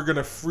 but we were going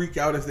to freak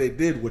out if they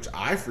did, which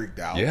I freaked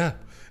out. Yeah.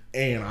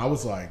 And I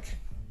was like,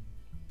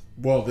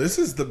 well, this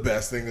is the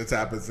best thing that's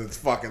happened since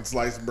fucking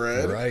sliced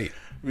bread. Right.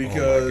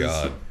 Because, oh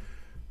my god.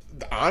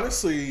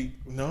 honestly,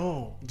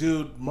 no.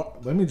 Dude,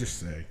 let me just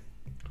say,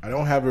 I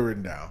don't have it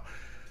written down.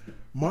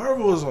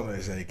 Marvel is on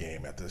its A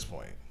game at this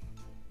point.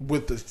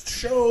 With the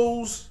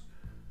shows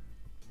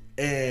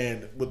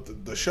and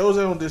with the shows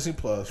that are on Disney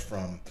Plus,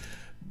 from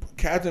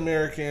Captain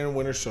America and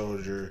Winter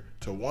Soldier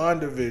to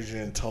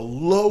WandaVision to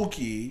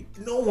Loki,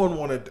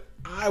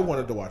 I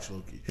wanted to watch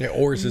Loki. Yeah,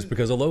 or is this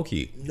because of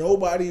Loki?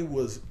 Nobody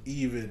was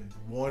even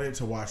wanting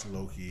to watch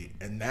Loki,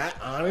 and that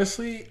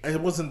honestly,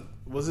 was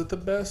it the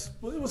best?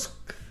 Well, it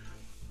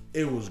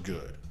was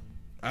good.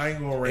 I ain't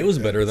gonna rank It was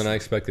that. better than I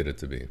expected it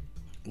to be.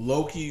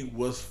 Loki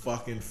was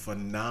fucking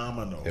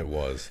phenomenal. It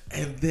was.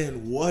 And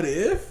then what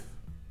if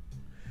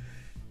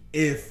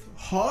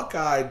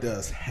Hawkeye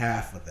does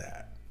half of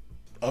that,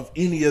 of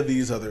any of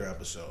these other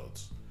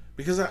episodes?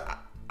 Because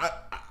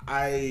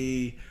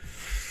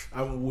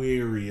I'm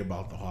wary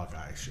about the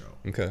Hawkeye show.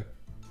 Okay.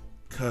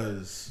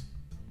 Because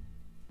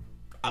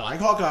I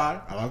like Hawkeye.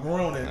 I like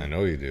Ronan. I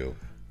know you do.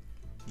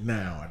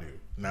 Now I do.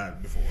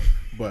 Not before.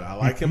 But I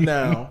like him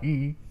now.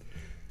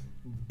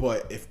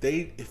 But if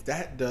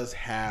that does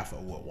half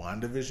of what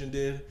WandaVision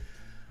did,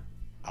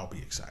 I'll be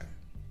excited.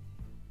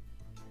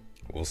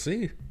 We'll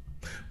see.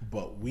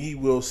 But we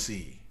will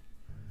see.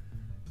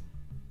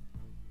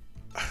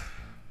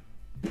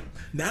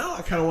 Now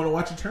I kind of want to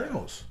watch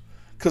Eternals.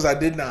 Because I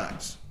did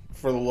not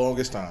for the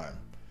longest time.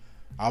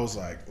 I was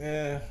like,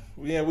 we're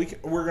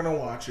going to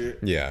watch it.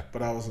 Yeah.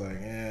 But I was like,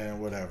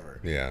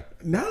 whatever. Yeah.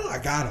 Now I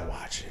got to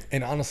watch it.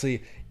 And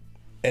honestly,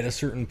 at a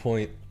certain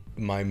point,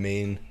 my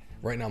main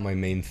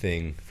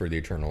thing for the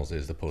Eternals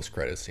is the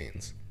post-credit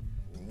scenes.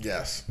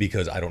 Yes.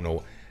 Because I don't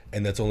know,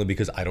 and that's only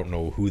because I don't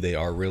know who they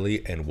are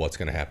really and what's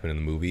going to happen in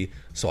the movie.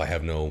 So I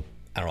have no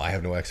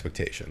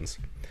expectations.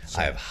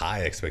 I have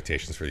high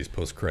expectations for these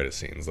post-credit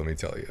scenes, let me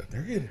tell you.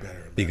 They're getting better and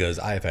better. Because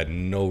I have had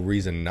no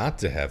reason not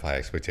to have high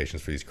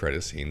expectations for these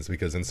credit scenes,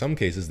 because in some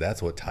cases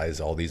that's what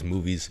ties all these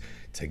movies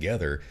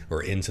together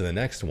or into the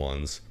next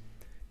ones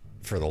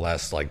for the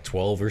last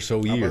 12 or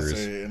so years.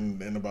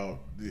 In about,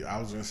 I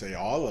was going to say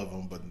all of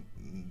them, but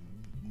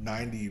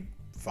 95%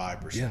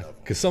 of them.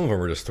 Because some of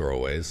them are just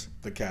throwaways.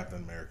 The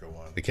Captain America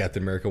one. The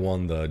Captain America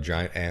one, the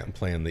giant ant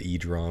playing the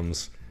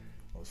E-drums.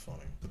 That was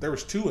funny. But there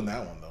was 2 in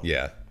that one, though.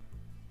 Yeah.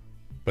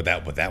 But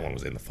that one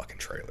was in the fucking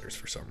trailers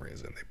for some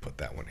reason. They put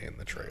that one in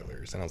the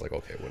trailers. And I was like,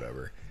 okay,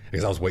 whatever.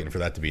 Because I was waiting for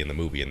that to be in the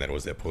movie, and then it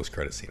was that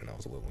post-credit scene, and I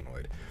was a little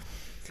annoyed.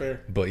 Fair.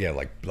 But yeah,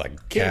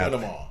 Can't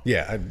win them all.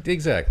 Yeah,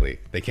 exactly.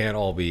 They can't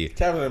all be.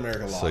 Captain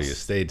America lost. So you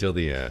stay till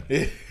the end.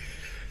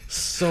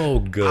 So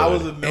good. I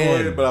was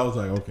annoyed, And- but I was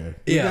like, okay.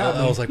 You yeah, got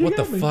I me. was like, You what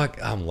the got me. fuck?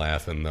 I'm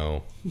laughing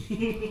though.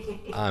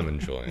 I'm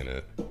enjoying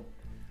it.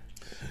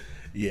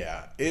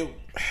 Yeah,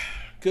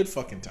 good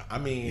fucking time. I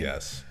mean,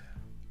 Yes.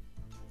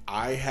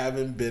 I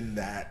haven't been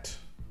that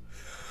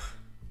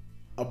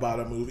about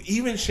a movie.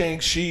 Even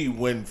Shang-Chi,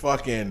 when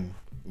fucking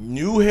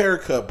new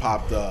haircut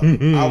popped up,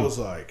 I was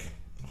like,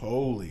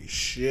 holy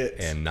shit.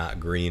 And not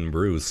Green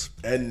Bruce.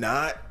 And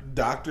not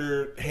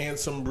Dr.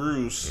 Handsome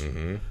Bruce,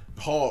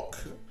 Hulk.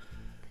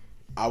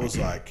 I was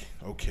like,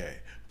 okay.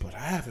 But I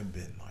haven't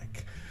been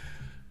like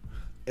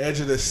edge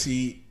of the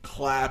seat,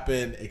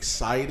 clapping,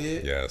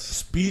 excited, Yes.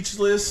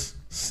 speechless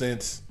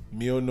since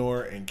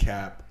Mjolnir and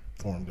Cap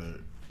formed a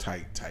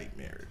tight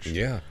marriage.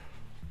 Yeah.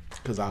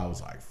 Because I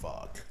was like,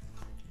 fuck.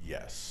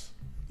 Yes.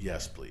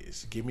 Yes,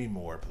 please. Give me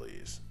more,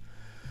 please.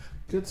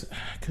 Good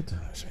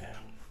times, man.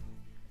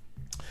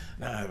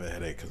 Now I have a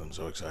headache because I'm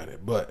so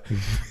excited. But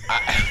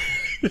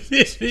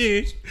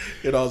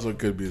it also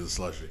could be the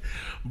slushy.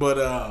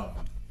 But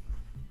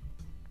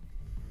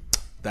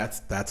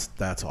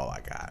that's all I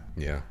got.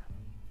 Yeah.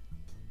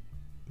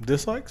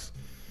 Dislikes?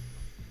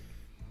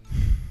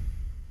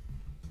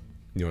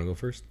 You want to go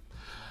first?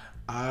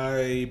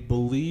 I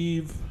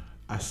believe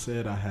I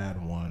said I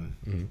had one,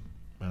 and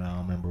I don't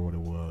remember what it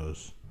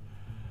was.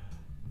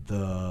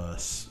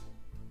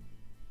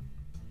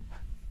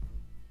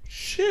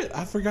 Shit,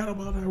 I forgot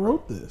about I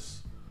wrote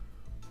this.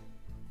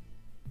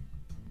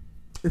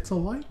 It's a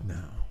light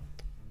now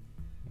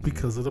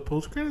because of the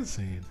post-credit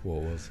scene.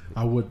 What was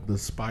it? The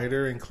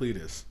spider and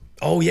Cletus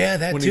Oh yeah,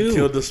 that when too. he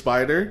killed the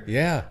spider.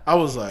 Yeah. I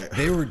was like,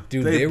 They were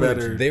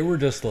they were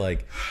just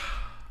like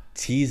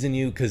teasing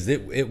you because there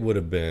would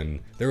have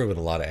been a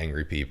lot of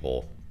angry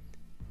people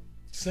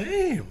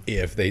same.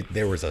 if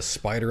there was a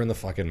spider in the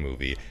fucking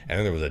movie and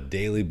then there was a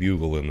Daily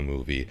Bugle in the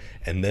movie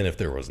and then if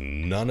there was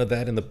none of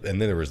that and then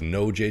there was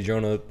no J.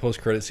 Jonah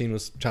post credit scene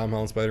with Tom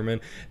Holland Spider-Man,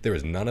 there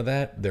was none of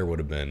that, there would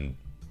have been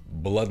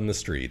blood in the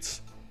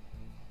streets.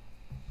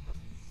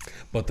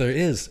 But there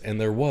is and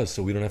there was,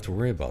 so we don't have to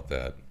worry about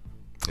that.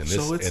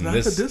 So it's not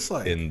a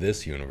dislike. In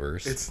this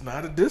universe. It's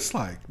not a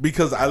dislike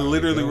because I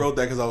literally wrote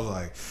that because I was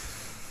like,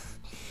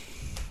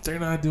 they're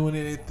not doing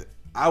anything.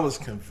 I was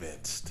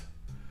convinced.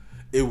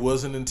 It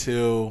wasn't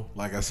until,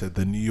 like I said,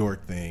 the New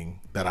York thing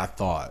that I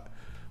thought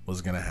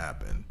was going to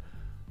happen.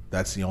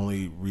 That's the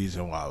only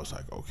reason why I was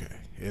like, okay,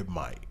 it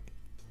might.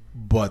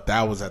 But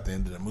that was at the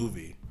end of the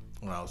movie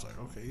when I was like,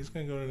 okay, he's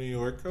going to go to New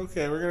York.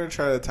 Okay, we're going to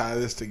try to tie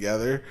this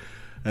together.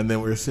 And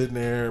then we're sitting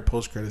there,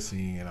 post-credit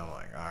scene, and I'm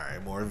like, all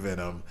right, more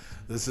Venom.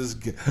 This is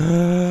good.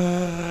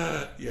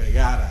 You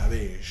gotta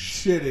be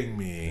shitting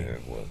me.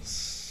 It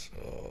was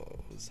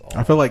awful.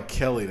 I feel like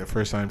Kelly the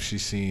first time she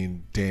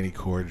seen Danny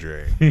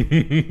Cordray.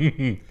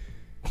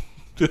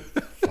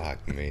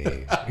 Fuck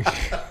me.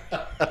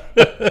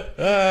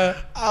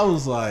 I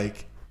was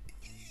like,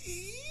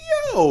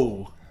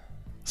 yo.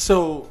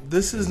 So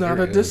this is not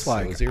a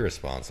dislike. It was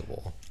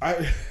irresponsible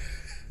I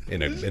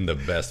in the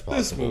best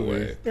this possible movie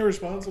way.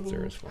 irresponsible. It's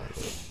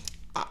irresponsible.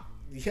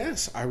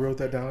 Yes, I wrote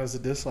that down as a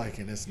dislike,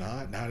 and it's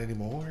not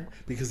anymore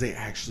because they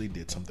actually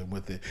did something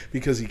with it.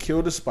 Because he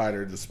killed a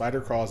spider, the spider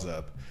crawls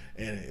up,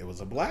 and it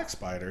was a black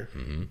spider.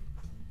 Mm-hmm.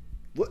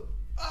 What?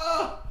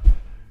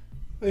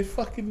 They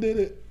fucking did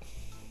it.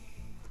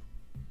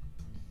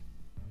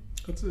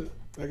 That's it.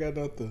 I got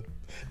nothing.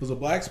 It was a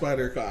black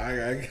spider.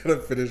 I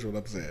gotta finish what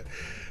I'm saying.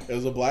 It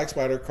was a black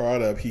spider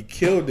crawled up. He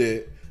killed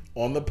it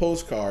on the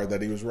postcard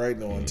that he was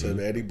writing on to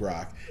Eddie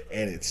Brock,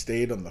 and it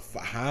stayed on the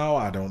how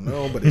I don't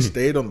know, but it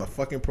stayed on the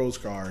fucking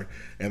postcard,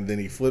 and then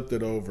he flipped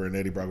it over, and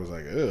Eddie Brock was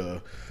like,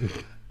 "Ugh."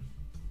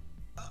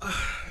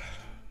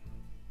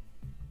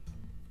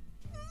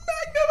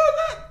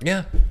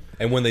 Yeah.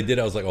 And when they did,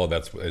 I was like, "Oh,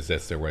 that's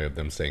their way of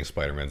them saying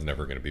Spider-Man's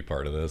never going to be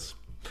part of this."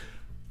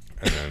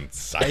 And then,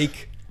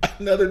 psych.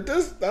 Another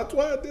that's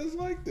why I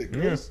disliked it,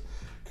 Chris.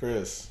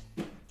 Chris.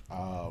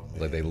 Oh,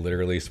 man. Like they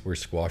literally were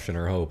squashing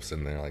our hopes,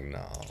 and they're like,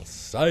 "No,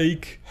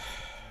 psych.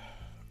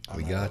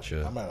 We got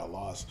you." I'm at a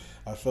loss.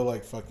 I feel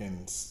like fucking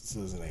what's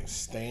his name,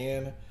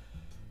 Stan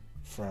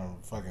from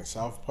fucking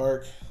South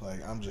Park.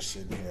 Like I'm just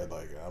sitting here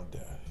like I'm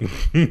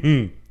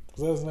done. Was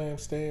that his name,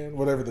 Stan?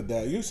 Whatever the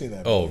dad. You've seen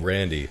that? Oh, movie.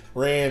 Randy.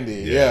 Randy.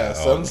 Yeah.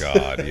 Yes. Oh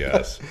God.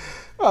 Yes.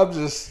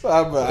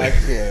 I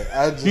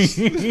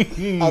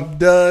can't. I'm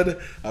done.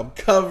 I'm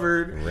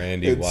covered.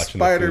 Randy in watching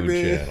Spider-Man.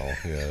 the Food Channel.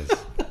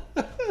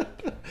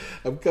 Yes.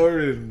 I'm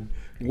covered in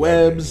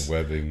webs.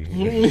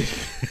 Webbing.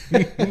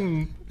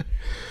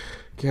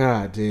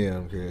 God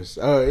damn, Chris.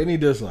 Any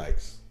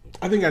dislikes?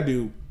 I think I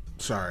do.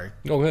 Sorry.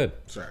 Go ahead.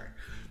 Sorry.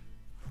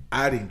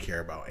 I didn't care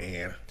about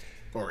Anne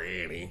or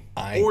Annie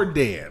I- or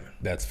Dan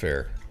That's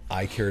fair.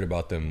 I cared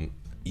about them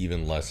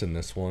even less in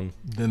this one.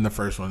 than the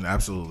first one.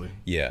 Absolutely.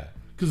 Yeah.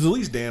 Because at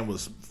least Dan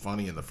was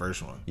funny in the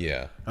first one.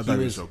 Yeah. I thought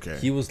he was okay.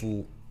 He was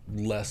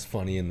less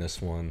funny in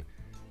this one.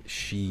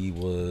 She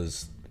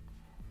was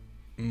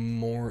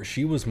more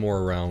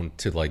around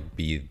to like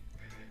be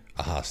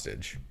a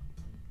hostage.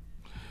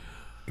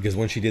 Because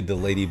when she did the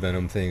Lady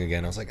Venom thing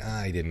again, I was like,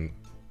 I didn't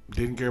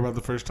Didn't care about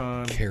the first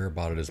time. care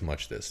about it as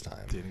much this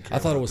time. Didn't care I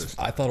thought it about was this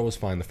I thought it was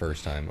fine the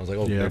first time. I was like,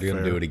 oh, Yeah, they're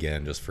gonna fair. do it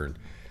again just for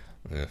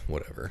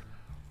whatever.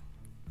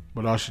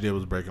 But all she did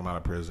was break him out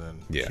of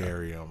prison, Yeah.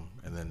 carry him,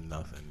 and then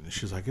nothing. And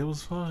she's like, it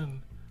was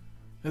fun.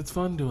 It's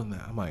fun doing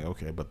that. I'm like,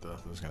 okay, but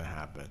nothing's going to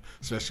happen.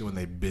 Especially when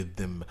they bid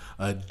them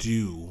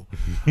adieu.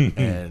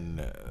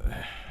 And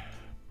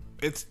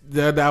it's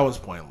that was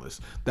pointless.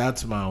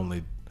 That's my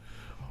only,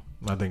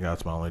 I think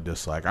that's my only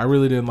dislike. I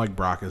really didn't like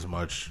Brock as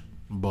much,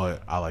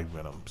 but I like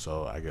Venom.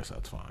 So I guess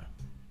that's fine.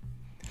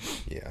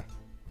 Yeah.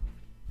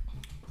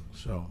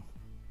 So.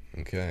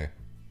 Okay.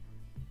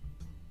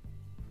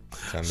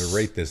 Time to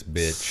rate this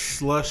bitch.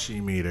 Slushy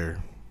meter.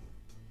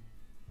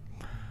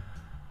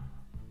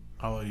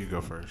 I'll let you go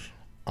first.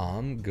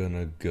 I'm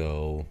gonna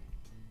go.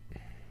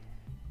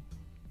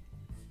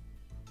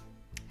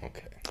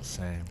 Okay.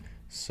 Same.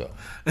 So,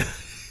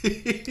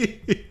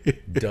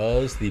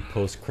 does the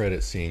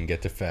post-credit scene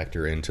get to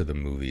factor into the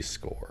movie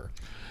score?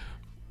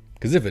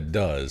 Because if it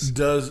does,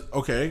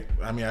 Okay,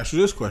 let me ask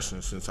you this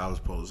question since I was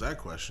posed that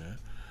question.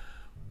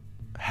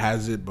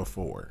 Has it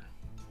before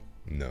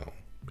no,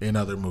 in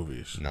other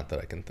movies? not that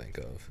I can think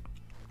of.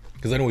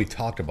 Because I know we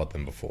talked about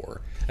them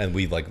before, and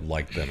we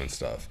liked them and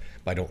stuff,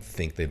 but I don't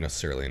think they've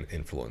necessarily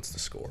influenced the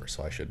score.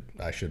 So I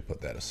should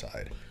put that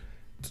aside.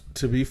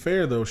 To be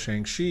fair, though,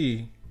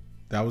 Shang-Chi,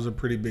 that was a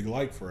pretty big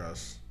like for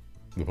us.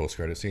 The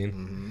post-credit scene,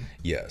 Mm-hmm.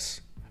 yes.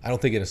 I don't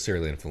think it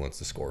necessarily influenced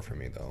the score for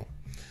me though.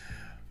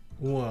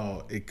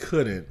 Well, it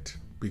couldn't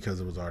because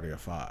it was already a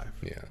 5.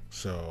 Yeah,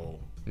 So,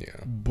 yeah.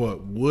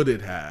 but would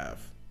it have?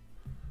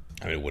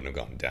 I mean, it wouldn't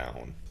have gone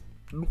down.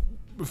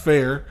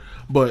 Fair,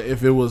 but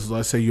if it was,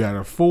 let's say you had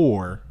a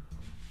 4,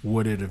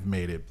 would it have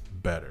made it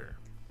better?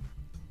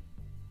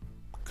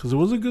 Because it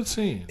was a good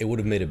scene. It would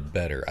have made it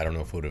better. I don't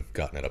know if it would have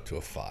gotten it up to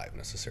a 5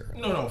 necessarily.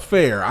 No,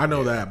 fair. I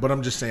know that, but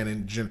I'm just saying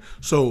in general.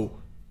 So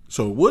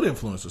it would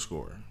influence the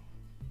score.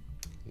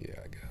 Yeah,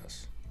 I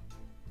guess.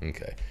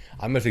 Okay.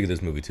 I'm going to give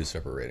this movie 2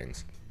 separate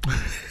ratings.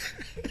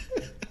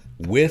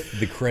 With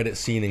the credit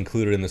scene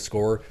included in the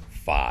score,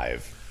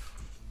 5.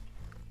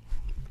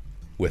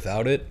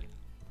 Without it,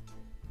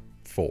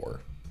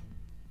 4.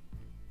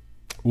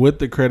 With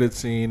the credit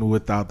scene,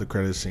 without the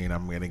credit scene,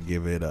 I'm gonna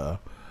give it a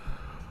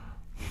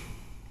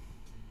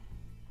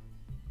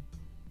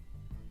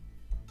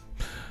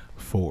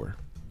 4.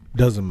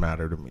 Doesn't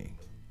matter to me.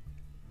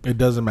 It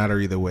doesn't matter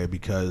either way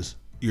because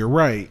you're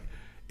right.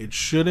 It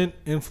shouldn't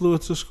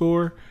influence the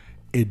score.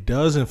 It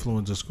does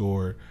influence the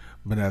score,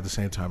 but at the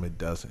same time, it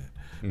doesn't.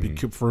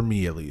 For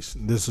me, at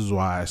least, this is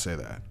why I say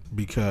that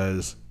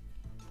because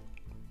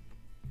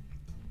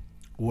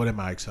what am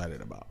I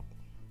excited about?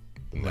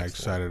 Am I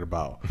excited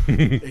about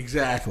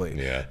exactly?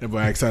 Yeah. Am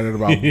I excited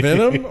about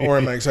Venom or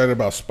am I excited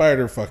about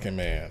Spider fucking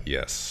Man?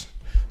 Yes.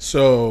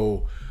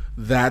 So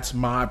that's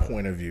my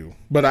point of view.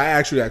 But I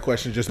asked you that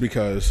question just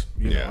because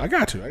you know I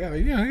got to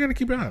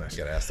keep it honest.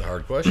 You got to ask the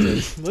hard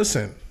questions.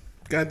 Listen,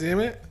 God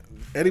damn it,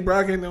 Eddie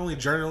Brock ain't the only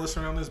journalist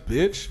around this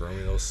bitch. Throw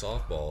me those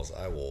softballs.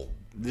 I will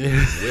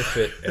whiff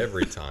it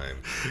every time.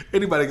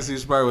 Anybody can see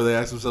Spider where they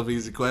ask themselves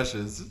easy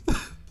questions.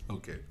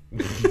 Okay.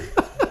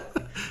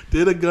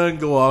 Did a gun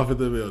go off in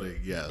the building?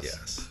 Yes.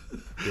 Yes.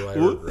 Do I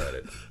regret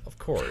it? Of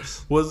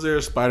course. Was there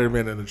a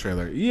Spider-Man in the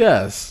trailer?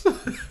 Yes.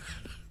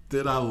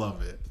 Did I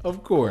love it?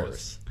 Of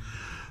course.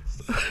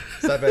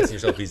 Stop asking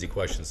yourself easy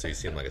questions so you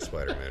seem like a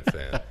Spider-Man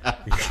fan.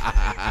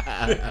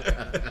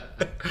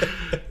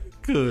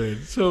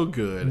 Good. So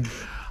good.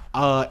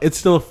 It's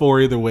still a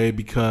 4 either way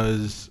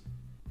because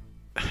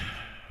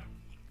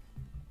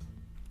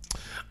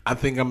I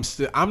think I'm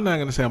not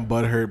going to say I'm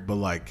butthurt, but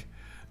like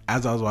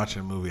as I was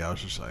watching the movie, I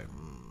was just like,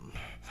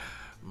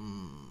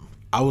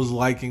 I was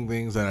liking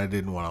things that I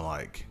didn't want to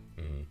like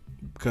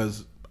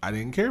because I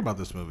didn't care about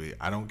this movie.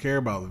 I don't care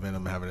about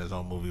Venom having his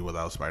own movie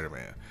without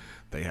Spider-Man.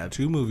 They had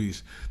 2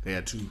 movies. They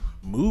had 2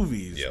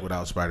 movies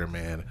without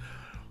Spider-Man.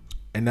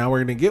 And now we're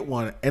going to get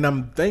one. And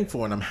I'm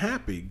thankful and I'm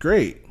happy.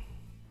 Great.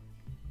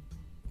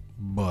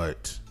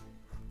 But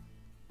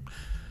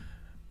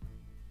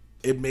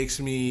it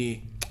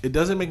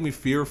doesn't make me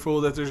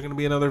fearful that there's going to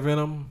be another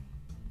Venom.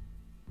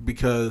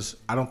 Because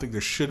I don't think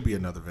there should be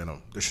another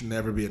Venom. There should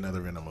never be another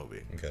Venom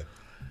movie. Okay.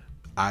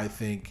 I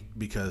think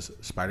because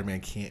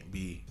Spider-Man can't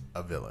be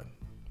a villain.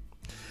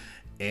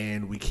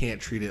 And we can't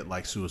treat it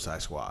like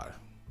Suicide Squad.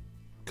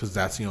 Because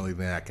that's the only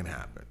thing that can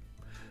happen.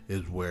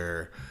 Is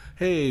where,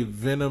 hey,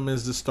 Venom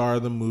is the star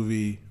of the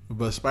movie,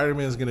 but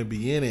Spider-Man is going to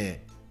be in it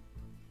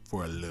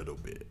for a little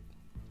bit.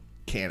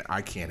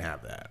 I can't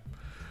have that.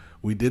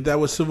 We did that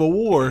with Civil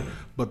War,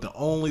 but the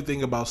only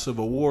thing about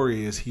Civil War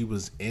is he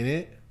was in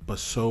it, but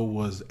so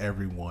was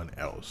everyone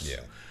else.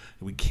 Yeah.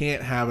 We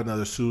can't have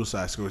another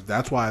Suicide Squad.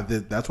 That's why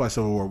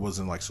Civil War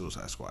wasn't like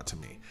Suicide Squad to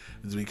me.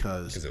 It's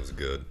because it was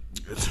good.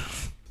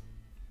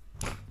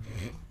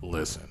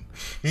 Listen,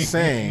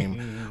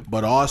 same,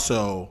 but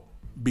also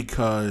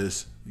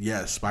because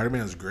yes,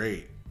 Spider-Man is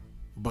great,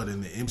 but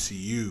in the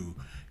MCU,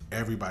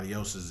 everybody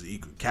else is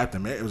equal.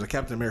 It was a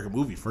Captain America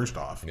movie first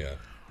off, Yeah.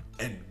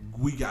 and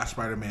we got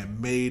Spider-Man,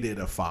 made it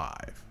a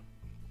 5.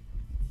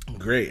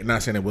 great.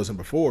 Not saying it wasn't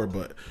before,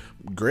 but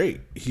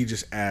great. He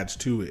just adds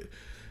to it.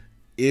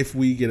 If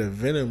we get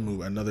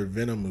another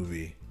Venom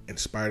movie, and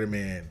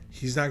Spider-Man,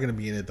 he's not going to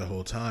be in it the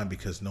whole time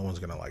because no one's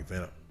going to like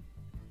Venom.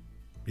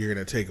 You're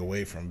going to take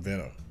away from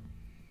Venom.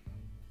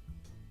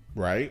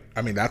 Right?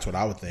 I mean, that's what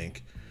I would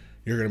think.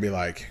 You're going to be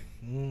like,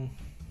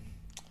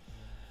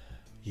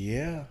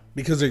 yeah,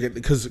 because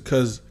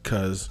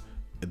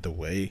the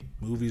way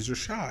movies are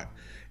shot.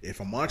 If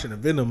I'm watching a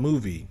Venom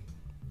movie,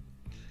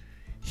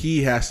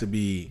 he has to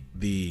be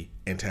the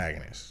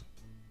antagonist.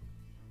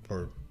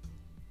 Or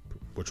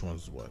which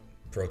one's what?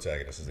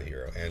 Protagonist is the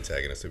hero.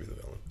 Antagonist would be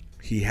the villain.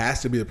 He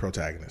has to be the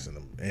protagonist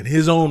in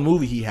his own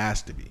movie. He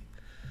has to be.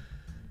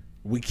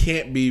 We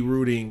can't be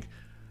rooting.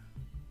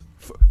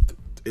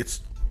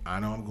 It's. I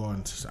know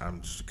I'm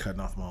just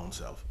cutting off my own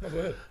self. Oh, go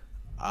ahead.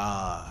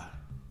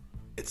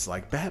 It's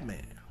like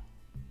Batman.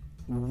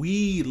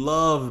 We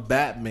love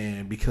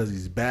Batman because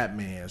he's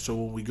Batman. So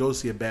when we go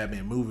see a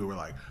Batman movie, we're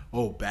like,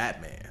 oh,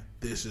 Batman.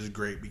 This is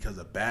great because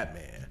of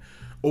Batman.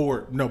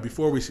 Or, no,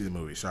 before we see the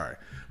movie, sorry.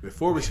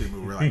 Before we see the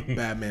movie, we're like,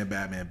 Batman,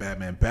 Batman,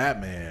 Batman,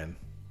 Batman.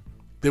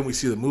 Then we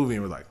see the movie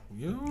and we're like,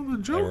 the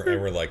Joker.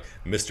 And we're like,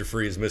 Mr.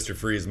 Freeze, Mr.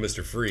 Freeze,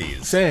 Mr.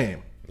 Freeze.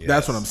 Same. Yes.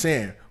 That's what I'm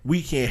saying.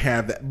 We can't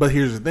have that. But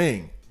here's the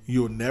thing.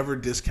 You'll never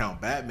discount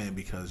Batman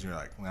because you're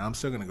like, well, I'm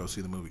still going to go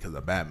see the movie because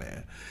of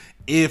Batman.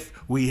 If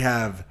we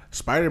have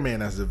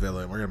Spider-Man as the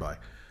villain, we're going to be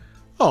like,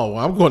 oh,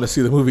 well, I'm going to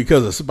see the movie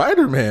because of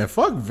Spider-Man.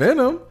 Fuck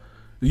Venom.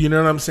 You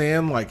know what I'm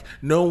saying? Like,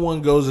 no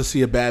one goes to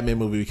see a Batman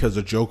movie because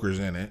the Joker's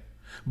in it.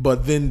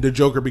 But then the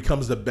Joker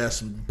becomes the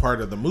best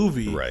part of the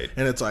movie. Right.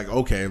 And it's like,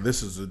 okay,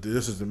 this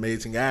is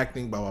amazing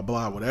acting, blah, blah,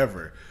 blah,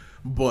 whatever.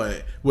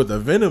 But with a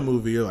Venom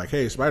movie, you're like,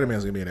 hey,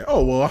 Spider-Man's going to be in it.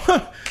 Oh,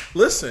 well,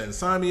 listen,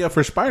 sign me up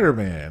for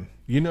Spider-Man.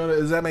 You know,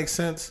 does that make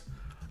sense?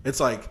 It's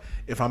like,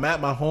 if I'm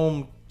at my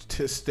home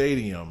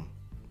stadium,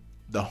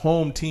 the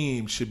home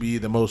team should be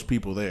the most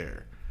people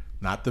there,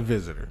 not the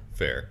visitor.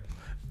 Fair.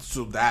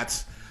 So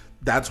that's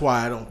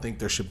why I don't think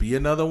there should be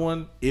another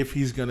one if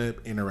he's going to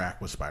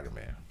interact with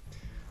Spider-Man.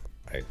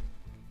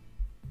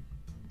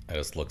 I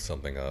just looked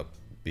something up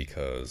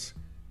because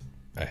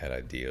I had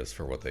ideas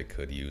for what they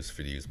could use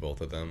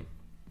both of them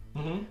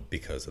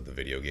because of the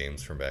video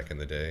games from back in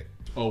the day.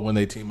 Oh, when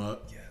they team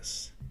up?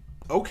 Yes.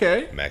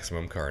 Okay.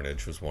 Maximum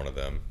Carnage was one of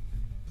them,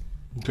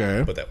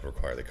 Okay. but that would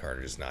require the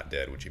Carnage is not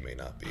dead, which he may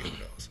not be. Who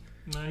knows?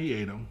 No, he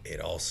ate him. It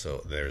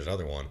also, there's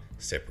another one,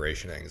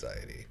 Separation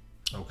Anxiety,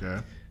 Okay.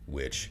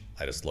 which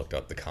I just looked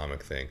up the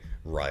comic thing.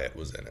 Riot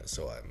was in it,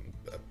 so I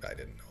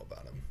didn't know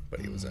about him,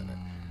 but he was in it.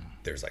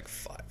 There's like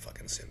 5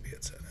 fucking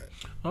symbiotes in it.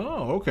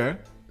 Oh, okay.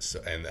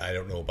 So, and I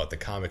don't know about the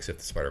comics if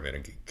the Spider-Man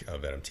and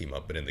Venom team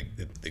up, but in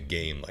the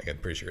game, like I'm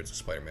pretty sure it's a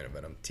Spider-Man and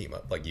Venom team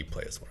up. Like you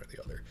play as one or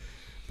the other,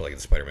 but like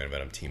the Spider-Man and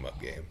Venom team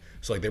up game.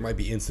 So like there might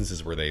be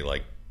instances where they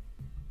like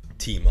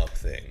team up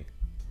thing.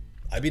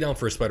 I'd be down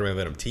for a Spider-Man and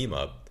Venom team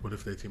up. What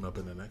if they team up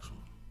in the next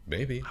one?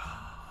 Maybe.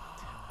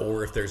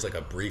 Or if there's like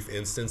a brief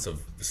instance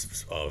of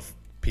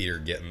Peter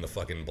getting the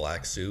fucking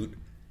black suit,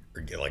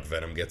 or like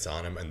Venom gets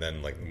on him, and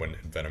then like when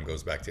Venom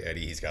goes back to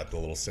Eddie, he's got the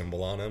little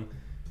symbol on him.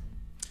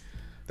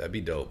 That'd be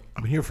dope.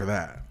 I'm here for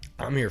that.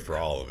 I'm here for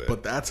all of it.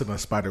 But that's in a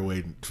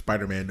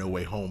Spider-Man No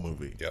Way Home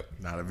movie. Yep.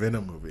 Not a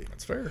Venom movie.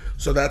 That's fair.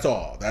 So that's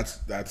all.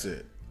 That's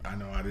it. I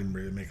know I didn't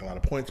really make a lot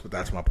of points, but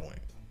that's my point.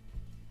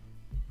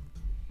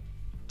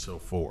 So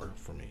 4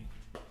 for me.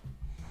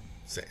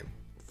 Same.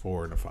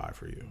 4 and a 5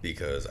 for you.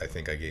 Because I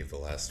think I gave the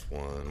last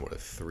one, what, a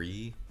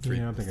 3?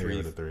 Yeah, I think I gave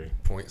it a 3.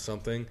 Point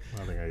something.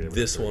 I think I gave it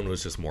This a 3. one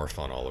was just more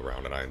fun all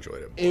around, and I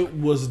enjoyed it more. It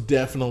was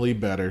definitely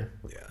better.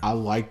 Yeah. I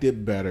liked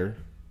it better.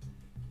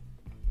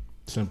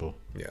 Simple.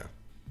 Yeah.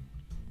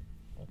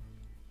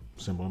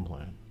 Simple and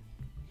plain.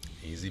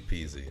 Easy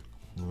peasy.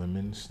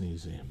 Lemon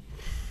sneezy.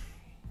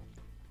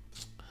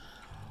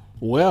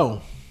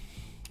 Well,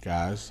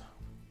 guys,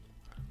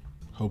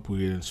 hope we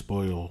didn't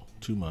spoil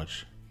too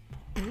much.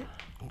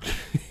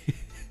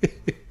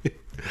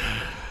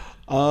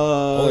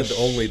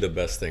 Only the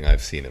best thing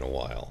I've seen in a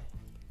while.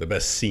 The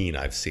best scene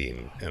I've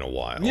seen in a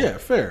while. Yeah,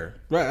 fair.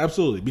 Right,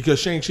 absolutely. Because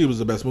Shang-Chi was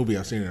the best movie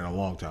I've seen in a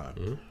long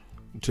time.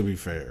 To be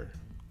fair.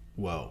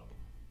 Well,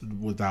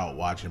 without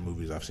watching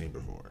movies I've seen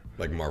before.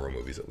 Like Marvel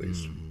movies, at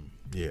least.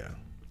 Yeah.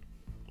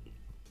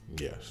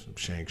 Yes,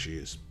 Shang-Chi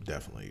is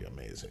definitely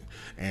amazing.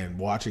 And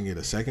watching it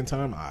a second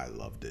time, I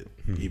loved it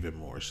even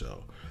more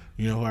so.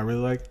 You know who I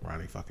really like?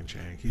 Ronnie fucking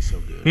Chang. He's so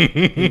good.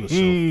 He was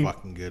so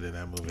fucking good in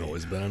that movie.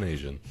 Always been an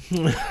Asian.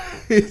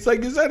 It's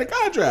like you signed a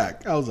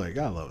contract. I was like,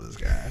 I love this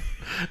guy.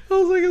 I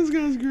was like, this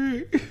guy's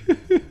great.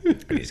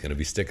 And he's going to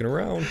be sticking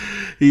around.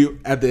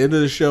 At the end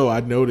of the show, I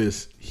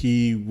noticed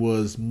he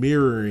was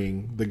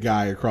mirroring the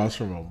guy across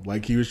from him.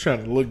 Like he was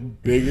trying to look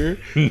bigger.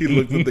 He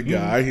looked at the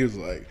guy. He was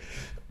like,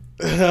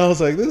 I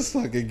was like, this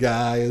fucking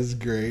guy is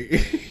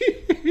great.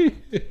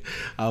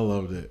 I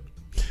loved it.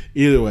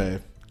 Either way,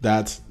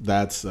 that's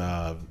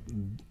it.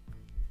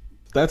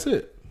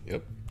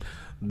 Yep.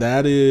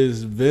 That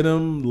is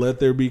Venom, Let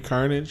There Be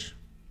Carnage.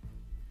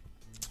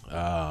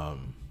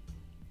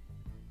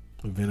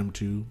 Venom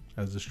 2,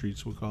 as the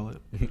streets would call it.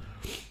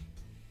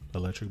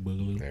 Electric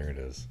Boogaloo. There it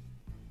is.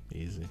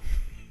 Easy.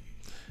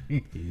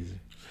 Easy.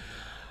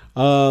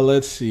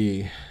 Let's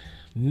see.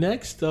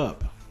 Next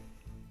up.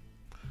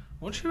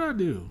 What should I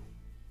do?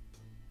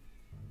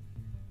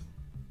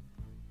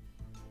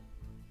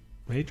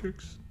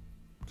 Matrix?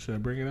 Should I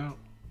bring it out?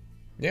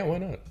 Yeah, why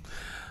not?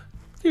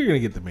 You're going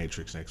to get the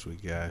Matrix next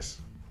week, guys.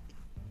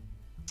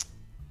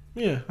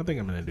 Yeah, I think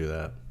I'm going to do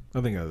that.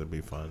 I think that'll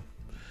be fun.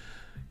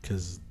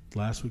 Because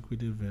last week we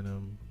did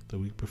Venom. The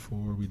week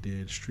before we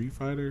did Street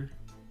Fighter.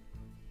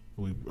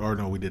 We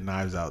did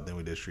Knives Out, then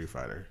we did Street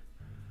Fighter.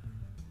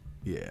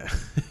 Yeah.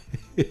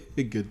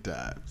 Good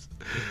times.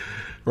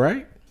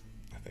 Right?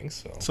 I think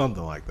so.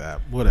 Something like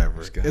that.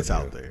 Whatever. It's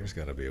out there. There's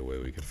got to be a way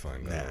we could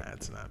find out. Nah,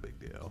 it's not a big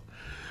deal.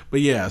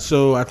 But yeah,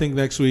 so I think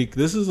next week,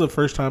 this is the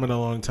first time in a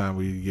long time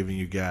we're giving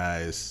you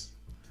guys,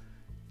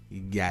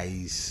 a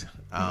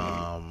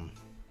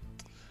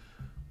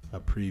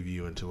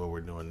preview into what we're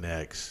doing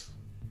next.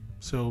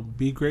 So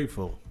be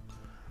grateful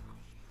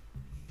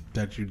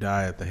that you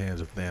die at the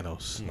hands of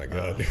Thanos. Oh my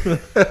God.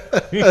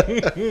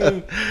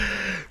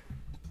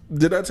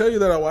 Did I tell you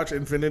that I watched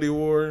Infinity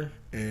War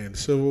and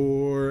Civil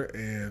War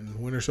and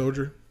Winter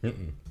Soldier?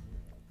 Mm-mm.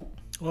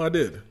 Well, I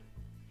did.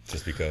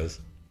 Just because?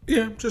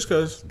 Yeah, just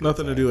because.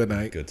 Nothing to do at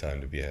night. Good time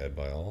to be had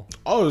by all.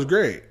 Oh, it was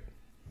great.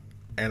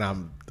 And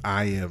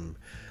I am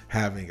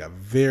having a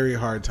very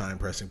hard time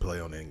pressing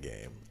play on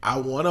Endgame. I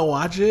want to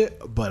watch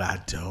it, but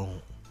I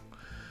don't.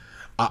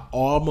 I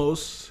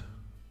almost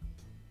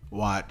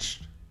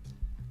watched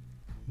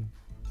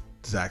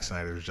Zack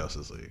Snyder's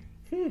Justice League.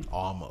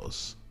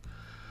 Almost.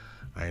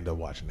 I ended up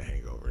watching The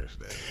Hangover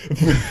instead.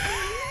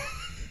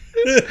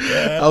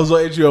 I was on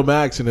HBO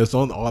Max and it's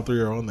on, all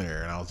three are on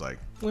there, and I was like,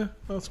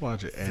 let's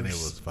watch it. And it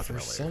was fucking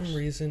hilarious. For some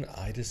reason,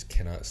 I just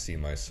cannot see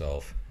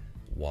myself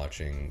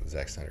watching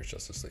Zack Snyder's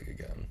Justice League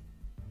again.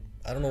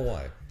 I don't know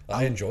why.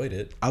 I enjoyed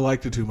it. I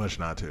liked it too much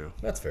not to.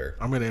 That's fair.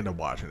 I'm gonna end up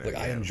watching it. Like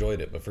I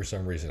enjoyed it, but for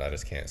some reason, I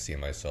just can't see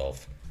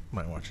myself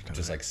might watch it tonight.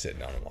 just like sitting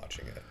down and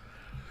watching it.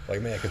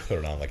 Like maybe I could put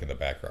it on like in the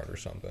background or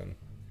something,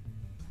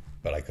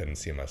 but I couldn't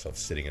see myself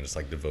sitting and just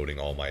like devoting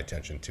all my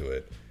attention to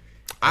it.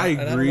 I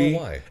agree. And I don't know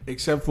why.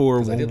 Except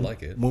for when, I did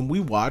like it. When we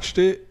watched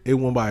it, it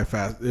went by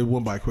fast. It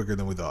went by quicker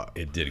than we thought.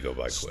 It did go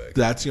by quick.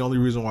 That's the only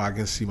reason why I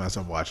can see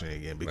myself watching it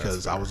again,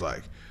 because I was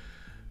like,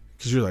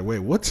 because you're like, wait,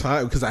 what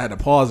time? Because I had to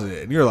pause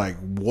it, and you're like,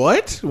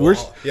 what?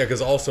 Well, yeah,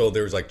 because also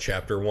there was like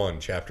chapter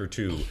 1, chapter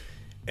 2,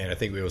 and I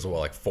think it was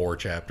like 4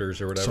 chapters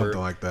or whatever, something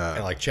like that.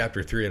 And like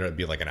chapter 3 ended up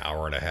being like an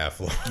hour and a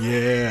half long.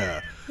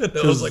 Yeah, And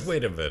I was like,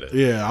 wait a minute.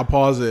 Yeah, I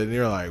paused it, and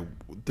you're like,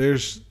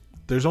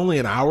 there's only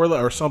an hour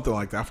or something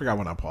like that. I forgot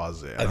when I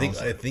paused it. I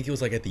think it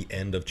was like at the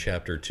end of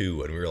chapter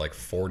 2, and we were like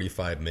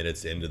 45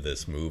 minutes into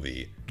this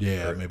movie.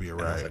 Yeah, maybe you're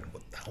right. I was like,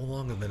 how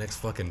long are the next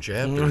fucking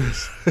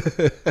chapters?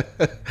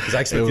 Because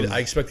I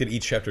expected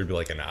each chapter to be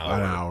like an hour.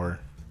 An hour.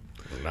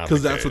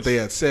 Because that's what they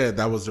had said.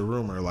 That was the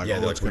rumor. Like, yeah,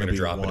 oh, they're it's like, we're going to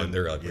drop be it in.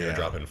 They're like, we're going to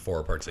drop it in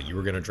 4 parts. Like, you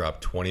were going to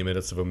drop 20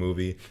 minutes of a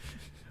movie,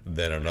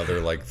 then another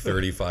like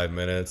 35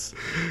 minutes.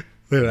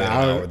 Then an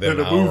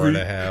hour and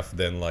a half,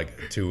 then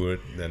like 2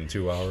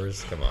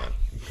 hours. Come on.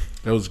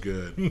 That was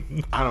good.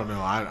 I don't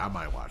know. I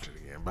might watch it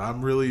again, but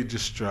I'm really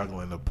just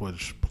struggling to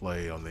push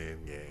play on the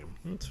end game.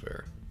 That's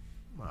fair.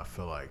 I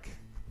feel like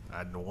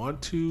I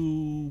want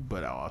to,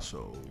 but I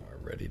also are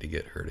ready to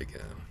get hurt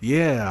again.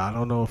 Yeah, I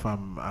don't know if I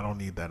don't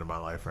need that in my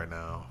life right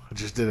now. I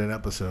just did an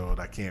episode.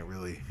 I can't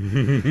really.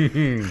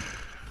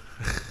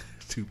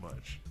 Too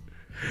much.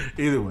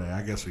 Either way,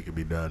 I guess we could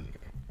be done.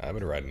 I've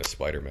been riding a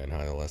Spider-Man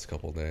high the last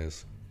couple of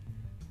days.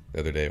 The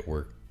other day at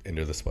work,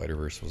 Into the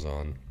Spider-Verse was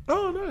on.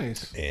 Oh,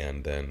 nice.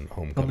 And then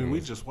Homecoming. I mean, we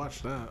just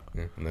watched that.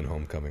 Yeah, and then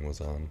Homecoming was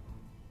on.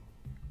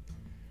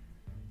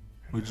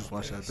 We just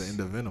watched that at the end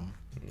of Venom.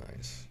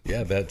 Nice.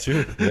 Yeah, that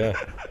too.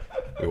 Yeah.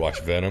 We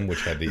watched Venom,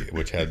 which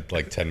had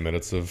like 10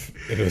 minutes of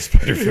Into the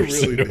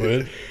Spider-Verse into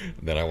it.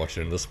 Then I watched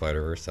Into the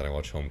Spider-Verse, then I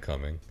watched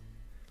Homecoming.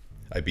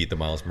 I beat the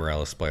Miles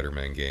Morales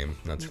Spider-Man game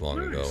not too long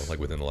ago, like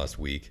within the last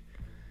week.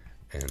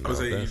 And I was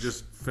saying you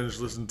just finished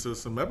listening to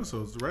some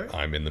episodes, right?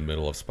 I'm in the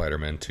middle of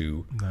Spider-Man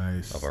 2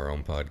 nice. Of our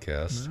own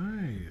podcast.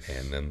 Nice.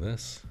 And then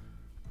this.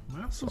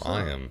 That's so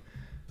I am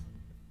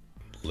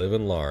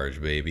living large,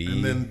 baby.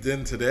 And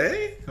then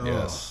today? Oh.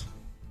 Yes.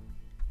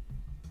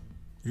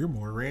 You're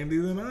more Randy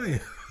than I am.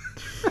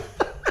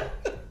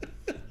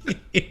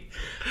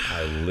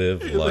 I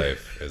live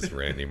life as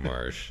Randy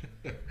Marsh.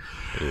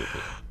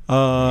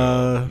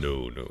 No.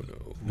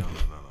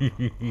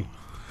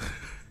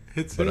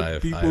 It's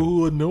people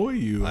who annoy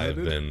you. I've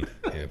been,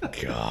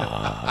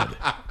 God.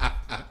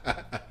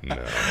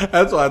 No.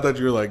 That's why I thought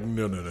you were like,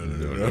 no.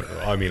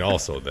 I mean,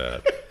 also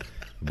that.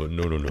 But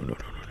no.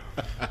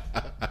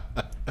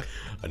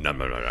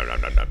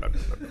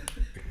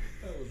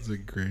 That was a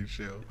great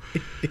show.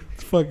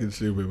 It's fucking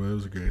stupid, but it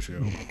was a great show.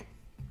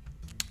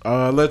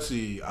 Let's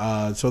see.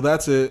 So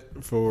that's it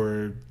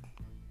for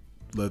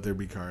Let There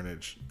Be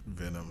Carnage,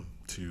 Venom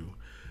 2.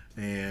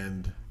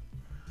 And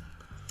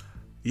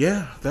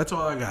yeah, that's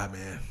all I got,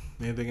 man.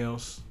 Anything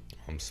else?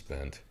 I'm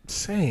spent.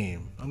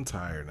 Same. I'm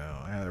tired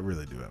now. I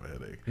really do have a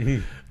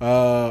headache.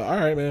 All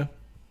right, man.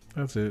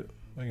 That's it.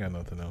 I got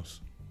nothing else.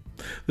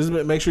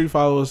 Make sure you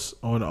follow us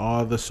on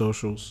all the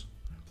socials,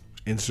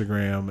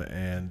 Instagram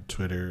and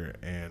Twitter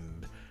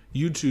and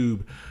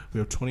YouTube. We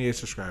have 28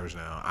 subscribers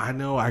now. I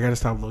know I got to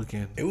stop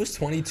looking. It was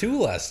 22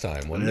 last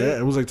time, wasn't Yeah, it?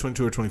 it was like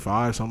 22 or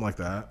 25, something like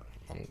that.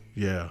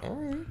 Yeah. All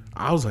right.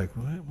 I was like,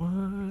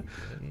 what?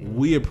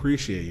 We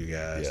appreciate you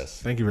guys.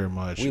 Yes. Thank you very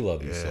much. We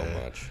love you so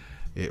much.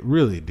 It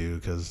really do,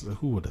 because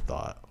who would have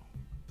thought?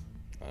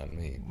 Not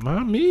me.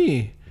 Not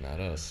me. Not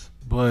us.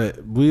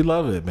 But we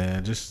love it,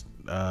 man. Just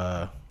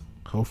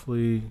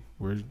hopefully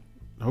we're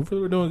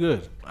doing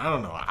good. I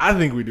don't know. I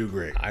think we do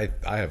great. I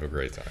have a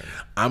great time.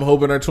 I'm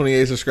hoping our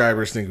 28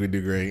 subscribers think we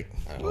do great.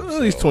 hope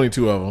At least so.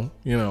 22 of them,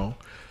 you know.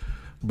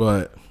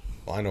 But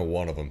Well, I know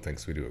one of them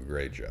thinks we do a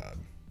great job.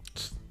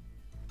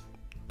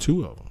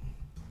 2 of them.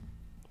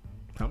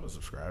 I'm a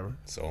subscriber.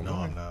 So am No,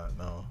 I. I'm not.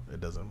 No, it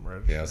doesn't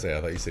register. Yeah,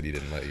 I thought you said he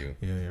didn't let you.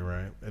 Yeah, you're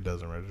right. It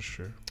doesn't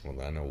register. Well,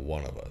 I know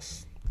one of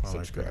us I like to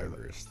hear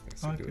subscribers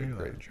thinks I we like do to a hear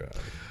great job.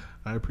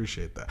 I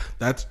appreciate that.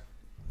 That's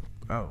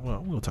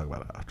well, we'll talk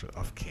about it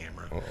off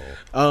camera.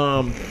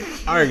 Uh-oh.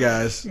 All right,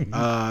 guys. This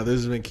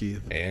has been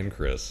Keith, And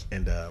Chris.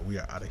 and we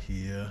are out of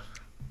here.